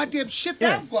great goddamn shit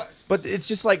that was. But it's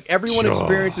just everyone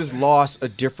experiences loss a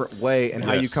different way, and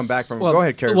how you come back from it. Go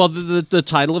ahead, Carrie. Well, the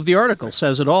title of the article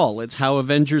says it all. It's how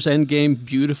Avengers Endgame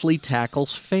beautifully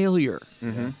tackles failure.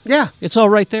 Yeah. It's all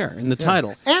right there in the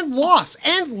title. And loss.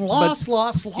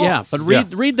 Loss. Yeah, but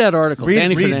read that article.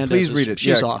 Danny Fernandez. Please read it.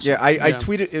 She's awesome. Yeah, I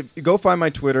tweeted it. Go find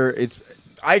my Twitter.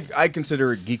 I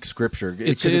consider it geek scripture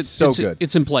because it's so good.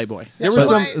 It's in Playboy. There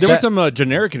were some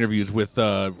generic interviews with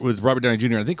Robert Downey Jr.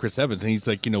 and I think Chris Evans, and he's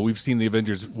like, we've seen the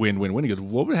Avengers win. He goes,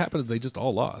 what would happen if they just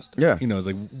all lost? Yeah. It's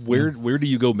like, where do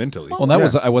you go mentally? Well,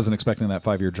 I wasn't expecting that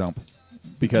 5-year jump.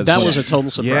 Because that was a total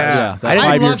surprise. Yeah, that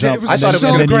 5-year jump. I thought it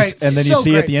was great. And then you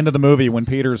see at the end of the movie when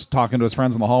Peter's talking to his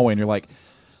friends in the hallway, and you're like,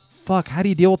 fuck, how do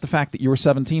you deal with the fact that you were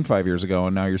 17 5 years ago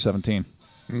and now you're 17?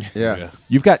 Yeah.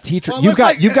 You've got teachers. You've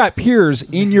got peers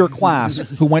in your class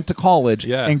who went to college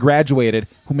and graduated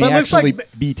who may actually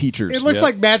be teachers. It looks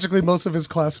like magically most of his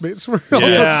classmates were also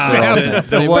snapped.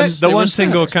 snapped. The one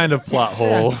single kind of plot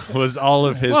hole was all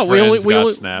of his friends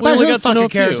got snapped. But who fucking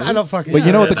cares? I don't fucking. But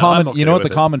you know what the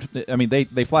common? I mean,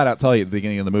 they flat out tell you at the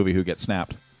beginning of the movie who gets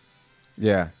snapped.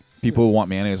 Yeah. People who want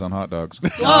mayonnaise on hot dogs.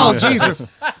 Oh Jesus!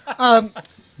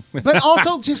 But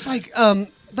also just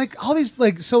all these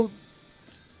so.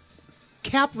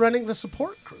 Cap running the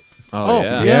support group. Oh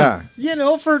yeah.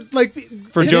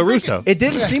 For Joe Russo. It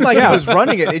didn't seem like he was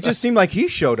running it. It just seemed like he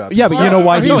showed up. Yeah, but you know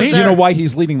why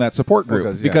he's leading that support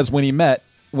group? Because when he met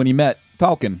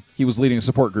Falcon, he was leading a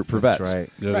support group for vets. Right.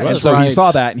 And so he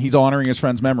saw that, and he's honoring his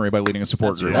friend's memory by leading a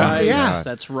support group. Right. Yeah.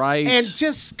 That's right. And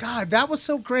just God, that was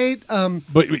so great.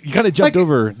 But you kind of jumped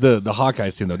over the Hawkeye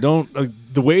scene though. Don't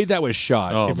the way that was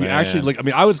shot. Oh, if you man. actually look, I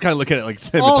mean, I was kind of looking at it like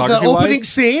the cinematography. opening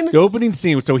scene. The opening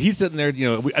scene. So he's sitting there,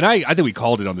 and I think we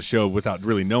called it on the show without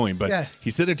really knowing. But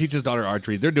he's sitting there teaching his daughter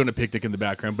archery. They're doing a picnic in the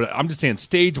background. But I'm just saying,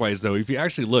 stage wise though, if you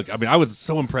actually look, I mean, I was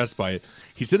so impressed by it.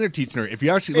 He's sitting there teaching her. If you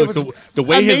actually look, the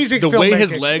way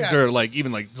his legs are like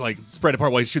even like spread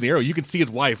apart while he's shooting the arrow, you can see his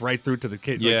wife right through to the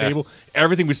table.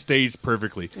 Everything was staged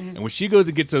perfectly. And when she goes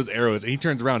and gets those arrows, and he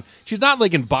turns around, she's not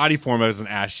like in body form as an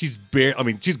Ash. She's bare. I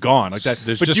mean, she's gone like that.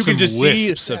 There's but just you can some just see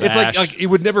wisps of it's Ash. like it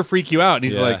would never freak you out. And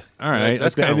he's like, all right,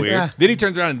 that's kind of weird. Yeah. Then he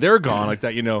turns around and they're gone like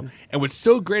that, And what's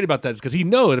so great about that is because he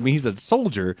knows. I mean, he's a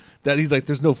soldier. That he's like,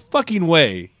 there's no fucking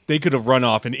way they could have run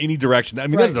off in any direction. I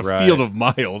mean, that is a field of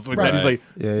miles. Like that. He's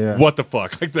like, what the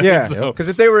fuck? Like that. Yeah, So, because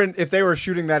if they were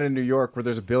shooting that in New York where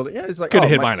there's a building, it's like could have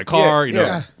hit behind a car.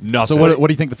 Nothing. So what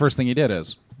do you think the first thing he did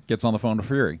is? Gets on the phone to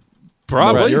Fury.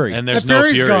 Probably. Fury. And there's And no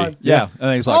Fury's Fury. gone. Yeah. And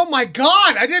then he's like, Oh my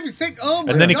God! I didn't even think. Oh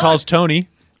my. And then he God. calls Tony.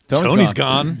 Tony's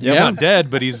gone. gone. He's not dead,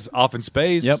 but he's off in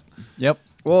space. Yep.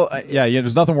 Well, Yeah.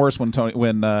 There's nothing worse when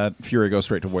Fury goes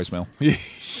straight to voicemail.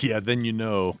 Yeah, then you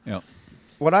know. Yeah.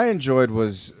 what I enjoyed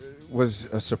was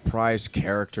a surprise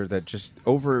character that just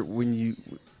when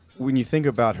you think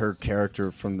about her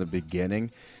character from the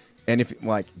beginning, and if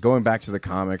like going back to the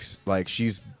comics, like she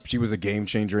was a game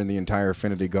changer in the entire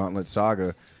Infinity Gauntlet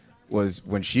saga. Was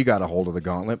when she got a hold of the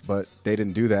gauntlet, but they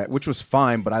didn't do that, which was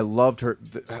fine. But I loved her.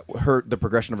 The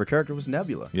progression of her character was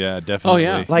Nebula. Yeah, definitely.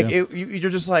 Oh, yeah. Like you're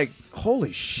just like,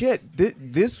 holy shit!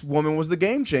 This woman was the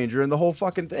game changer in the whole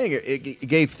fucking thing. It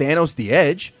gave Thanos the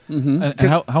edge. Mm-hmm. And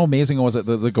how amazing was it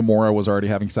that the Gamora was already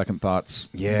having second thoughts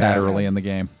that early in the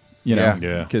game? You know,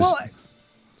 Yeah. because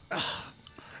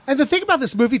And the thing about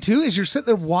this movie too is you're sitting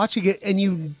there watching it and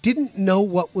you didn't know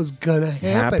what was gonna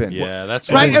happen. Yeah, that's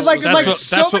right. what And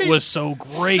that's what was so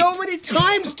great. So many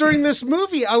times during this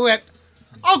movie, I went,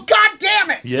 "Oh God damn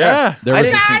it!" Yeah, there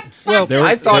was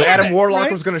I thought Adam Warlock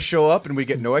right? was going to show up and we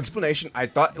get no explanation. I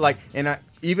thought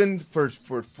even for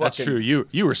fucking that's true.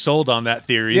 You were sold on that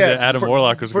theory that Adam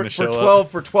Warlock was going to show up.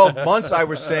 For 12 months, I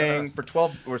was saying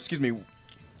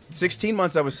 16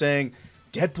 months, I was saying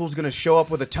Deadpool's going to show up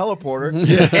with a teleporter,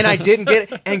 and I didn't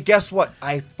get it. And guess what?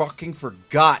 I fucking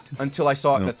forgot until I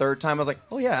saw it the third time. I was like,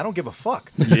 oh yeah, I don't give a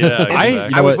fuck. Yeah,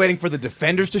 exactly. I was waiting for the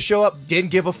Defenders to show up.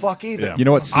 Didn't give a fuck either. Yeah. you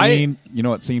know what scene?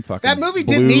 Fucking That movie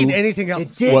didn't need anything else.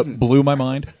 It didn't. What blew my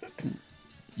mind?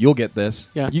 You'll get this.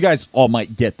 Yeah. You guys all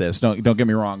might get this. Don't get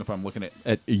me wrong if I'm looking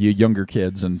at you younger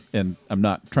kids, and I'm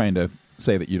not trying to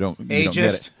say that you don't get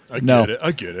Ageist. it.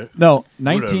 I get it. No,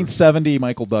 1970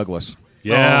 Michael Douglas.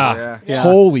 Yeah. Yeah.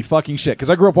 Holy fucking shit. Because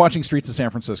I grew up watching Streets of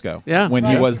San Francisco when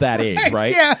he was that age,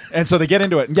 right? Yeah. And so they get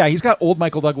into it. And yeah, he's got old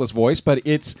Michael Douglas voice, but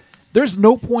there's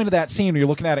no point of that scene where you're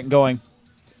looking at it and going,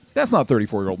 that's not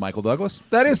 34-year-old Michael Douglas.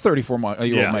 That is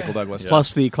 34-year-old Michael Douglas.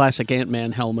 Plus the classic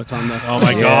Ant-Man helmet on the. Oh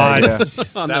my God.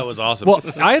 That was awesome. Well,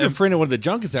 I had a friend in one of the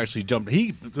junkets actually jumped.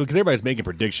 Because everybody's making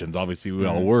predictions, obviously we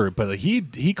all were, but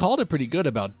he called it pretty good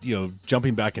about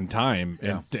jumping back in time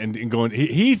and going.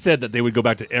 He said that they would go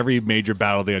back to every major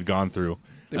battle they had gone through.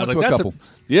 They I was went like, to a that's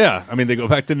couple. I mean, they go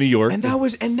back to New York. And that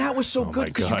was so good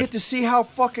because you God. get to see how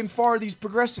fucking far these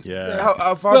progress. Yeah.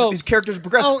 How far these characters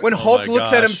progress. When Hulk my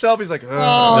looks at gosh. himself, he's like,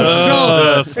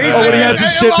 Oh, so he's when he has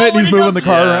his shit fit and he's moving the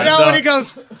car around. No, when he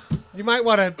goes, you might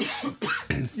want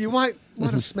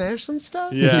to smash some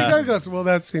stuff. Yeah. She goes, well,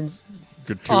 that seems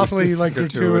awfully like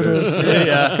gratuitous.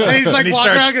 yeah. And he's like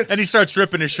walking around. And he starts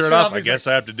ripping his shirt Shut off. up, I he's guess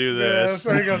I have to do Yeah, this.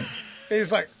 so he goes. He's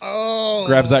like, oh.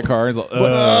 Grabs that car. He's like,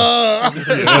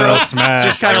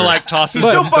 Just kind of like tosses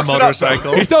still the fucks it up,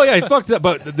 motorcycle. He still, he fucks up.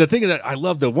 But the thing that I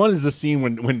love, the one is the scene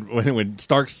when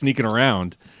Stark's sneaking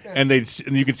around, and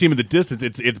you can see him in the distance.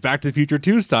 It's Back to the Future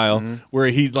 2 style, where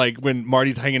he's like when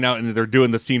Marty's hanging out and they're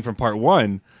doing the scene from Part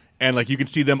 1. And like you can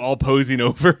see them all posing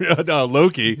over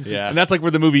Loki, and that's like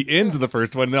where the movie ends in the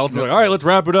first one. And they're also like, "All right, let's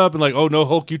wrap it up." And like, "Oh no,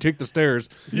 Hulk, you take the stairs."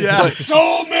 Yeah,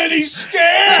 so many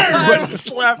stairs. I was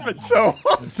just laughing so.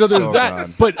 So there's So that.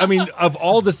 bad. But I mean, of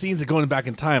all the scenes that going back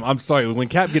in time, I'm sorry when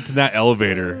Cap gets in that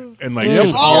elevator and like Mm.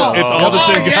 it's all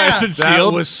the same yeah. guys in That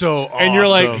Shield, was so awesome. and you're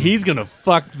like, he's gonna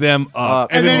fuck them up,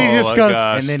 And then he just my goes,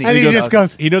 gosh. and then and he just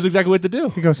goes, he knows exactly what to do.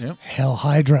 he goes, Hell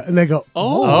Hydra. And they go,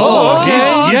 Oh,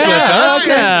 he's with us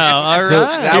now. All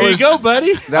right. There you go,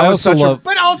 buddy. that was such a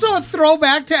But also a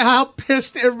throwback to how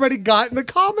pissed everybody got in the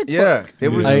comic yeah. book. It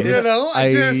was I You know,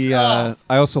 I just,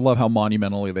 I also love how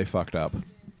monumentally they fucked up.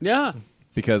 Yeah.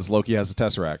 because Loki has a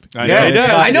Tesseract. I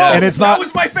know. And it's not. That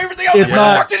was my favorite thing. Where the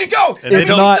fuck did he go? And He's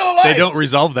still alive. They don't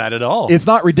resolve that at all. It's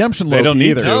not Redemption Loki don't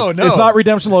need either. to. No. It's not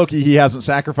Redemption Loki. He hasn't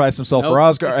sacrificed himself for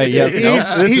Asgard. He's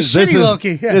shitty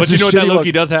Loki. Yeah. But you know what that shitty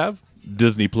Loki does have?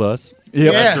 Disney Plus.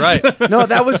 Yep. Yeah. That's right. No,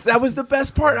 that was the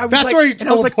best part. I was That's like, where he and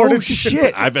I was like, teleported oh to-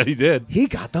 shit. I bet he did. He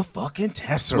got the fucking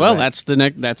Tesseract. Well, that's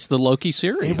the Loki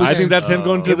series. I think that's him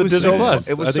going to it the was Disney so Plus.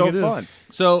 It was I think so it is. fun.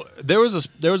 So there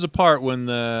was a part when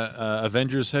the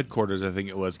Avengers headquarters, I think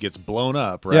it was, gets blown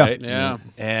up, right? Yeah.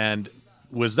 And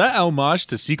was that homage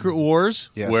to Secret Wars,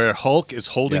 Yes. where Hulk is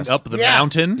holding Yes. up the Yeah.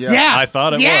 mountain? Yeah. I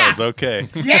thought it Yeah. was. Okay.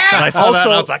 Yeah. And I saw that and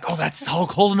Also- I was like, oh, that's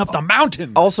Hulk holding up the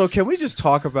mountain. Also, can we just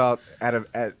talk about at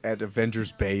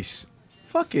Avengers Base,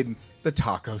 fucking the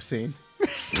taco scene?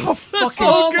 How fucking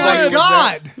Oh my good was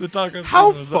God. The taco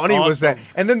How scene was funny was that? awesome.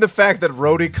 And then the fact that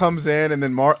Rhodey comes in, and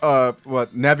then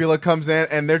Nebula comes in,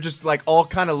 and they're just like all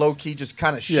kind of low key, just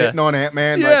kind of shitting on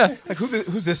Ant-Man. Yeah. Like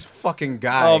who's this fucking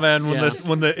guy? Oh man, when Yeah.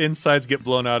 when the insides get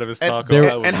blown out of his And, taco,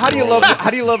 that was and how do you gold.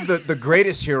 love the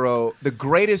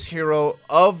greatest hero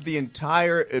of the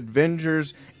entire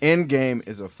Avengers Endgame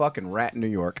is a fucking rat in New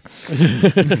York.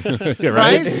 Yeah,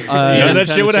 right? Right? None of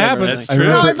that shit would have happened. That's I true.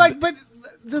 No, remember- but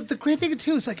the great thing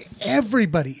too is like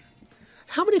everybody.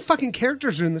 How many fucking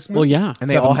characters are in this movie? Well, yeah. And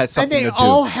they all had And something they to do.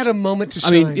 all had a moment to I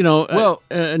shine. mean, you know,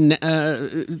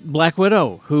 Black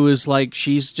Widow, who is like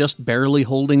she's just barely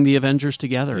holding the Avengers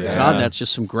together. Yeah. God, that's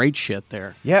just some great shit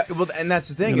there. Yeah, well, and that's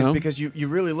the thing You is know? because you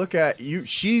really look at you.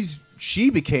 She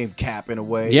became Cap in a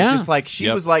way. Yeah. It's just like she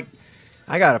Yep. was like,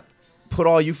 I gotta put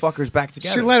all you fuckers back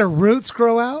together. she let her roots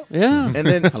grow out. Yeah, and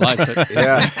then I like it.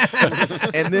 yeah,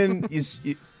 and then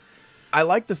I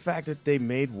like the fact that they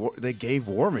gave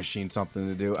War Machine something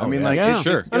to do. I mean, yeah. like Yeah.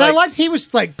 Sure. And I liked he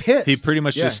was like pissed. He pretty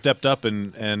much Yeah. just stepped up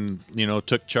and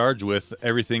took charge with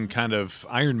everything kind of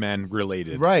Iron Man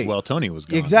related. Right. While Tony was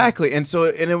gone. Exactly, and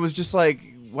it was just like,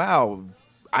 wow,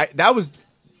 that was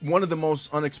one of the most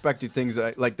unexpected things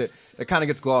that kind of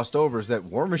gets glossed over is that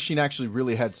War Machine actually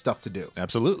really had stuff to do.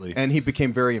 Absolutely. And he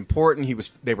became very important.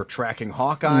 They were tracking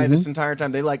Hawkeye this entire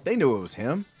time. They knew it was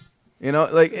him. You know,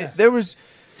 there was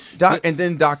and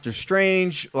then Doctor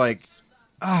Strange, like,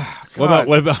 God.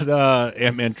 What about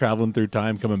Ant-Man traveling through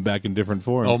time, coming back in different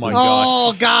forms? Oh my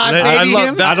Oh God, I baby love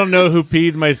him. that. I don't know who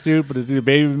peed my suit, but it's either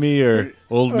baby me or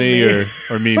old me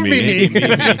or me.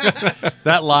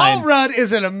 That line. Paul Rudd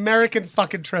is an American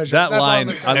fucking treasure. That That's all I'm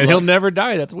line, gonna say. And he'll never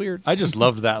die. That's weird. I just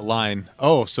loved that line.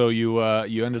 Oh, so you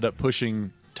ended up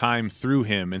pushing time through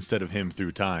him instead of him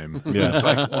through time. Yeah. It's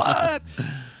like, what?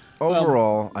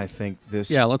 Overall, I think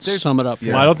this. Yeah, let's sum it up.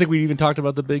 Yeah. Well, I don't think we even talked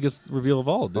about the biggest reveal of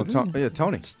all, did we?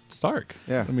 Tony. Stark.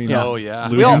 Yeah. I mean, Yeah. Oh, yeah.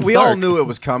 We all Stark. knew it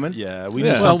was coming. Yeah, we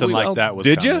Yeah. knew something Well, like that was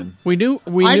did you? coming. We knew. I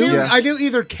knew. knew Yeah. I knew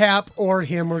either Cap or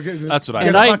him were going That's what I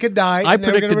And thought. fucking die. I and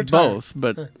they were gonna predicted retire. both,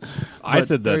 but I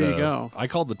said that. there you go. I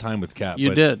called the time with Cap. You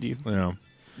but, did. You know,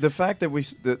 The fact that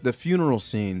the funeral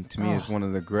scene to me is one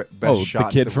of the best Oh, shots.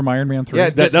 the kid that- from Iron Man 3?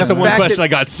 Yeah, that's the one fact question that I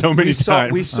got so many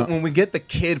times. when we get the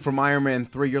kid from Iron Man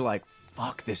 3, you're like,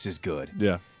 fuck, this is good.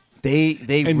 Yeah. They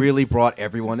And- really brought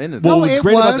everyone into this. Well, No, what's it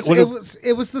great about was. the- what It it- was.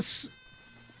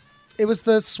 It was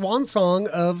the swan song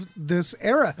of this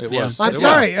era. It was. I'm It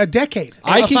sorry, a decade.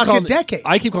 a fucking decade.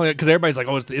 I keep calling it because everybody's like,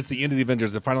 "Oh, it's the end of the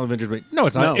Avengers, the final Avengers." But no,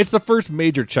 it's not. No. It's the first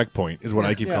major checkpoint, is what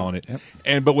I keep Yeah. calling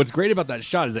it. But what's great about that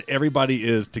shot is that everybody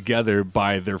is together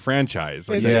by their franchise.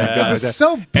 Like, It- you've got it was that-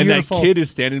 so and that beautiful. kid is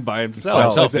standing by himself,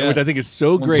 Himself, which I think is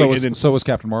so Well, great. So was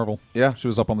Captain Marvel. Yeah. She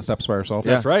was up on the steps by herself.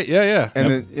 Yeah. that's right. Yeah.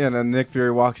 And then Nick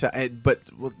Fury walks out. But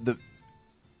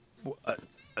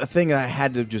a thing that I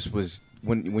had to just was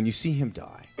when you see him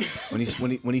die, when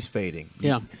he's fading.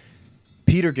 Yeah.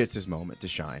 Peter gets his moment to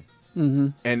shine,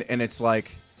 and it's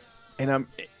like, and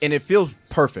it feels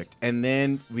perfect. And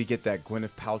then we get that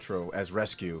Gwyneth Paltrow as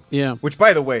Rescue. Yeah. Which,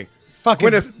 by the way, Fucking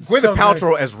Gwyneth so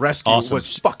Paltrow as Rescue Awesome.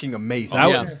 was fucking amazing. That-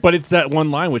 Yeah. But it's that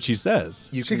one line which he says.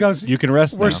 She goes. "You can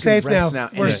rest We're now." safe rest now.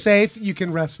 now. We're And safe. You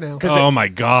can rest now. Oh my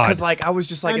God! Because like I was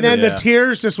just like, And in then the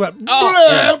tears just went.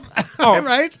 Oh.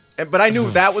 Right. But I knew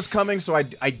that was coming, so I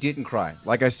didn't cry.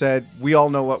 Like I said, we all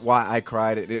know why I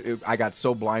cried. I got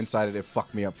so blindsided it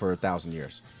fucked me up for 1,000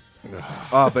 years.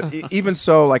 But even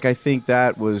so, like I think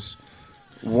that was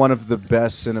one of the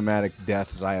best cinematic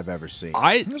deaths I have ever seen.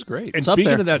 It was great. And It's up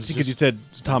speaking there. of that, because you said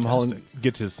Tom Holland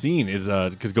gets his scene, is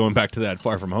because going back to that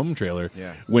Far From Home trailer,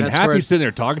 Yeah. when That's where Happy's it- sitting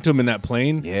there talking to him in that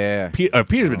plane, Yeah.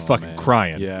 Peter's been fucking man.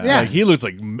 crying. Yeah. Yeah. Like, he looks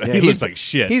like he's- like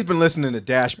shit. He's been listening to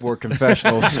Dashboard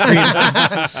Confessionals,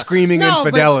 screaming No, but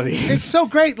infidelity. it's so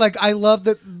great. Like I love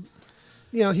that.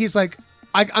 You know, he's like,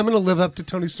 I'm going to live up to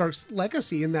Tony Stark's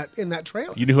legacy in that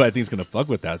trailer. You know who I think is gonna fuck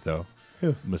with that though?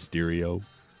 Who? Mysterio.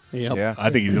 Yep. Yeah. I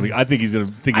think he's gonna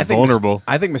think he's vulnerable.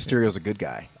 I think Mysterio's a good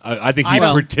guy. I think he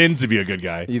pretends to be a good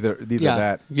guy. Either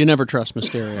that. You never trust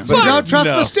Mysterio. But don't trust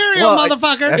Mysterio,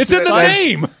 motherfucker. It's in the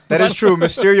name. That is true.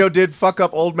 Mysterio did fuck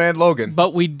up Old Man Logan.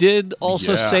 But we did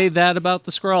also say that about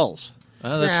the Skrulls.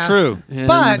 That's true. And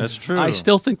But- That's true. I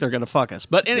still think they're going to fuck us.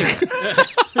 But anyway.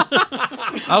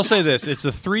 I'll say this: it's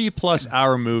a 3+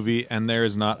 hour movie, and there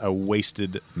is not a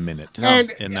wasted minute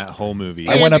And- in that whole movie.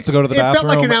 I went up to go to the bathroom. It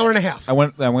felt like an hour and a half. I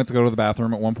went to go to the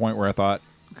bathroom at one point where I thought,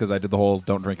 because I did the whole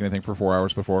don't drink anything for 4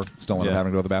 hours before, still ended up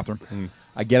having to go to the bathroom.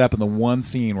 I get up in the one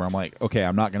scene where I'm like, okay,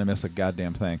 I'm not going to miss a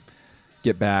goddamn thing.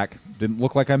 Get back. Didn't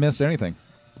look like I missed anything.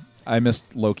 I missed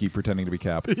Loki pretending to be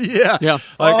Cap. Yeah. Yeah.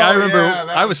 Like, I Oh, remember yeah, that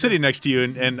I was was sitting next to you,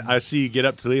 and I see you get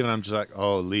up to leave, and I'm just like,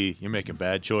 oh, Lee, you're making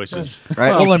bad choices. Right?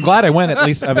 Well, I'm glad I went at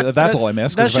least. I mean, that's all I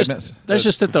missed. 'cause That's if I just, miss, that's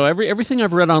just it, though. Everything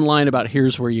I've read online about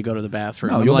here's where you go to the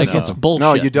bathroom. No, I'm you'll like, miss it's something. bullshit.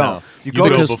 No, you don't. No. You You go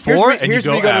to before and you here's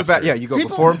go where you go to the after. yeah, you go People-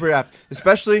 before and after,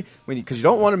 especially because you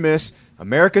don't want to miss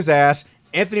America's ass.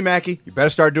 Anthony Mackie, you better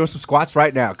start doing some squats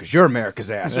right now because you're America's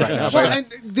ass right now. Well, and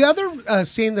the other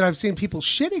scene that I've seen people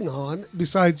shitting on,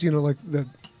 besides like the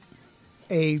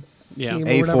A team or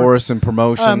A whatever, Force and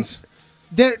promotions.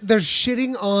 they're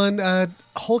shitting on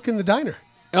Hulk in the diner.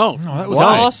 Oh, that was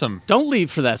why? awesome. Don't leave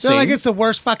for that scene. They're like it's the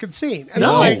worst fucking scene. And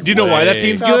No. it's like, Do you know why that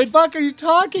scene's the good? fuck are you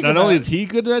talking Not about? only is he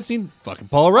good in that scene, fucking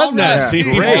Paul Rudd in All that right. scene.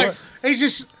 He's Great. like- he's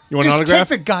just You want an just autograph?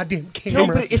 take the goddamn No,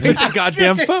 camera. but it's Take the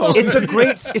goddamn phone.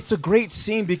 it's a great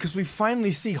scene because we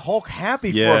finally see Hulk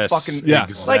happy Yes, for a fucking Yeah.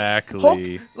 exactly.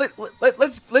 Like,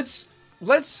 Hulk,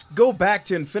 let's go back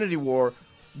to Infinity War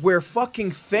where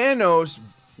fucking Thanos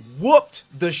whooped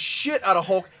the shit out of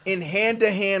Hulk in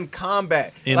hand-to-hand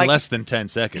combat In Like, less than 10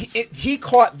 seconds. he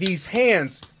caught these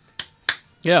hands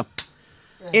yeah.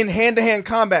 in hand-to-hand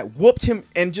combat, whooped him,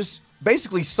 and just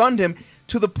basically sunned him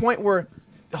to the point where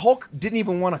Hulk didn't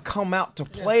even want to come out to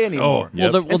play anymore.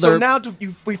 Yep. Well, And so there- now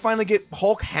we finally get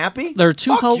Hulk happy. There are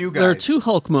two Fuck Hulk. you There are guys. two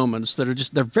Hulk moments that are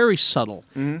they're very subtle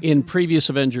Mm-hmm. in previous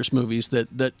Avengers movies that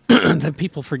that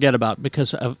people forget about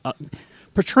because of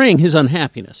portraying his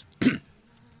unhappiness.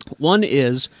 One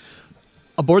is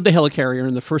aboard the helicarrier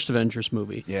in the first Avengers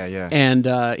movie. Yeah.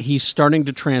 And he's starting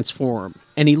to transform,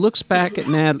 and he looks back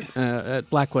at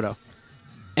Black Widow,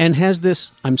 and has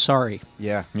this "I'm sorry"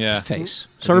 Yeah. face.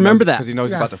 So remember that because he knows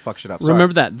he's Yeah. about to fuck shit up. Sorry.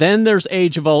 Remember that. Then there's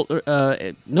Age of Ultron.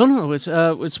 No,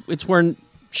 it's when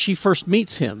she first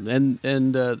meets him, and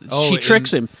she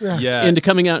tricks him Yeah. into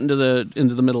coming out into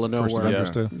the middle of First nowhere.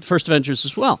 Avengers too. First Avengers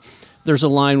as well. There's a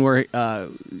line where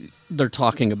they're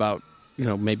talking about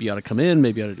maybe you ought to come in,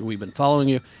 maybe we've been following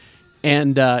you,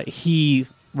 and he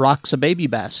rocks a baby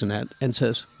bassinet and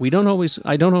says, I don't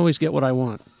always get what I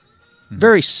want."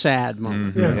 Very sad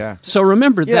moment. Yeah. So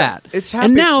remember Yeah, that. it's And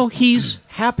happy. now he's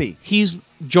Happy.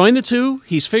 joined the two.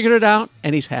 He's figured it out,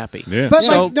 and he's happy. Yeah. But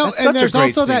So- like no, That's and such a there's great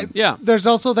also scene. that Yeah. there's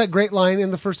also that great line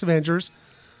in the first Avengers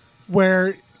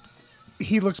where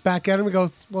he looks back at him and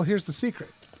goes, "Well, here's the secret.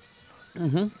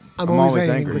 I'm always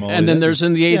angry." And then there's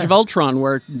in the Age Yeah. of Ultron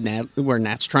where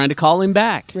Nat's trying to call him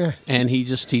back, Yeah. and he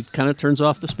kind of turns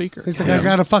off the speaker. He's like, "I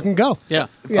gotta fucking go." Yeah.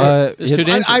 Yeah. It's too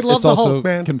dangerous. I love it's the also Hulk,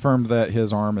 man. confirmed that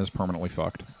his arm is permanently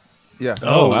fucked. Yeah.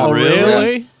 Oh, wow.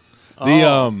 really?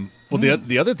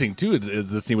 The other thing too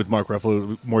is the scene with Mark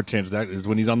Ruffalo. More chance of that is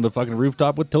when he's on the fucking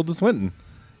rooftop with Tilda Swinton.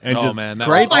 And Oh, just, man, that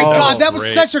Oh was my god, that was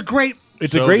great. such a great.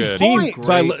 it's so a great good. scene. Point. So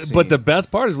Great scene. but the best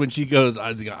part is when she goes,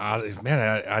 I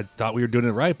thought we were doing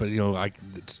it right, but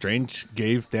Strange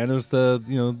gave Thanos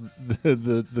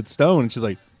the stone. And she's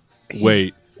like,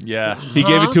 wait, Yeah. he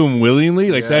gave it to him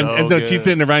willingly, like that, So and then she's good.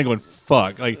 sitting around going,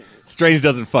 fuck, like Strange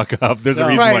doesn't fuck up. There's a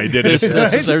reason Right. why he did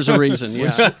it. There's a reason.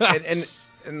 Yeah. and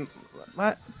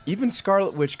even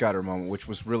Scarlet Witch got her moment, which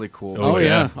was really cool. Oh,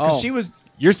 yeah. Because Oh. she was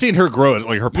You're seeing her grow,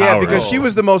 like her power. Yeah, because she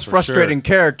was the most for frustrating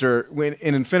character when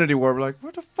in Infinity War. We're like,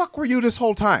 where the fuck were you this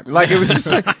whole time? Like it was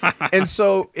just like,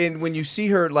 and when you see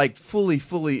her like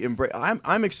fully embrace,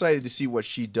 I'm excited to see what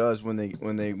she does when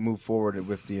they move forward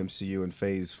with the MCU and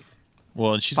Phase.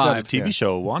 Well, and she's 5. got a TV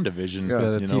show, WandaVision. Yeah. Got a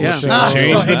You know, TV Yeah. show. Ah,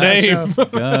 Change so the hate name. that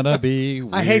show. Gonna be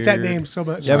weird. I hate that name so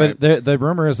much. Yeah, but the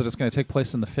rumor is that it's going to take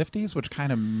place in the 50s, which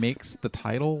kind of makes the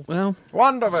title Well,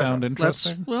 sound WandaVision.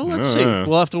 interesting. let's see.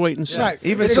 We'll have to wait and see. Right.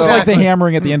 Even It's so, just like the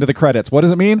hammering at the end of the credits. What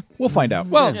does it mean? We'll find out.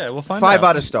 Well, yeah, we'll find 5 out.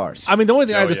 out of stars. I mean, the only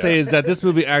thing I have to yeah. say is that this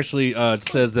movie actually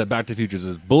says that Back to the Future is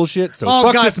bullshit. So Oh,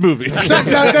 fuck God. this movie.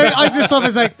 I just love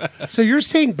it's like, so you're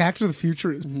saying Back to the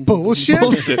Future is bullshit?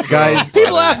 Guys,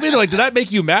 People ask me, they're like, "Did that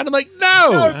make you mad?" I'm like, "No,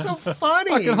 No, it's so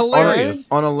funny. fucking hilarious."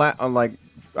 on like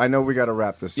I know we got to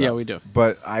wrap this up. Yeah, we do.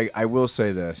 But I will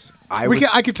say this.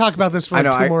 I could talk about this for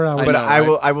like 2 more hours. But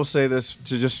I will say this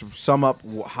to just sum up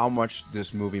how much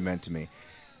this movie meant to me.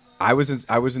 I was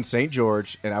in St.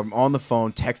 George, and I'm on the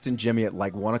phone texting Jimmy at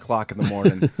like 1 o'clock in the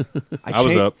morning. I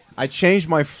was up. I changed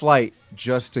my flight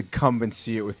just to come and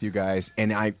see it with you guys,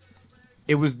 and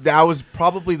that was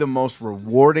probably the most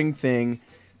rewarding thing.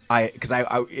 Because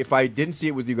if I didn't see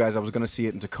it with you guys, I was going to see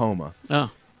it in Tacoma.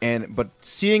 Oh. But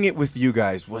seeing it with you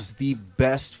guys was the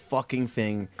best fucking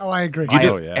thing. Oh, I agree. I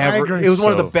agree. It was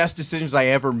one of the best decisions I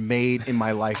ever made in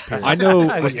my life. Period. I know.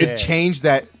 It changed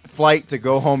that flight to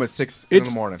go home at 6 in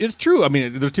the morning. It's true. I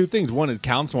mean, there's two things. One is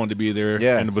Counts wanted to be there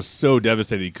and was so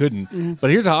devastated he couldn't. Mm-hmm.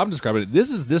 But here's how I'm describing it. This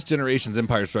is this generation's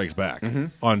Empire Strikes Back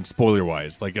on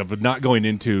spoiler-wise. Like, of not going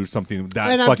into something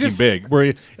that fucking big.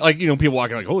 Where, like, people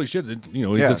walking like, holy shit,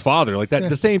 he's his father. Like, that.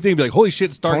 The same thing. Be like, holy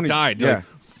shit, Stark died. Yeah. Like,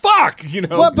 fuck,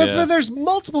 But there's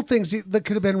multiple things that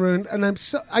could have been ruined, and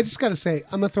I just got to say,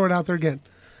 I'm gonna throw it out there again.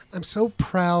 I'm so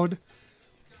proud.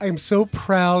 I am so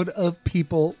proud of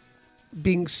people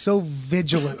being so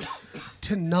vigilant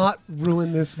to not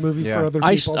ruin this movie for other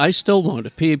people. I still won't.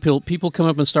 If people come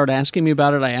up and start asking me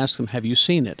about it, I ask them, "Have you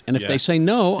seen it?" And if they say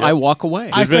no, I walk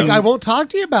away. I think I won't talk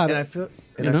to you about it. I feel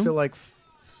like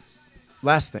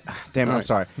last thing. Damn it! I'm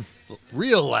sorry.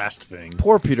 Real last thing.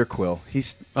 Poor Peter Quill.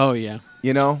 He's. Oh yeah.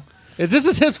 This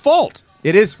is his fault.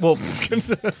 It is. Well,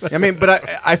 I mean, but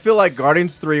I feel like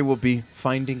Guardians 3 will be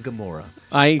Finding Gamora.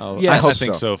 I hope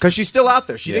so. Because she's still out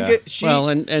there. She didn't get. Well,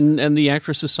 and the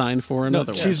actress is signed for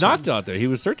another one. She's not out there. He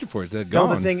was searching for it. No,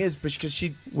 the thing is, because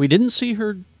we didn't see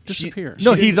her disappear.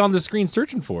 He's on the screen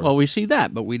searching for her. Well, we see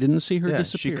that, but we didn't see her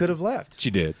disappear. She could have left.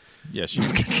 She did. Yeah, she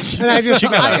was. And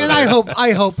I hope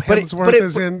Hemsworth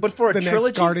is in. But for a the trilogy,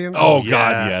 next Guardians. Oh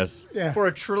God, yes. Yeah. For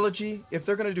a trilogy, if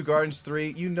they're going to do Guardians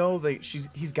 3,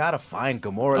 he's got to find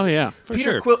Gamora. Oh yeah, for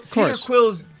sure. Peter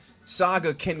Quill's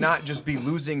saga cannot just be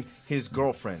losing his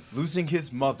girlfriend, losing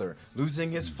his mother,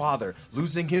 losing his father,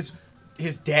 losing his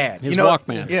dad. His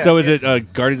Walkman. Yeah, so is it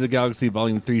Guardians of the Galaxy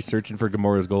Volume 3 Searching for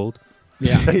Gamora's Gold?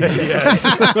 Yeah.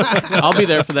 I'll be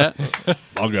there for that.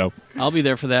 I'll go. I'll be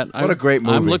there for that. What a great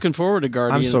movie. I'm looking forward to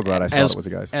Guardians. I'm so glad I saw it with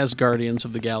you guys. As Guardians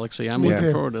of the Galaxy. I'm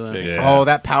looking forward to that. Yeah. Oh,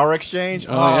 that power exchange?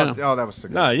 Oh, that was so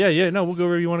good. No, we'll go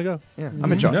wherever you want to go. Yeah,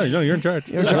 I'm in charge. No, you're in charge.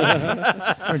 You're in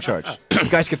charge. I'm in charge. You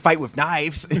guys could fight with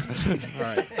knives. All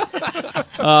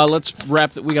right. Let's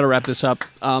wrap. We got to wrap this up.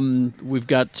 We've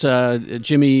got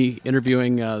Jimmy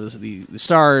interviewing the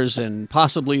stars and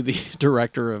possibly the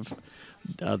director of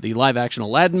the live-action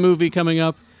Aladdin movie coming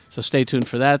up. So stay tuned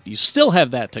for that. You still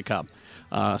have that to come.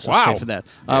 Stay for that.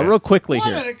 Real quickly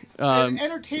here. An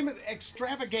entertainment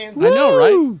extravaganza. I know,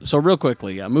 right? So real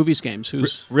quickly, movies, games.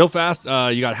 Who's real fast?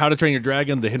 You got How to Train Your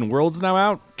Dragon: The Hidden World's now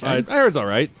out. Okay. I heard it's all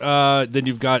right. Then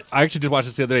you've got. I actually just watched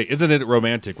this the other day. Isn't It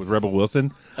Romantic with Rebel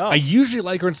Wilson? Oh. I usually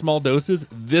like her in small doses.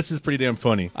 This is pretty damn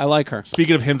funny. I like her.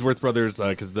 Speaking of Hemsworth brothers,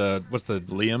 because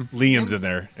Liam's in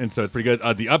there, and so it's pretty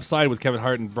good. The Upside with Kevin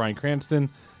Hart and Bryan Cranston.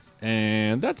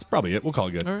 And that's probably it. We'll call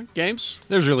it good. All right, games.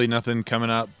 There's really nothing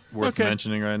coming out worth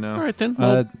mentioning right now. All right, then.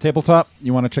 Tabletop,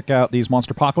 you want to check out these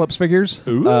Monster Apocalypse figures?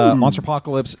 Monster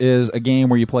Apocalypse is a game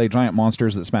where you play giant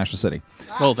monsters that smash the city.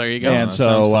 Well, there you go. And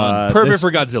so, perfect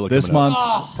for Godzilla. This month,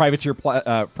 Privateer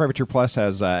Plus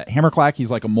has Hammerclack. He's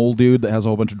like a mole dude that has a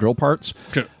whole bunch of drill parts.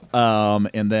 Sure.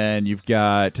 And then you've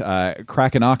got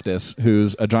Krakenoctus,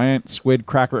 who's a giant squid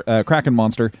kraken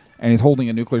monster, and he's holding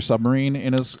a nuclear submarine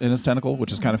in his tentacle,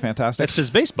 which is kind of fantastic. That's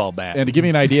his baseball bat. And to give you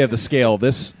an idea of the scale,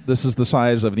 this is the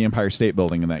size of the Empire State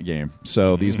Building in that game.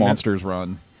 So these monsters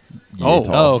run. But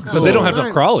they don't have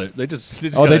to crawl it. They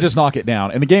just knock it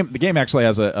down. And the game actually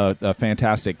has a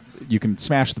fantastic. You can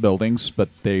smash the buildings, but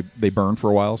they burn for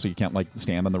a while, so you can't like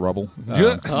stand on the rubble.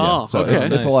 So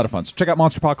it's a lot of fun. So check out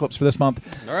Monster Apocalypse for this month.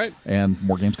 All right, and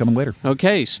more games coming later.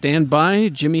 Okay, stand by.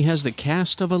 Jimmy has the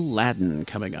cast of Aladdin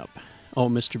coming up. Oh,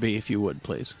 Mr. B, if you would,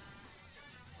 please.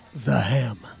 The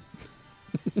ham.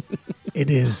 It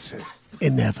is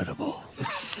inevitable.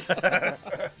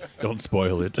 Don't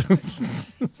spoil it.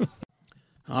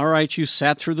 All right, you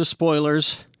sat through the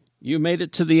spoilers. You made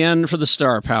it to the end for the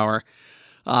star power.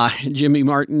 Jimmy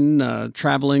Martin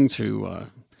traveling through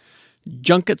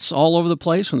junkets all over the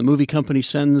place when the movie company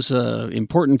sends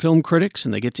important film critics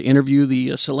and they get to interview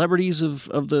the celebrities of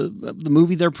the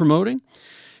movie they're promoting.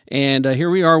 And here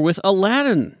we are with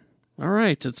Aladdin. All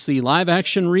right, it's the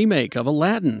live-action remake of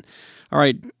Aladdin. All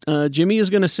right, Jimmy is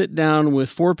going to sit down with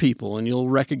 4 people, and you'll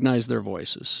recognize their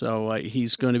voices. So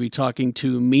he's going to be talking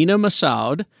to Mena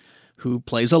Massoud, who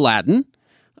plays Aladdin,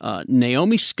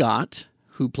 Naomi Scott,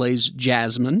 who plays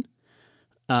Jasmine,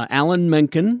 Alan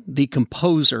Menken, the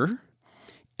composer,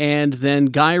 and then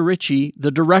Guy Ritchie, the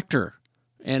director.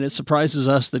 And it surprises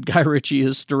us that Guy Ritchie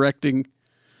is directing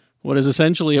what is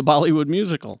essentially a Bollywood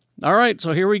musical. All right,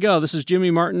 so here we go. This is Jimmy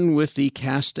Martin with the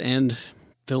cast and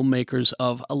filmmakers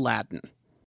of Aladdin.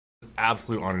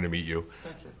 Absolute honor to meet you.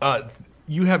 Thank you.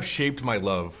 You have shaped my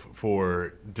love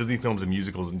for Disney films and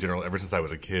musicals in general ever since I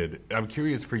was a kid. I'm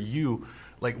curious for you,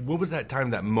 like, what was that time,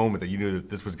 that moment that you knew that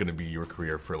this was going to be your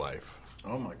career for life?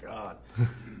 Oh my God.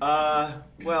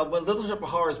 Well, when Little Shop of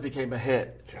Horrors became a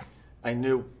hit, I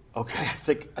knew, okay,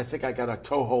 I think I got a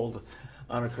toehold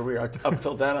on a career. Up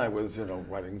till then, I was,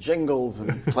 writing jingles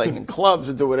and playing in clubs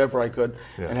and do whatever I could,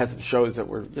 and had some shows that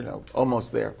were,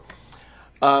 almost there.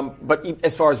 But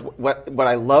as far as what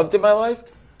I loved in my life,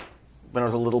 when I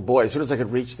was a little boy, as soon as I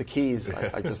could reach the keys,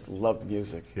 I just loved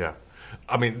music. Yeah.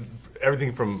 I mean,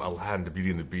 everything from Aladdin to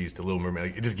Beauty and the Beast to Little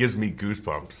Mermaid, it just gives me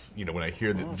goosebumps, when I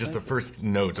hear the first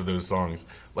notes of those songs.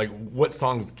 Like, what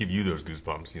songs give you those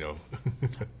goosebumps,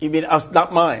 You mean us,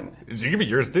 not mine? You give me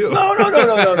yours, too.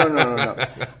 No.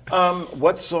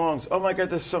 What songs? Oh, my God,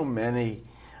 there's so many.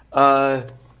 There's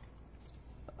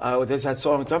that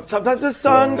song, Sometimes the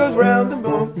Sun Goes Round the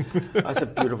Moon. That's a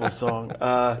beautiful song.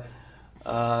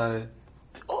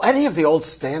 Any of the old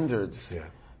standards. Yeah.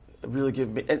 Really give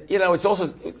me, and it's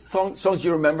also songs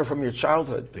you remember from your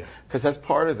childhood, because that's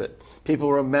part of it.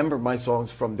 People remember my songs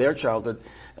from their childhood,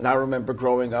 and I remember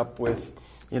growing up with,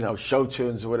 show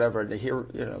tunes or whatever, and to hear,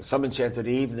 Some Enchanted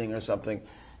Evening or something,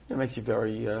 it makes you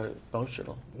very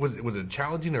emotional. Was it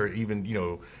challenging or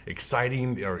even,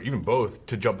 exciting, or even both,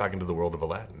 to jump back into the world of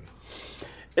Aladdin?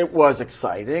 It was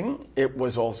exciting. It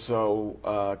was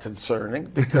also concerning,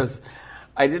 because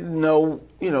I didn't know,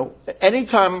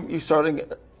 anytime you're starting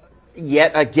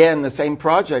yet again the same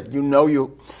project,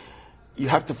 you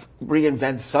have to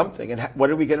reinvent something, and what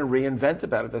are we going to reinvent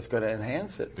about it that's going to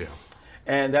enhance it? Yeah.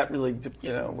 And that really,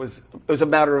 it was a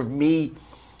matter of me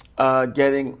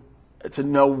getting to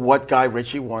know what Guy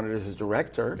Ritchie wanted as his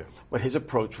director, what his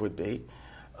approach would be,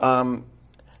 and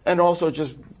also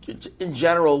just in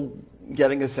general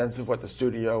getting a sense of what the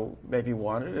studio maybe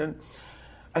wanted. And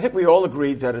I think we all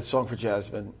agreed that A Song for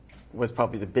Jasmine was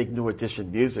probably the big new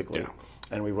addition musically.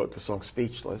 And we wrote the song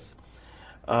Speechless.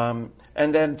 And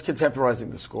then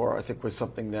contemporizing the score, I think, was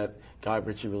something that Guy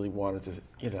Ritchie really wanted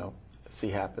to, see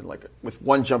happen. Like with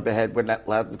One Jump Ahead, when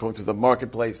Aladdin's going through the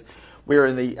marketplace, we're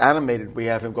in the animated, we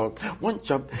have him going, one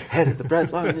jump ahead of the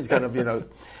bread line. He's kind of,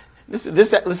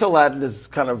 this Aladdin is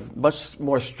kind of much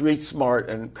more street smart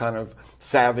and kind of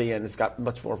savvy, and it's got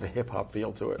much more of a hip hop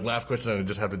feel to it. Last question, I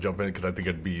just have to jump in because I think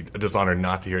it'd be a dishonor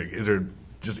not to hear it. Is there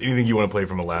just anything you want to play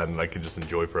from Aladdin I can just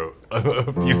enjoy for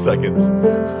a few seconds?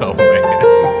 Oh,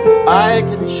 man. I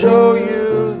can show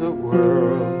you the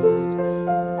world.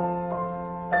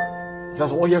 Is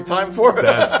that all you have time for?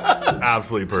 That's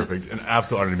absolutely perfect. An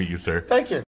absolute honor to meet you, sir. Thank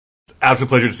you. It's an absolute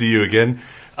pleasure to see you again.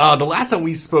 The last time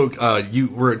we spoke, you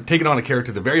were taking on a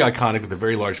character that's very iconic with a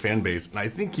very large fan base, and I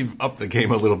think you've upped the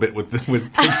game a little bit with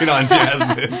taking on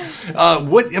Jasmine.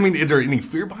 Is there any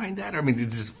fear behind that?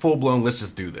 It's just full-blown, let's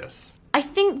just do this. I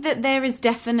think that there is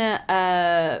definite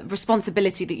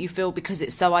responsibility that you feel because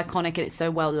it's so iconic and it's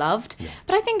so well loved. Yeah.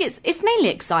 But I think it's mainly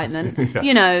excitement.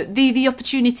 The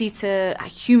opportunity to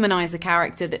humanize a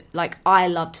character that I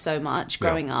loved so much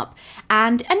growing up,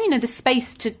 and the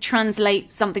space to translate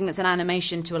something that's an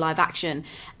animation to a live action.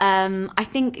 I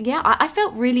think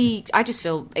I just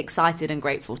feel excited and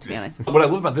grateful, to be honest. What I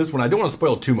love about this one, I don't want to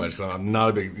spoil too much. I'm not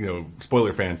a big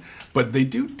spoiler fan, but they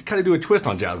do kind of do a twist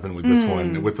on Jasmine with this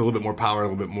one, with a little bit more power, a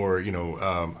little bit more,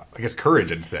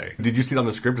 courage, I'd say. Did you see it on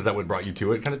the script? Is that what brought you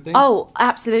to it, kind of thing? Oh,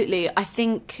 absolutely. I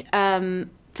think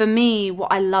for me,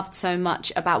 what I loved so much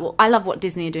about I love what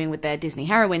Disney are doing with their Disney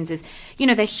heroines is,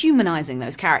 they're humanizing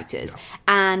those characters.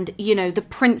 Yeah. And, the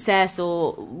princess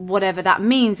or whatever that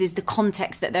means is the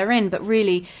context that they're in. But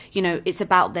really, it's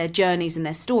about their journeys and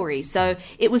their stories. So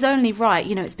it was only right,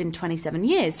 it's been 27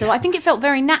 years. So I think it felt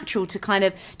very natural to kind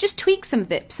of just tweak some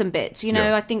bits.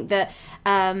 I think that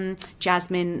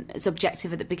Jasmine's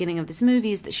objective at the beginning of this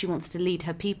movie is that she wants to lead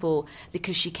her people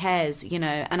because she cares,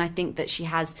 and I think that she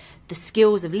has the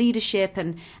skills of leadership,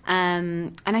 and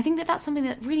I think that that's something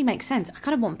that really makes sense. I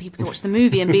kind of want people to watch the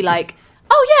movie and be like,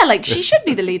 oh yeah, she should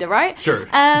be the leader, right? Sure.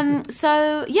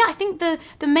 So yeah, I think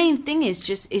the main thing is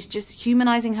just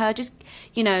humanizing her, just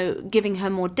giving her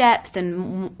more depth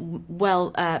and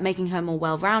making her more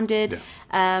well-rounded.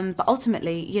 Yeah. But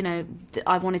ultimately,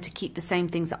 I wanted to keep the same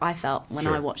things that I felt when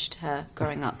I watched her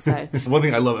growing up. So one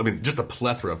thing I love, just a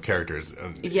plethora of characters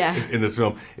in this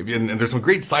film. And there's some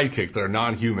great sidekicks that are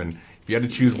non-human. If you had to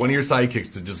choose one of your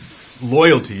sidekicks to just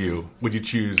loyal to you, would you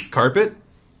choose Carpet?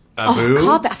 Abu?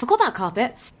 Carpet. I forgot about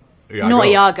Carpet. Iago. Not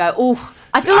Iago. Oh,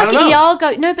 I feel like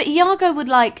Iago. No, but Iago would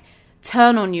like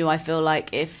turn on you. I feel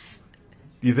like if.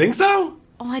 You think so?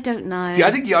 Oh, I don't know. See,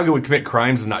 I think Iago would commit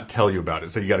crimes and not tell you about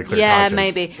it, so you got to clear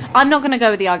conscience. Yeah, maybe. I'm not going to go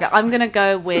with Iago. I'm going to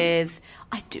go with...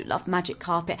 I do love Magic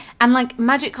Carpet. And, like,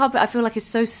 Magic Carpet, I feel like is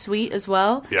so sweet as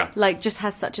well. Yeah. Like, just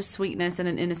has such a sweetness and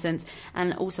an innocence.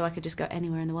 And also, I could just go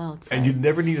anywhere in the world. So. And you'd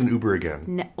never need an Uber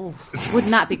again.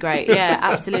 Wouldn't that be great? Yeah,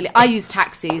 absolutely. I use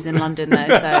taxis in London,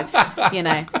 though, so, you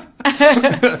know.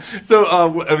 So,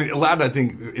 I mean, Aladdin, I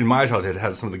think, in my childhood,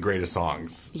 had some of the greatest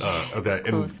songs of that.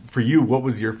 And for you, what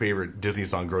was your favorite Disney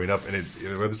song growing up? And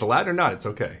whether it's Aladdin or not, it's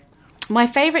okay. My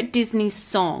favorite Disney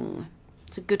song?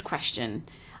 It's a good question.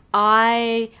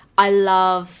 I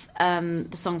love the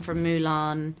song from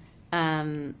Mulan,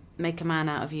 Make a Man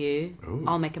Out of You. Ooh.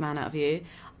 I'll Make a Man Out of You.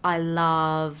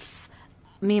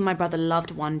 Me and my brother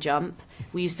loved One Jump.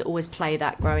 We used to always play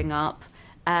that growing up.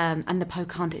 And the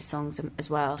Pocahontas songs as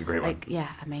well. It's a great one. Yeah,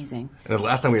 amazing. And the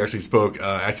last time we actually spoke,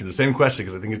 actually the same question,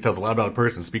 because I think it tells a lot about a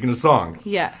person. Speaking of songs,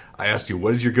 I asked you,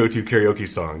 what is your go-to karaoke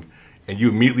song? And you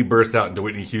immediately burst out into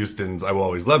Whitney Houston's I Will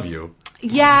Always Love You.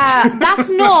 Yeah, that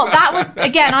was,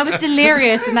 again, I was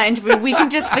delirious in that interview. We can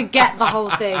just forget the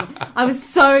whole thing. I was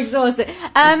so exhausted.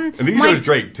 And then you chose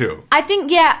Drake, too. I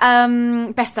think,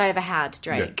 Best I Ever Had,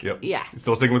 Drake. Yeah. You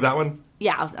still sticking with that one?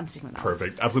 Yeah, I'm sticking with that.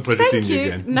 Perfect. Absolute pleasure seeing you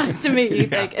again. Nice to meet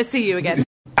you. See you again.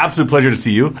 Absolute pleasure to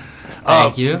see you.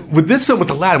 Thank you. With this film, with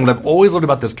Aladdin, what I've always loved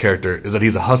about this character is that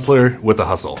he's a hustler with a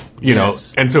hustle. You know?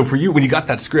 And so for you, when you got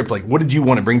that script, like, what did you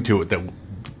want to bring to it that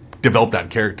developed that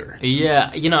character?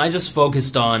 Yeah, I just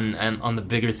focused on the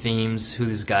bigger themes, who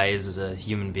this guy is as a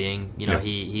human being.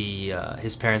 He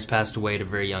his parents passed away at a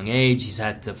very young age. He's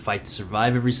had to fight to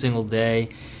survive every single day.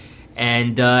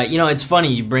 And, it's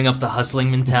funny, you bring up the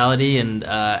hustling mentality, and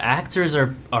actors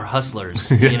are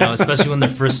hustlers, especially when they're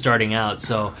first starting out.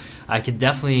 So I could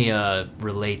definitely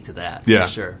relate to that, for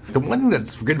sure. The one thing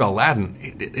that's great about Aladdin,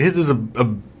 his is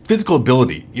a physical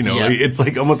ability, It's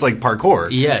like almost like parkour.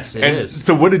 Yes, it is.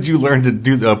 So what did you learn to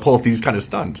do pull off these kind of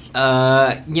stunts?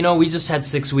 We just had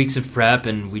 6 weeks of prep,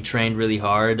 and we trained really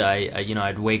hard.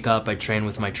 I'd wake up, I'd train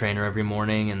with my trainer every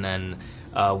morning, and then...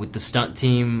 with the stunt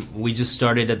team, we just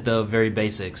started at the very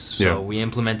basics. So we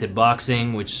implemented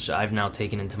boxing, which I've now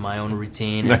taken into my own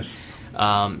routine. Nice.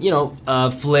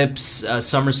 And, flips,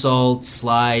 somersaults,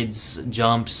 slides,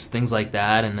 jumps, things like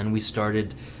that. And then we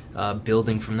started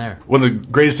building from there. One of the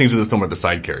greatest things of this film are the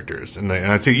side characters. And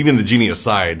I'd say even the genie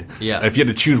aside, if you had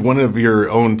to choose one of your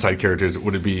own side characters,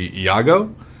 would it be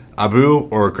Iago, Abu,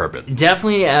 or Carpet?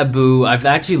 Definitely Abu. I've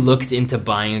actually looked into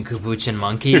buying a capuchin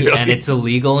monkey, really? And it's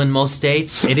illegal in most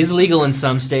states. It is legal in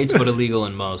some states, but illegal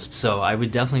in most. So I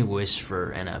would definitely wish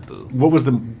for an Abu. What was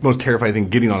the most terrifying thing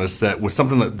getting on a set with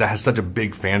something that has such a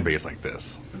big fan base like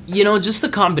this? Just the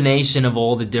combination of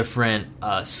all the different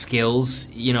skills,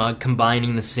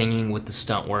 combining the singing with the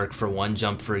stunt work for One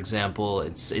Jump, for example,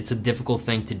 it's a difficult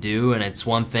thing to do, and it's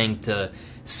one thing to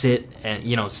sit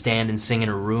and stand and sing in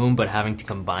a room, but having to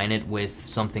combine it with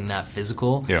something that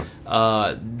physical,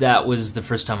 that was the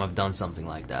first time I've done something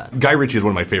like that. Guy Ritchie is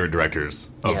one of my favorite directors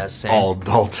of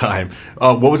all time.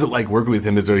 What was it like working with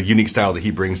him? Is there a unique style that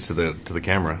he brings to the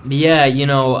camera? Yeah,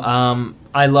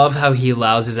 I love how he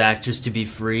allows his actors to be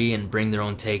free and bring their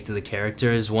own take to the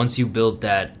characters. Once you build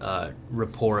that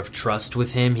rapport of trust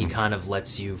with him, he kind of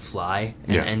lets you fly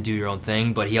and do your own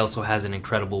thing, but he also has an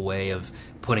incredible way of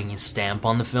putting his stamp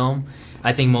on the film.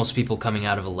 I think most people coming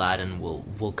out of Aladdin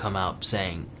will come out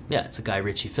saying, yeah, it's a Guy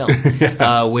Ritchie film,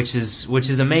 which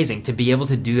is amazing. To be able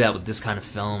to do that with this kind of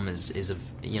film is it's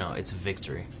a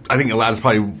victory. I think Aladdin's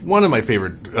probably one of my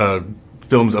favorite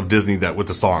films of Disney that with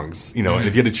the songs, and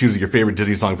if you had to choose your favorite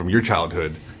Disney song from your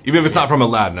childhood, even if it's not from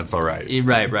Aladdin, that's all right.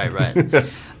 Right.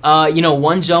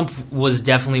 One Jump was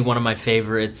definitely one of my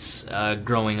favorites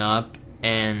growing up.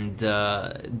 And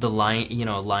the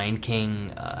Lion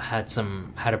King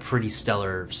had a pretty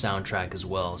stellar soundtrack as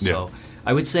well. So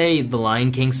I would say the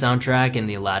Lion King soundtrack and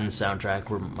the Aladdin soundtrack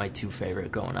were my two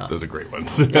favorite growing up. Those are great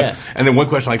ones. Yeah. And then one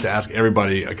question I like to ask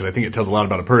everybody, because I think it tells a lot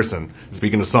about a person.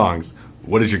 Speaking of songs,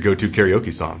 what is your go-to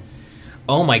karaoke song?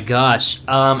 Oh my gosh!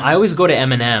 I always go to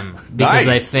Eminem because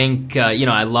I think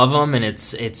I love him, and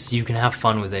it's you can have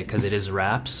fun with it because it is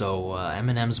rap. So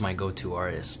Eminem's my go-to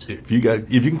artist. If you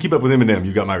can keep up with Eminem,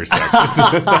 you got my respect.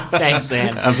 Thanks,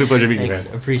 man. Absolute pleasure meeting you, man.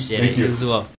 Appreciate it. You as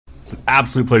well. It's an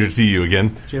absolute pleasure to see you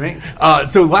again. Jimmy?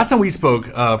 So last time we spoke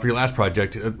for your last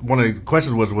project, one of the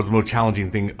questions was the most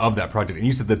challenging thing of that project, and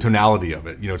you said the tonality of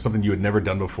it. You know, something you had never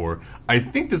done before. I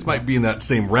think this might be in that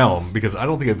same realm because I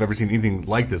don't think I've ever seen anything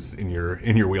like this in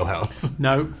your wheelhouse.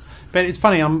 No, but it's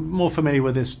funny. I'm more familiar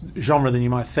with this genre than you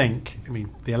might think. I mean,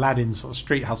 the Aladdin sort of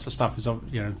street hustler stuff is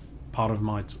part of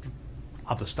my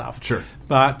other stuff. Sure,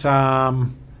 but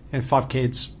 5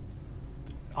 kids.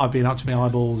 I've been up to my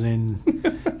eyeballs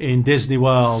in Disney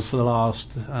World for the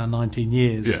last 19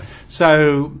 years. Yeah.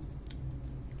 So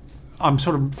I'm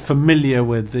sort of familiar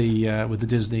with the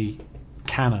Disney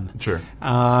canon. Sure.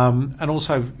 And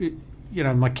also,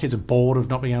 my kids are bored of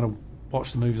not being able to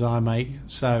watch the movies I make.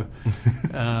 So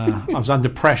I was under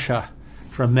pressure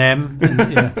from them.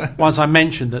 And, once I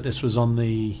mentioned that this was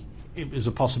it was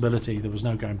a possibility. There was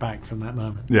no going back from that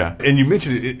moment. Yeah, and you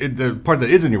mentioned the part that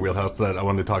is in your wheelhouse that I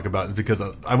wanted to talk about is because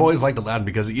I've always liked Aladdin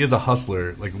because he is a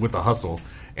hustler, like with a hustle,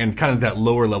 and kind of that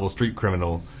lower level street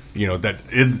criminal. That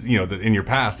is, that in your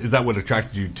past, is that what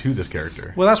attracted you to this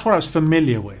character? Well, that's what I was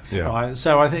familiar with. Yeah. Right?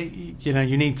 So I think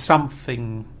you need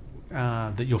something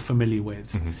that you're familiar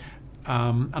with,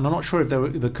 and I'm not sure if there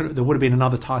would have been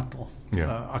another title.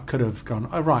 Yeah. I could have gone,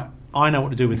 oh right, I know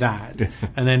what to do with that,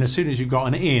 and then as soon as you've got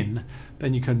an in,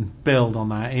 then you can build on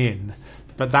that in.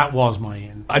 But that was my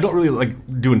in. I don't really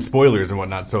like doing spoilers and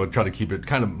whatnot, so I try to keep it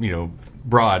kind of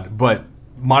broad. But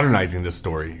modernizing this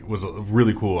story was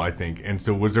really cool, I think. And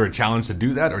so, was there a challenge to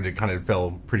do that, or did it kind of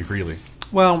fell pretty freely?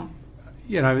 Well,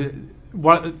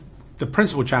 the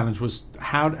principal challenge was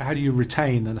how do you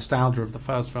retain the nostalgia of the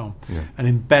first film and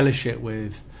embellish it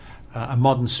with a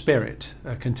modern spirit,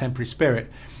 a contemporary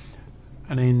spirit.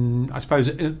 And I suppose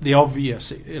the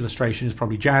obvious illustration is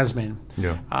probably Jasmine.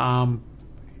 Yeah.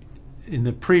 In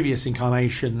the previous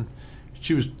incarnation,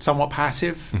 she was somewhat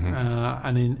passive,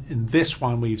 and in this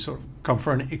one, we've sort of gone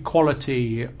for an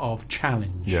equality of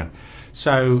challenge. Yeah.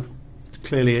 So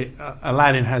clearly,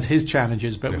 Aladdin has his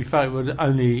challenges, but we felt it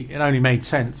only made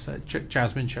sense that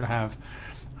Jasmine should have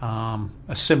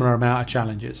a similar amount of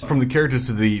challenges. From the characters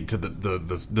to the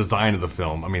design of the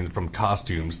film, I mean, from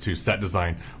costumes to set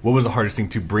design, what was the hardest thing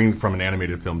to bring from an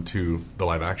animated film to the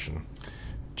live action?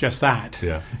 Just that.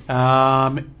 Yeah.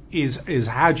 Is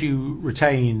how do you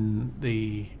retain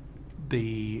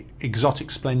the exotic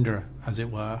splendor, as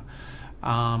it were,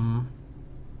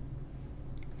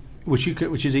 which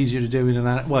is easier to do in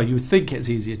you would think it's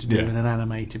easier to do in an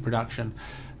animated production.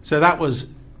 So that was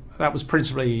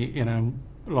principally, a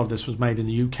lot of this was made in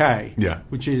the UK,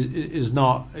 which is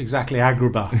not exactly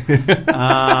Agrabah.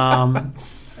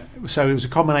 So it was a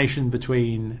combination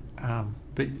between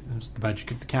it was the magic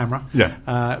of the camera.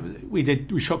 We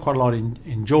shot quite a lot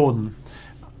in Jordan,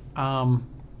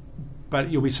 but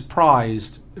you'll be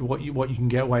surprised what you can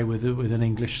get away with an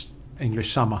English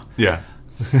summer. Yeah.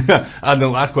 And the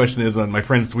last question is, my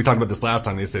friends, we talked about this last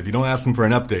time. They said if you don't ask them for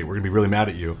an update, we're gonna be really mad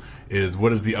at you.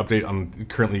 What is the update on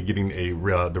currently getting the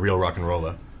real rock and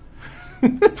roller? I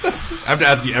have to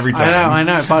ask you every time. I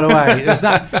know. By the way,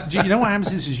 you know what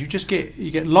happens is you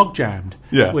get log jammed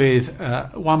with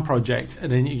one project,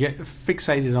 and then you get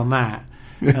fixated on that,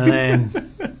 and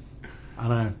then I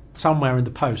don't know, somewhere in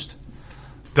the post.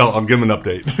 I'll give them an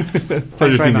update.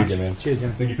 Thanks very much. Man. Cheers,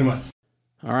 Jimmy. Thank you so much.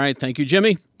 All right. Thank you,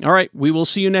 Jimmy. All right. We will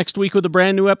see you next week with a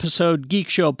brand new episode,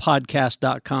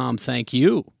 geekshowpodcast.com. Thank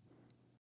you.